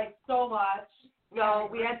thank you guys so much. So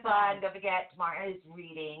we had fun. Don't forget, tomorrow is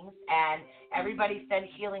readings. And everybody send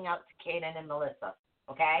healing out to Kaden and Melissa.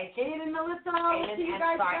 Okay? Kaden and Melissa, Kaden, see you and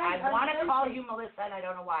guys sorry, guys. I want to call you Melissa, and I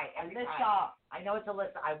don't know why. Every time. Melissa. I know it's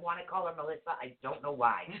Alyssa. I want to call her Melissa. I don't know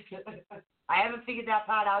why. I haven't figured that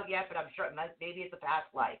part out yet, but I'm sure maybe it's a past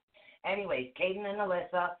life. Anyways, Kaden and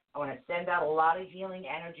Alyssa, I want to send out a lot of healing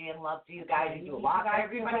energy and love to you guys. You do a lot for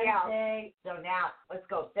everybody else. So now, let's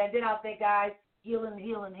go. Send it out there, guys. Healing,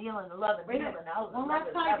 healing, healing, loving, Wait a healing. minute. One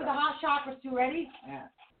last time for the hot chakras. You ready? Yeah.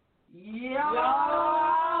 Yeah.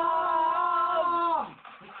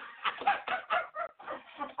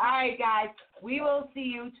 All right, guys. We will see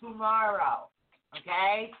you tomorrow.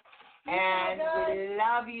 Okay? And we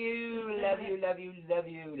love you, love you, love you, love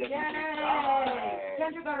you, love you. Yay!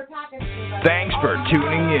 Kendra got her package. Thanks for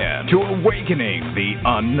tuning in to Awakening the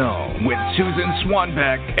Unknown with Susan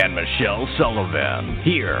Swanbeck and Michelle Sullivan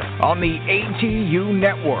here on the ATU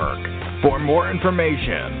Network. For more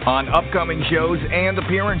information on upcoming shows and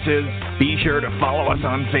appearances, be sure to follow us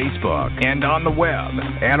on Facebook and on the web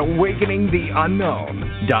at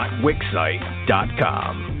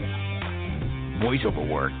awakeningtheunknown.wixsite.com. Voiceover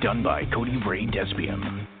work done by Cody Ray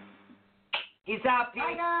Despian. He's out,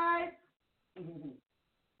 Bye, guys.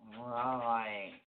 All right.